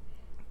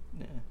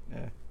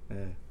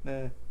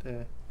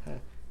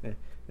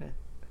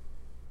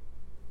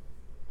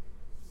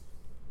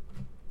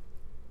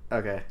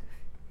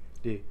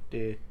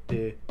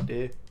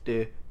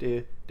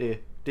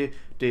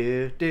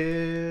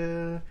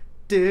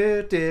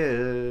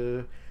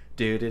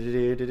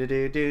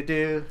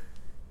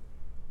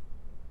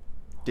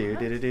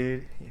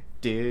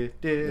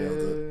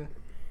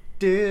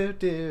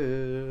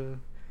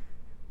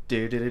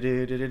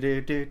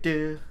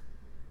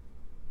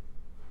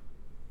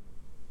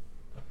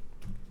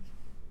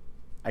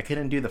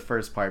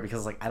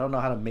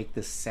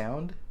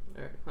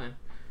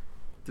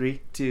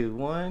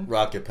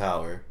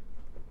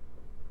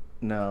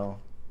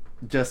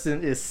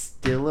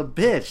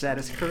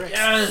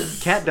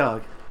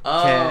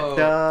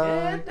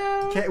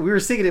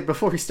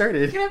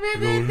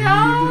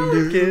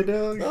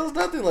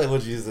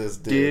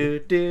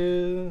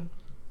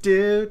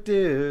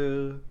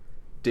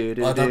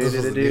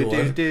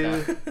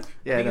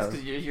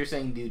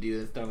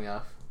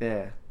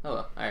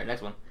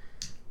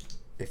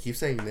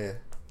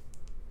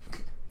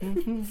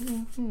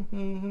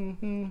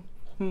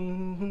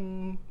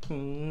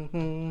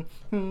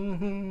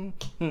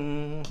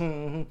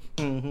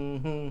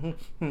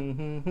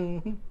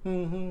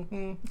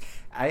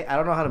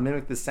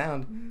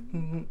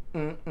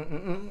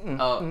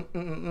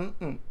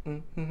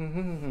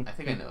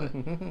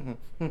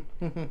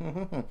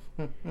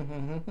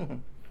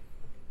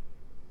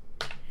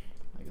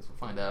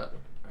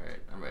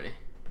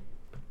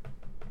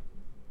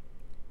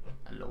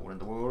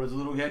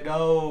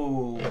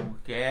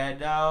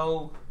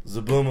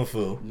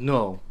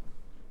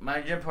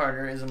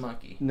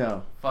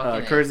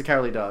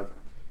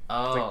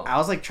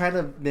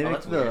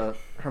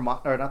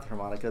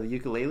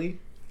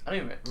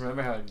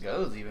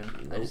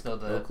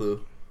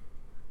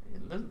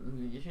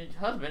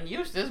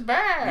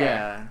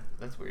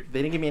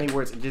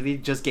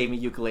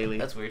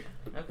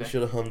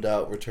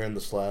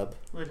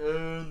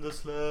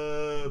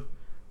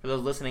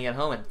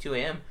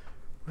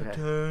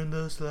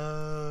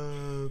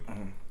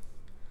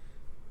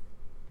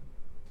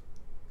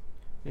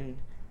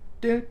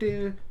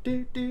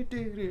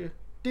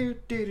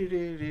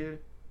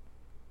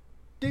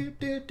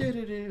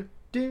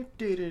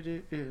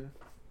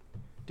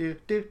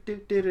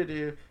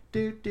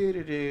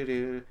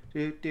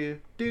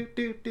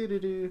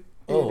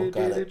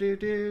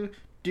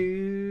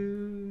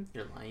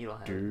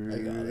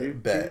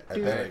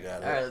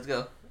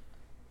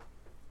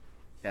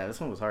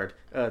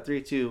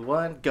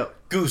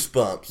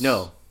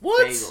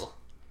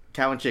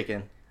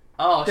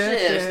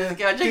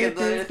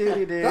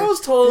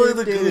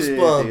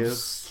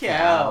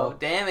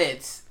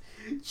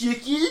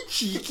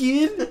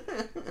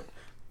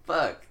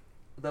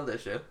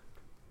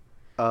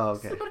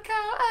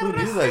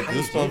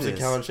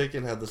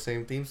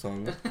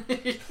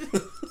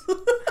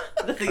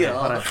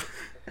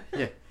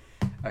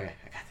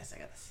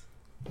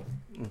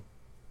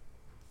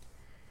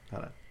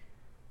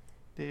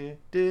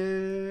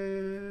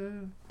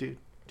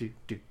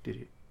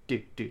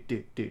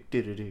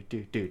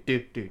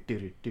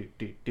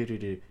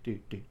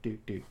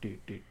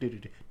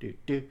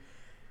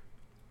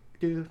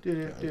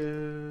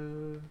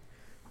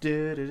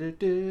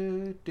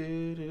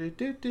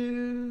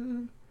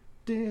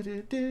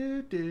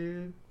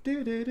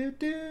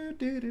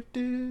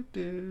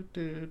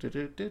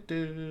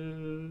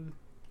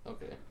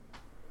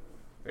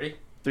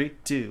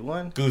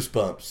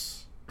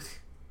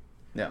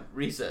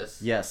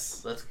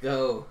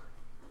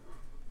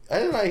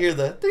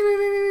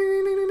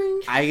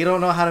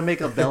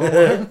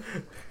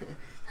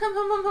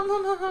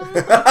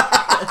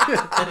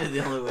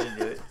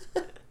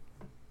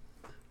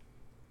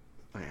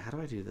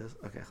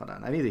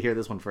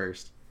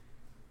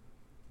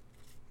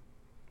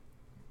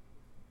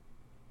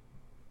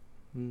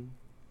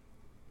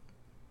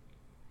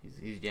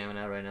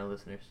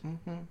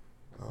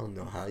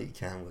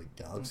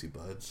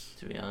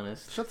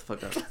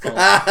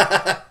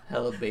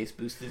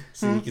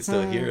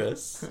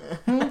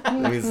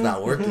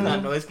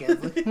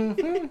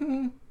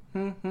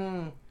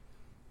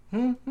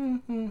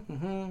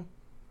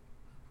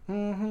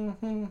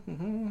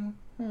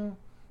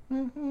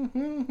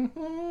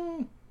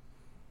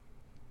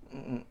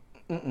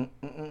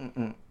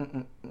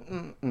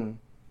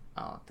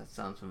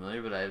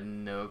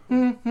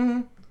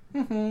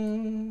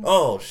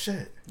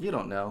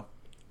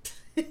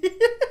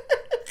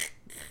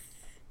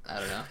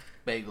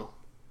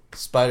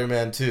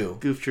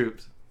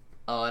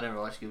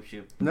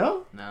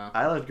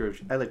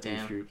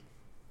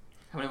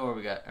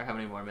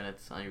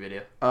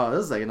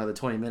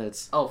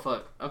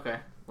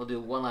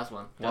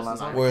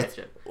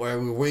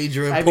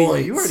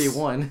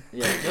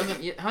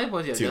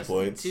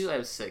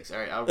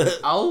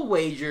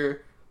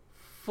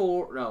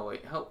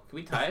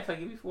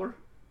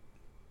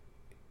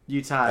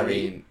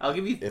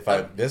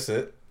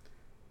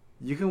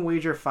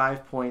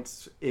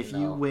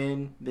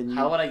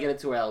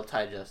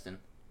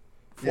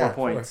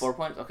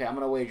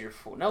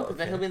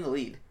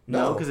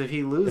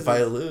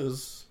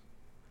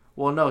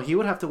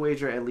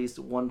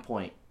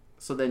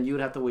 So then you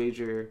would have to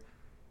wager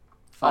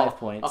 5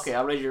 points. Okay,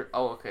 I'll wager.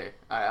 Oh, okay.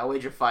 All right, I'll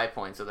wager 5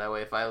 points. So that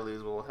way, if I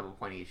lose, we'll have a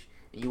point each.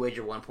 And you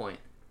wager 1 point.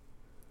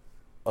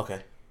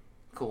 Okay.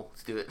 Cool.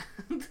 Let's do it.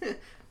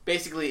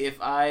 Basically, if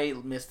I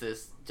miss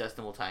this,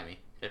 Justin will tie me.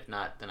 If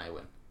not, then I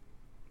win.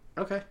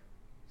 Okay.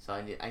 So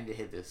I need to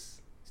hit this.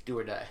 It's do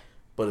or die.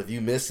 But if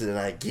you miss it and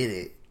I get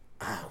it,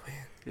 I win.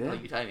 Yeah. Oh,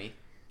 you tie me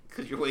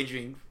because you're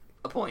wagering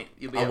a point.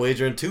 You'll be. I'm up.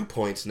 wagering 2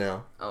 points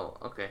now. Oh,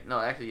 okay. No,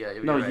 actually, yeah.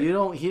 You're No, right. you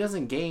don't. He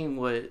doesn't gain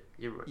what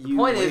You're right. The you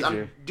point is,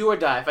 wager. I'm do or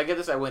die. If I get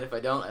this, I win. If I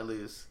don't, I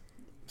lose.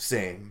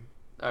 Same.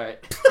 All right.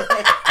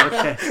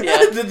 Okay. Yeah.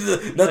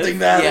 Nothing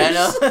matters. Yeah, I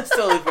know. That's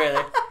totally fair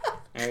there.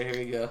 All right,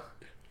 here we go.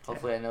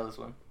 Hopefully, I know this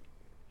one.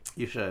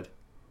 You should.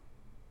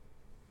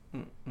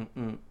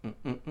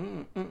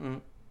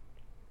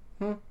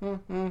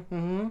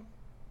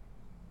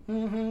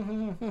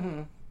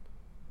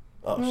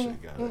 Oh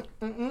shit, got it.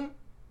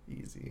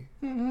 Easy.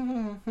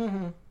 Damn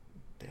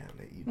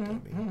it, you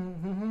dummy.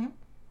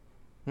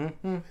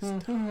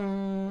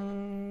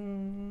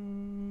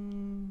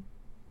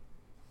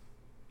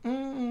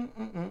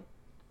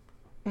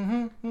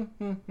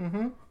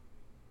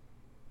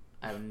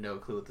 I have no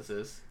clue what this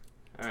is.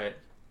 All right.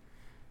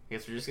 I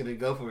guess we're just gonna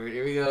go for it.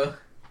 Here we go.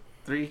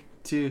 3,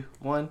 2,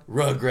 1.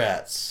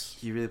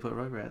 Rugrats. You really put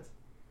Rugrats?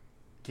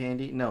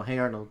 Candy? No, Hey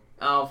Arnold.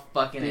 Oh,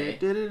 fucking A.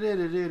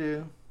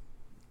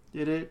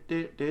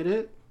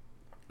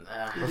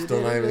 I'm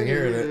still not even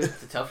hearing it.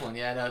 It's a tough one.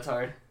 Yeah, I know it's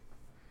hard.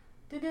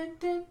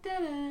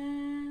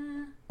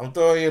 I'm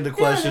throwing into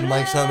question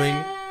Mike's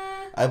humming.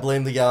 I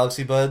blame the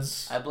Galaxy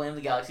Buds. I blame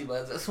the Galaxy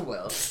Buds as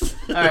well.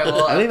 All right,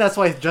 well, I think that's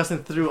why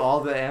Justin threw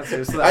all the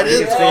answers. So that I we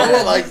didn't could throw say it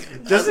that.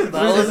 like Justin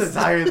threw this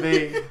entire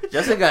thing.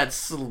 Justin got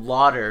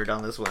slaughtered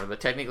on this one, but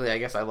technically, I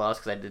guess I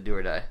lost because I did do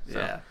or die. So.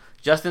 Yeah.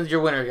 Justin's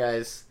your winner,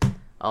 guys.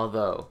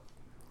 Although,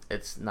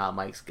 it's not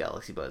Mike's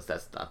Galaxy Buds.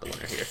 That's not the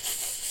winner here.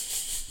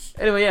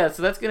 Anyway, yeah,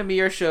 so that's going to be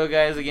your show,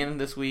 guys, again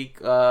this week.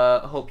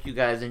 Hope you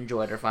guys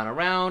enjoyed our final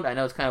round. I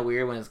know it's kind of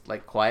weird when it's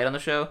like quiet on the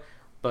show,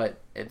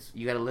 but it's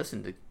you got to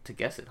listen to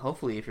guess it.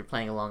 Hopefully, if you're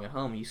playing along at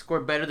home, you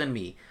scored better than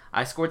me.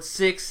 I scored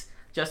 6.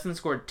 Justin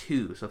scored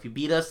 2. So if you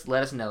beat us,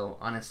 let us know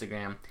on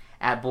Instagram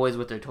at Boys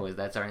With Their Toys.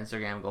 That's our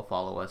Instagram. Go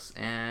follow us.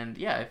 And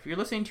yeah, if you're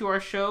listening to our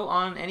show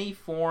on any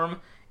form,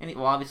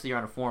 well, obviously you're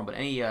on a forum, but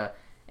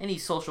any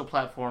social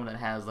platform that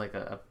has like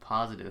a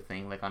positive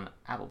thing, like on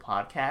Apple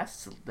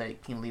Podcasts,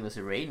 that can leave us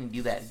a rating.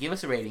 Do that. Give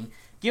us a rating.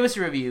 Give us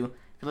a review.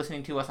 If you're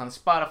listening to us on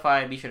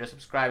Spotify, be sure to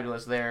subscribe to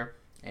us there.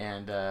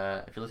 And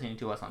if you're listening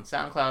to us on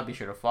SoundCloud, be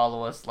sure to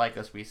follow us, like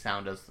us,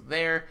 resound us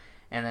there.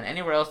 And then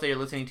anywhere else that you're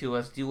listening to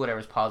us, do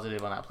whatever's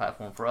positive on that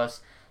platform for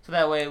us. So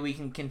that way we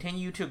can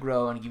continue to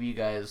grow and give you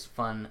guys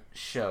fun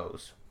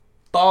shows.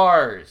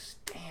 Bars!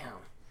 Damn.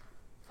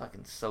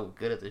 Fucking so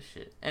good at this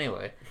shit.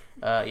 Anyway,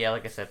 yeah,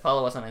 like I said,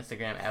 follow us on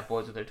Instagram at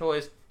Boys With Their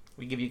Toys.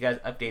 We give you guys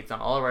updates on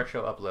all of our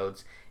show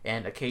uploads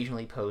and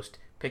occasionally post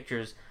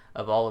pictures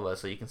of all of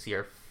us so you can see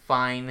our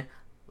fine,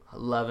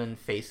 loving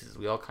faces.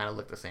 We all kind of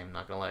look the same,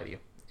 not gonna lie to you.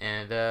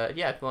 And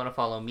yeah, if you want to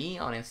follow me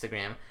on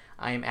Instagram,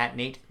 I am at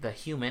Nate the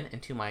Human,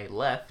 and to my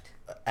left...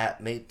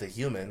 At Nate the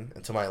Human,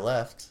 and to my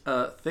left...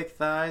 Thick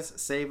thighs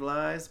save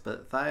lives,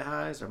 but thigh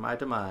highs are my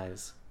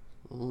demise.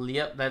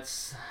 Yep,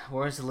 that's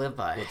words to live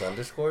by. With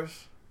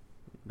underscores?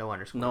 No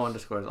underscores. No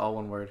underscores, all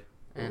one word.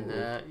 And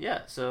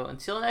yeah, so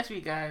until next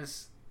week,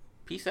 guys,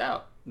 peace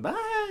out.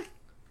 Bye!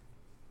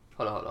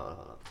 Hold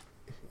on.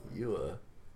 You,